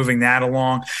ended up moving that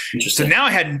along. So now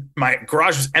my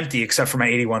garage was empty except for my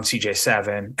 81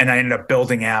 CJ7, and I ended up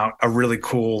building out a really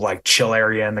cool like chill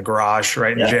area in the garage,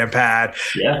 right in the jam pad.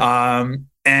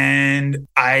 And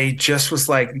I just was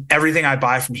like, everything I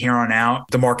buy from here on out,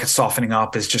 the market softening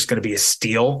up is just going to be a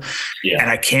steal. And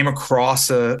I came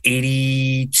across a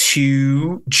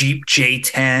 82 Jeep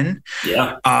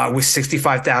J10 with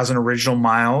 65,000 original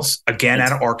miles, again,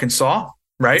 out of Arkansas,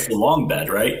 right? It's the long bed,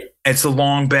 right? It's the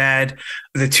long bed,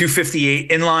 the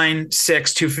 258 inline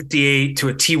 6, 258 to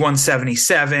a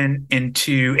T177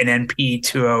 into an NP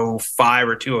 205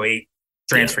 or 208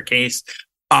 transfer case.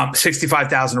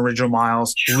 65,000 original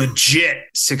miles, legit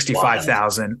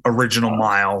 65,000 original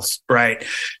miles, right?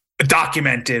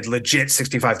 Documented, legit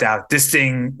 65,000. This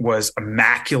thing was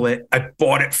immaculate. I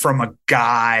bought it from a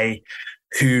guy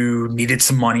who needed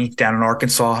some money down in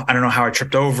Arkansas. I don't know how I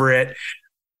tripped over it.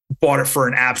 Bought it for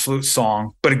an absolute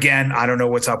song. But again, I don't know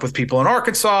what's up with people in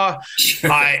Arkansas.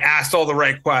 I asked all the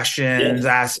right questions,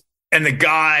 and the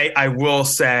guy, I will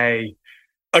say,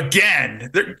 again,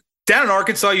 down in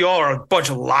Arkansas, you all are a bunch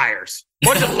of liars.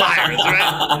 Right?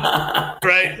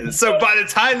 Right? So by the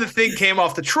time the thing came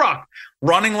off the truck,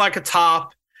 running like a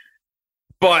top,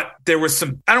 but there was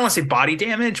some, I don't want to say body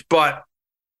damage, but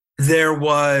there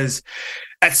was,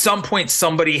 at some point,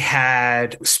 somebody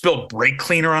had spilled brake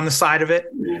cleaner on the side of it.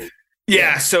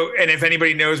 Yeah. So, and if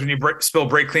anybody knows, when you spill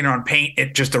brake cleaner on paint,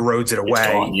 it just erodes it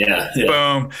away.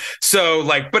 Boom. So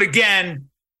but again,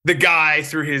 the guy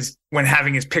when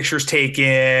having his pictures taken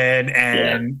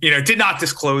and, did not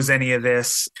disclose any of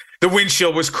this. The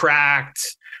windshield was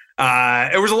cracked.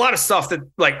 It was a lot of stuff that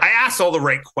I asked all the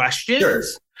right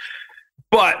questions,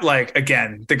 but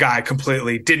again, the guy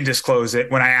completely didn't disclose it.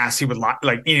 When I asked, he would lie,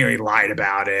 he lied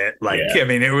about it. I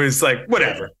mean, it was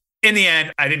whatever. In the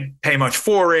end, I didn't pay much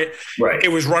for it. Right. It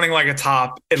was running like a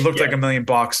top. It looked like $1 million.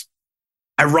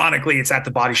 Ironically, it's at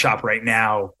the body shop right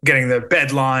now, getting the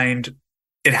bed lined.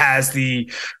 It has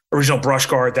the original brush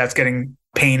guard that's getting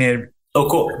painted. Oh,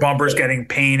 cool. Bumper's getting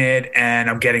painted,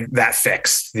 and I'm getting that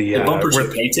fixed. The bumpers are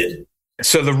painted?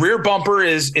 So the rear bumper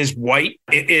is white.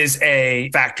 It is a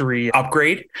factory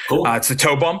upgrade. Cool. It's the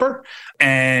toe bumper,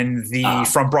 and the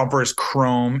front bumper is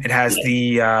chrome. It has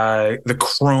the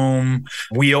chrome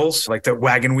wheels, like the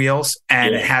wagon wheels,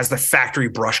 and it has the factory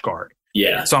brush guard.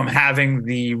 Yeah. So I'm having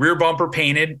the rear bumper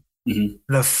painted,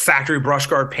 the factory brush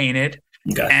guard painted.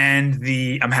 Okay. And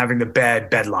I'm having the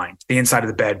bed lined, the inside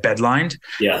of the bed lined,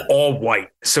 all white.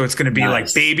 So it's going to be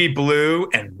like baby blue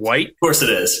and white. Of course it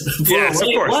is. Yes, of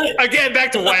course. What? Again,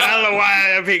 back to white. I don't know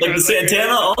why. Like the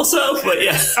Santana also, but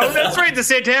yeah. Oh, that's right. The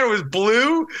Santana was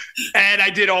blue, and I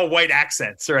did all white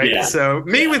accents, right? Yeah. So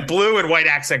me with blue and white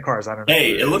accent cars. I don't know.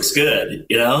 Hey, it looks good,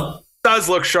 you know? It does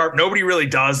look sharp. Nobody really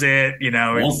does it, you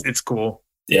know? It's cool.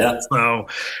 Yeah. So,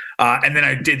 and then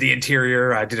I did the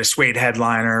interior. I did a suede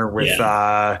headliner with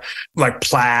like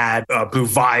plaid, blue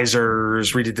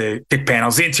visors, redid the kick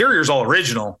panels. The interior is all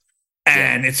original,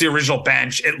 and it's the original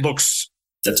bench. It looks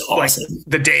that's awesome. Like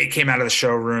the day it came out of the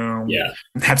showroom. Yeah.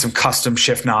 Had some custom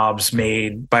shift knobs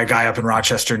made by a guy up in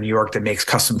Rochester, New York that makes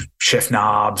custom shift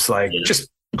knobs, like just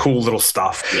cool little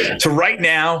stuff. Yeah. So right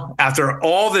now, after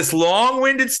all this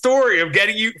long-winded story of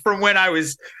getting you from when I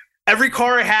was every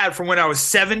car I had from when I was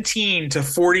 17 to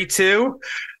 42,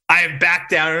 I am back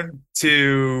down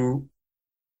to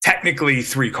technically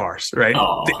 3 cars, right?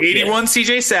 Oh, the 81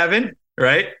 CJ7,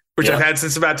 right? Which I've had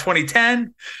since about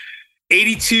 2010,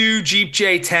 82 Jeep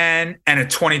J10, and a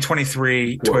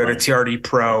 2023 Toyota TRD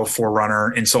Pro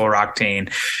 4Runner in solar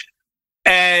octane.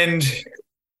 And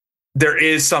there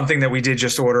is something that we did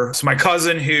just order. So my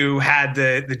cousin who had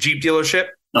the Jeep dealership,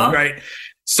 right?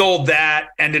 Sold that,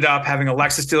 ended up having a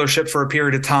Lexus dealership for a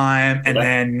period of time, and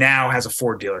then now has a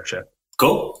Ford dealership.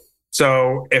 Cool.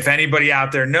 So if anybody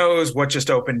out there knows what just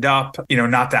opened up, you know,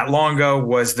 not that long ago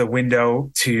was the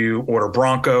window to order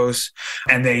Broncos,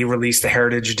 and they released the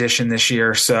Heritage Edition this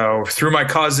year. So through my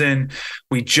cousin,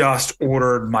 we just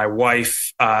ordered my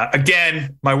wife,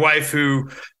 my wife who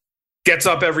gets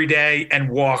up every day and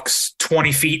walks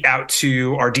 20 feet out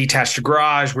to our detached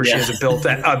garage where she has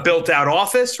a built-out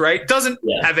office, right? Doesn't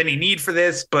have any need for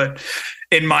this, but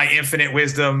in my infinite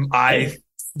wisdom, I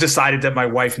decided that my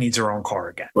wife needs her own car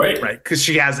again, right? Because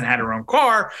she hasn't had her own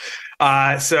car.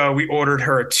 So we ordered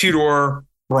her a 2-door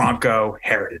Bronco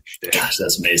Heritage Edition. Gosh,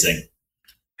 that's amazing.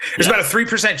 There's about a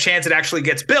 3% chance it actually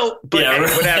gets built, but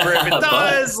whatever. If it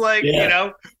does, you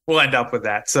know, we'll end up with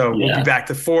that. So we'll be back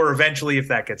to 4 eventually if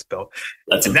that gets built.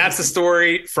 That's the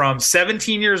story from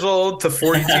 17 years old to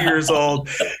 42 years old.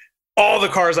 All the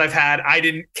cars I've had, I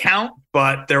didn't count,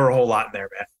 but there were a whole lot in there,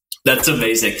 man. That's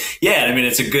amazing. Yeah, I mean,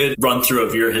 it's a good run through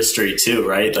of your history too,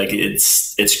 right? Like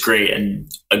it's great,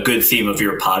 and a good theme of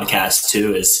your podcast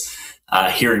too is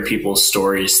hearing people's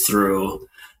stories through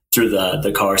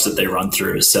the cars that they run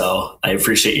through. So I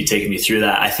appreciate you taking me through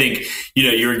that. I think, you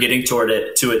know, you were getting toward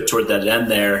that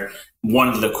end there. One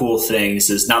of the cool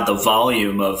things is not the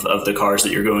volume of the cars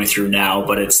that you're going through now,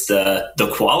 but it's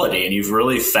the quality. And you've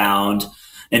really found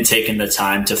and taken the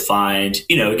time to find,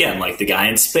 you know, again, like the guy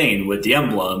in Spain with the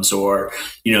emblems, or,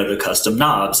 you know, the custom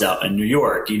knobs out in New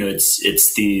York. You know,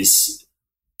 it's these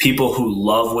people who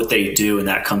love what they do, and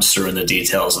that comes through in the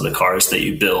details of the cars that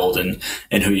you build and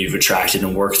who you've attracted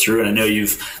and worked through. And I know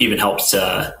you've even helped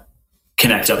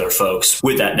connect other folks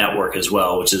with that network as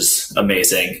well, which is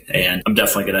amazing. And I'm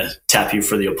definitely going to tap you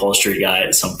for the upholstery guy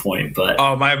at some point. But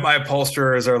my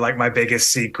upholsterers are like my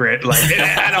biggest secret. Like,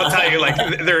 and I'll tell you, like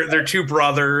they're 2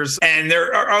 brothers, and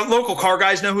our local car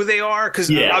guys know who they are,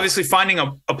 because obviously finding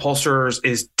upholsterers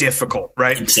is difficult,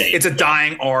 right? Insane. It's a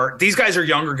dying art. Ththey are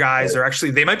younger guys.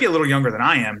 They might be a little younger than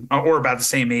I am, or about the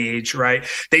same age, right?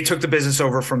 They took the business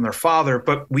over from their father,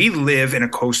 but we live in a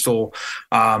coastal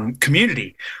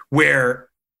community where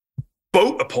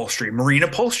boat upholstery, marine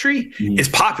upholstery is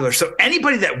popular. So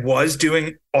anybody that was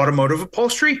doing automotive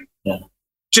upholstery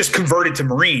just converted to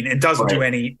marine and doesn't do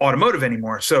any automotive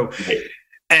anymore. So,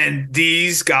 and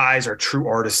these guys are true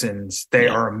artisans. They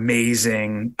are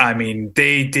amazing. I mean,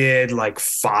 they did like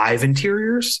 5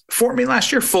 interiors for me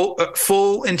last year,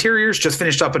 full interiors. Just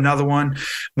finished up another one.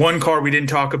 One car we didn't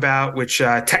talk about, which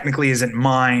technically isn't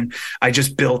mine. I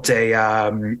just built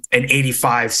an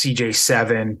 85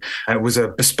 CJ7. It was a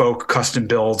bespoke custom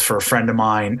build for a friend of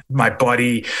mine. My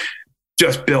buddy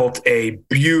just built a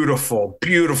beautiful,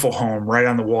 beautiful home right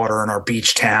on the water in our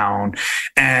beach town.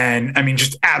 And I mean,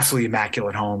 just absolutely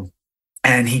immaculate home.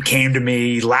 And he came to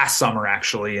me last summer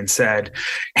actually and said,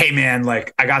 "Hey man,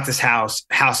 like I got this house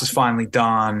is finally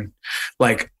done.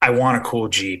 Like I want a cool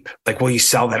Jeep. Like, will you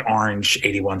sell that orange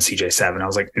 81 CJ7? I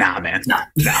was like, nah, man, no.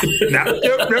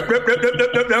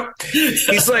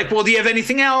 He's like, well, do you have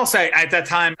anything else? At that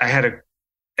time I had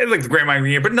like the Grand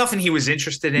Marnier, but nothing he was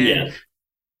interested in.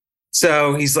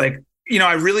 So he's like,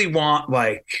 I really want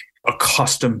like a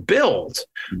custom build.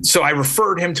 So I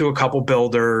referred him to a couple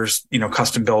builders,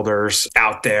 custom builders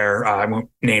out there. I won't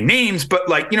name names, but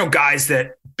like, guys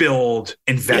that build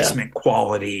investment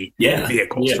quality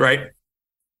vehicles, right?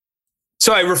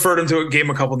 So I referred him to it, gave him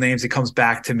a couple names. He comes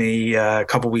back to me a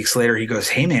couple weeks later. He goes,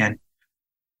 "Hey man,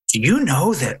 do you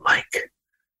know that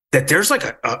there's like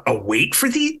a wait for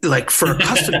for a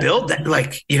custom build that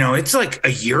like, it's like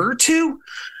a year or two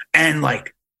and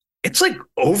like, it's like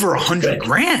over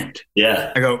 $100,000.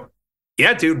 Yeah. I go,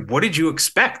 yeah, dude, what did you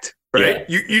expect? Right.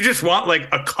 Yeah. You just want like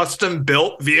a custom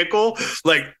built vehicle,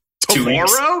 like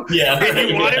tomorrow. Yeah. And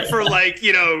you want it for like,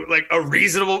 like a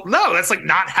reasonable, no, that's like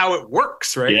not how it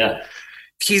works. Right. Yeah.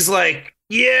 He's like,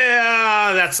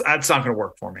 yeah, that's not going to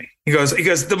work for me. He goes,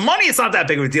 the money is not that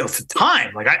big of a deal. It's the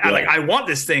time. Like I want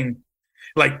this thing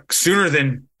like sooner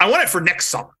than I want it for next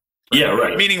summer. Right? Yeah.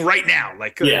 Right. Meaning right now,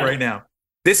 right now.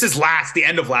 This is the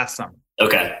end of last summer.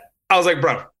 Okay. I was like,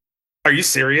 bro, are you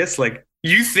serious? Like,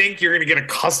 you think you're going to get a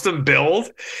custom build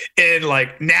in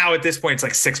like now at this point, it's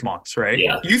like 6 months, right?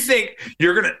 Yeah. You think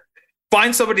you're going to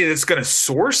find somebody that's going to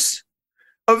source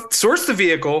the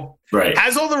vehicle, right?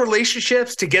 Has all the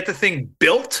relationships to get the thing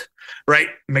built, right?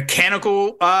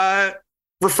 Mechanical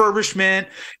refurbishment,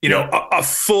 a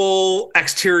full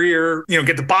exterior,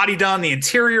 get the body done, the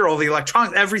interior, all the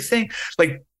electronics, everything.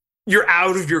 Like, you're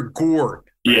out of your gourd.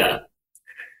 Right? Yeah.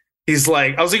 He's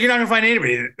like, I was like, you're not going to find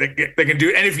anybody that can do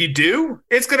it. And if you do,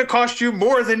 it's going to cost you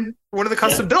more than one of the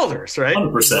custom builders, right?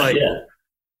 100%. Yeah.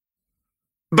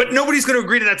 But nobody's going to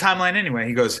agree to that timeline anyway.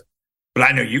 He goes, but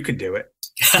I know you can do it.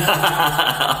 So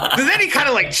then he kind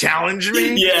of like challenged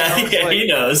me. Yeah, he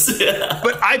knows.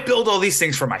 But I build all these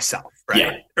things for myself, right?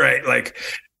 Yeah. Right. Like,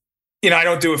 I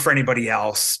don't do it for anybody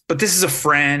else, but this is a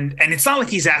friend. And it's not like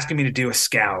he's asking me to do a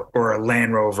Scout or a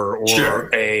Land Rover or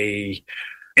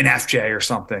an FJ or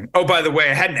something. Oh, by the way,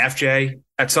 I had an FJ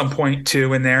at some point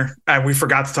too in there. We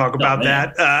forgot to talk about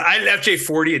that. I had an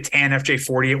FJ40, a tan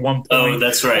FJ40 at one point. Oh,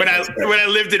 that's right. When I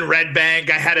lived in Red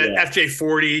Bank, I had an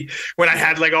FJ40 when I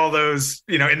had like all those,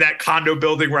 in that condo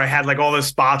building where I had like all those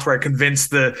spots where I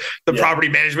convinced the property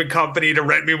management company to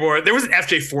rent me more. There was an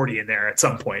FJ40 in there at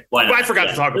some point. But I forgot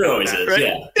to talk about that. Right?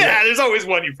 Yeah, there's always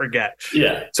one you forget.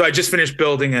 Yeah. So I just finished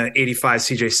building an 85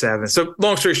 CJ7. So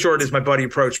long story short is my buddy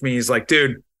approached me. He's like,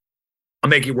 dude, I'll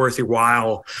make it worth your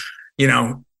while.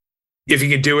 If you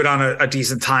can do it on a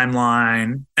decent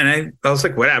timeline. And I was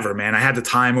like, whatever, man. I had the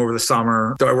time over the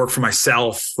summer. Though I work for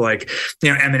myself, like,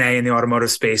 M&A in the automotive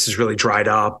space is really dried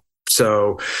up.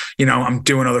 So, I'm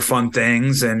doing other fun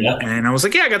things. And I was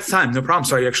like, yeah, I got the time. No problem.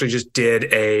 So I actually just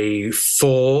did a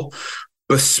full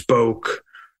bespoke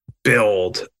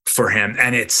build for him.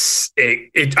 And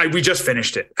we just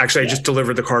finished it. Actually, I just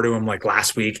delivered the car to him like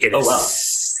last week. It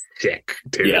is sick,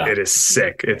 dude. Yeah. It is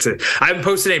sick. I haven't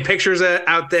posted any pictures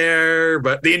out there,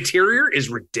 but the interior is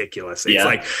ridiculous. It's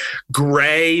like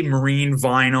gray marine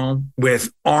vinyl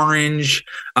with orange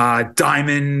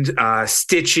diamond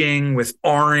stitching with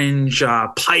orange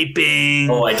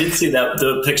piping. Oh, I did see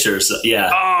the pictures.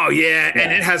 Yeah. Oh yeah.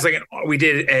 And it has like we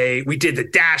did the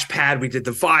dash pad, we did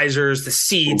the visors, the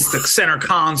seats, the center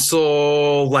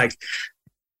console, like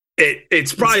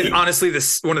it's probably honestly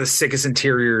one of the sickest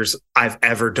interiors I've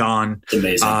ever done.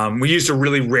 Amazing. We used a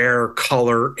really rare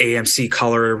color, AMC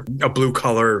color, a blue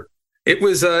color. It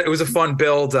was a fun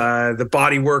build. The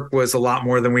body work was a lot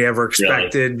more than we ever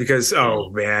expected because, oh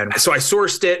man. So I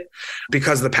sourced it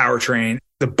because of the powertrain.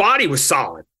 The body was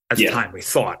solid at the time, we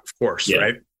thought, of course,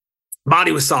 right?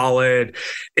 Body was solid.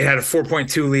 It had a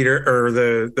 4.2 liter or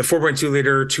the 4.2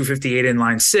 liter 258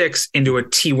 inline six into a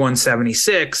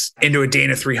T176 into a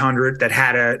Dana 300 that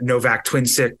had a Novak twin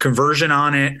stick conversion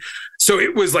on it. So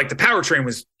it was like the powertrain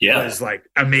was like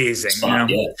amazing.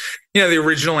 The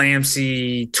original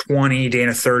AMC 20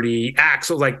 Dana 30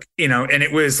 axle, like, and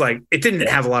it was like, it didn't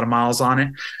have a lot of miles on it.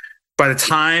 By the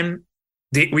time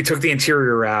we took the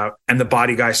interior out and the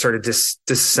body guy started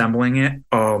disassembling it,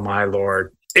 oh my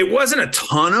Lord. It wasn't a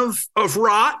ton of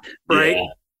rot, right?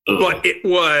 Yeah. But it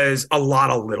was a lot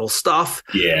of little stuff,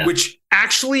 which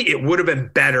actually it would have been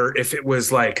better if it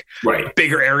was like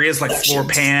bigger areas like floor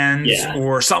pans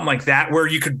or something like that, where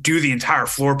you could do the entire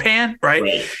floor pan, right?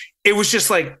 It was just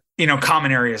like,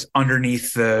 common areas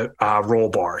underneath the roll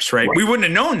bars, right? We wouldn't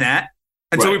have known that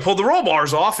until we pulled the roll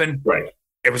bars off and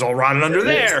it was all rotted under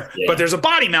there, but there's a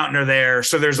body mount under there.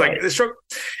 So there's like this,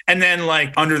 and then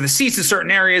like under the seats in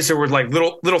certain areas, there were like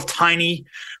little tiny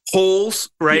holes,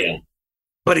 right?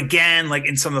 But again, like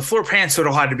in some of the floor pans, so it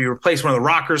all had to be replaced. One of the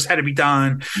rockers had to be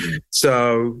done.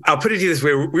 So I'll put it to you this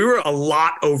way. We were a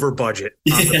lot over budget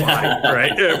on the body,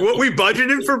 right? What we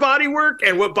budgeted for body work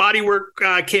and what body work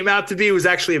came out to be was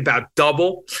actually about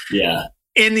double. Yeah.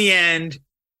 In the end,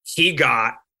 he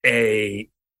got a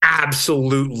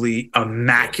absolutely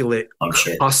immaculate,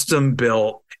 custom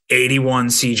built 81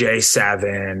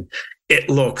 CJ7. It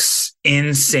looks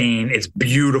insane. It's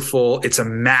beautiful. It's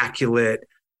immaculate.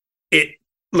 It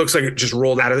looks like it just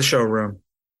rolled out of the showroom.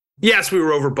 Yes, we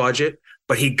were over budget,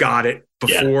 but he got it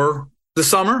before the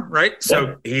summer, right?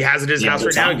 So he has it at his house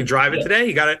right now. He can drive it today.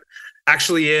 He got it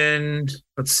actually in,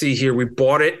 let's see here. We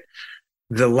bought it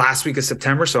the last week of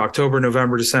September. So October,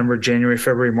 November, December, January,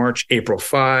 February, March, April,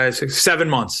 5, 6, 7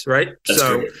 months, right? That's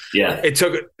so great. Yeah, it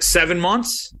took 7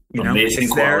 months, amazing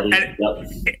quality. And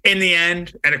in the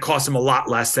end, and it cost him a lot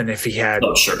less than if he had,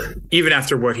 even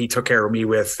after what he took care of me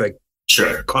with, like,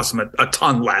 it cost him a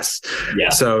ton less.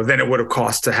 Yeah. So then it would have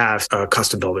cost to have a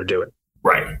custom builder do it.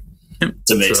 Right. It's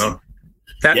amazing. So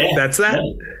that's that.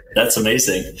 Yeah. That's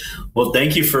amazing. Well,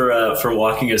 thank you for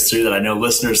walking us through that. I know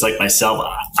listeners like myself,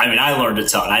 I mean, I learned a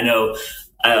ton.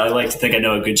 I like to think I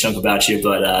know a good chunk about you,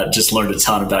 but just learned a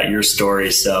ton about your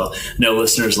story. So I know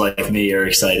listeners like me are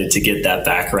excited to get that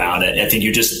background. I think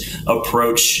you just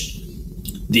approach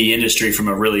the industry from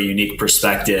a really unique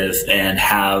perspective and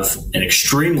have an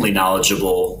extremely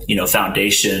knowledgeable,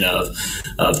 foundation of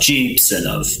Jeeps and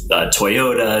of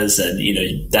Toyotas.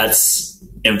 And, that's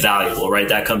invaluable, right?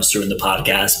 That comes through in the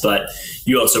podcast, but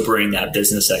you also bring that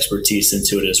business expertise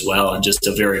into it as well, and just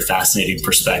a very fascinating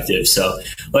perspective. So I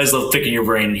always love picking your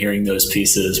brain and hearing those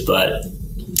pieces, but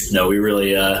no, we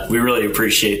really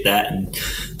appreciate that. And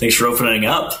thanks for opening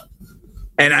up.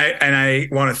 And I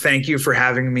want to thank you for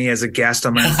having me as a guest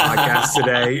on my podcast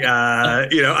today.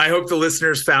 I hope the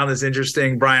listeners found this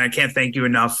interesting. Brian, I can't thank you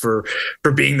enough for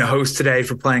being the host today,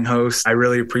 for playing host. I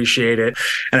really appreciate it.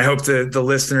 And I hope the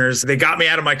listeners, they got me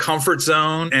out of my comfort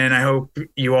zone. And I hope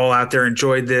you all out there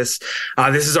enjoyed this.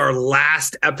 This is our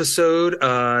last episode.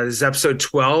 This is episode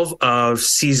 12 of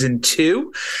season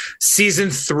 2.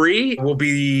 Season 3 will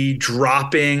be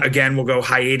dropping. Again, we'll go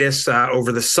hiatus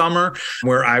over the summer,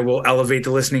 where I will elevate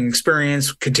the listening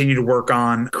experience, continue to work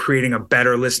on creating a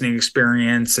better listening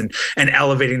experience and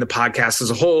elevating the podcast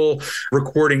as a whole,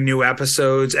 recording new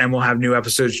episodes, and we'll have new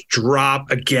episodes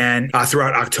drop again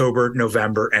throughout October,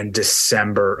 November, and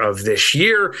December of this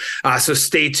year. So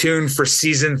stay tuned for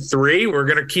season 3. We're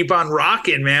going to keep on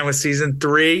rocking, man, with season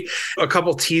 3. A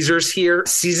couple teasers here.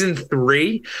 Season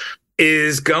 3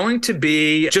 is going to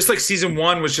be just like season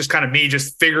 1 was just kind of me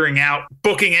just figuring out,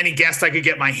 booking any guest I could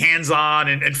get my hands on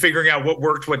and figuring out what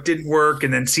worked, what didn't work.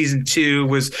 And then season 2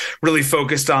 was really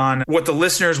focused on what the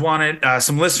listeners wanted,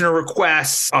 some listener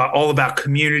requests, all about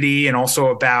community and also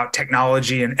about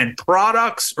technology and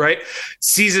products, right?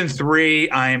 Season 3,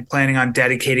 I am planning on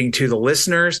dedicating to the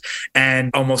listeners,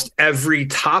 and almost every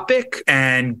topic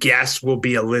and guest will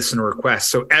be a listener request.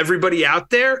 So everybody out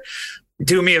there,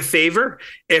 do me a favor.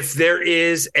 If there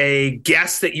is a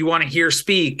guest that you want to hear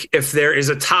speak, if there is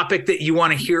a topic that you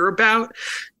want to hear about,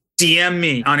 DM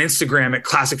me on Instagram at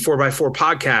Classic 4x4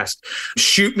 Podcast.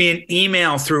 Shoot me an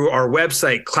email through our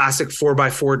website,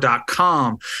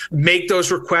 classic4x4.com. Make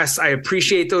those requests. I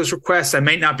appreciate those requests. I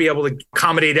might not be able to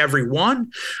accommodate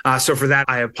everyone. So for that,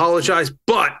 I apologize.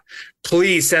 But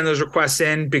please send those requests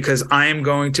in, because I am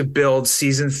going to build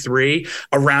season 3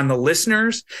 around the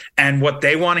listeners and what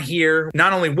they want to hear,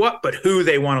 not only what, but who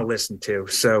they want to listen to.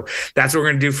 So that's what we're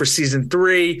going to do for season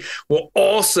 3.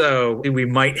 We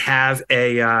might have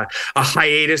a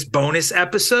hiatus bonus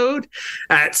episode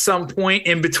at some point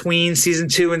in between season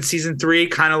 2 and season 3,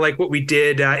 kind of like what we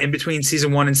did in between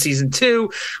season 1 and season 2,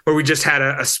 where we just had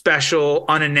a special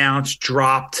unannounced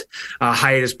dropped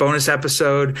hiatus bonus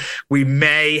episode. We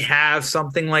may have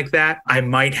something like that. I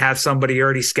might have somebody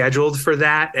already scheduled for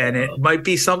that, and it might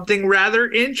be something rather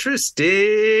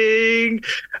interesting.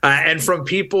 And from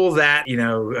people that, you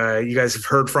guys have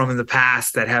heard from in the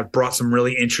past that have brought some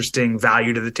really interesting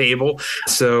value to the table.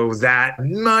 So that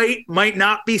might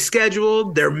not be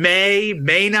scheduled. There may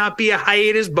not be a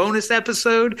hiatus bonus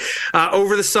episode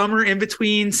over the summer in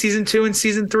between season 2 and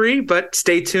season 3, but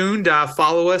stay tuned.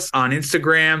 Follow us on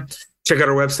Instagram. Check out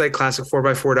our website,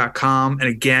 classic4x4.com. And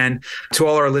again, to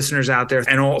all our listeners out there,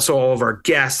 and also all of our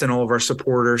guests and all of our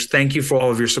supporters, thank you for all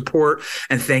of your support.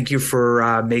 And thank you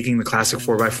for making the Classic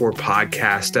 4x4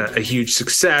 podcast a huge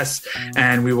success.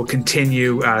 And we will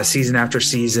continue season after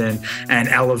season and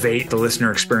elevate the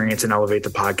listener experience and elevate the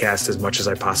podcast as much as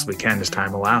I possibly can as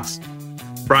time allows.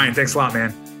 Brian, thanks a lot,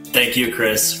 man. Thank you,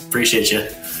 Chris. Appreciate you.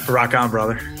 Rock on,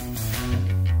 brother.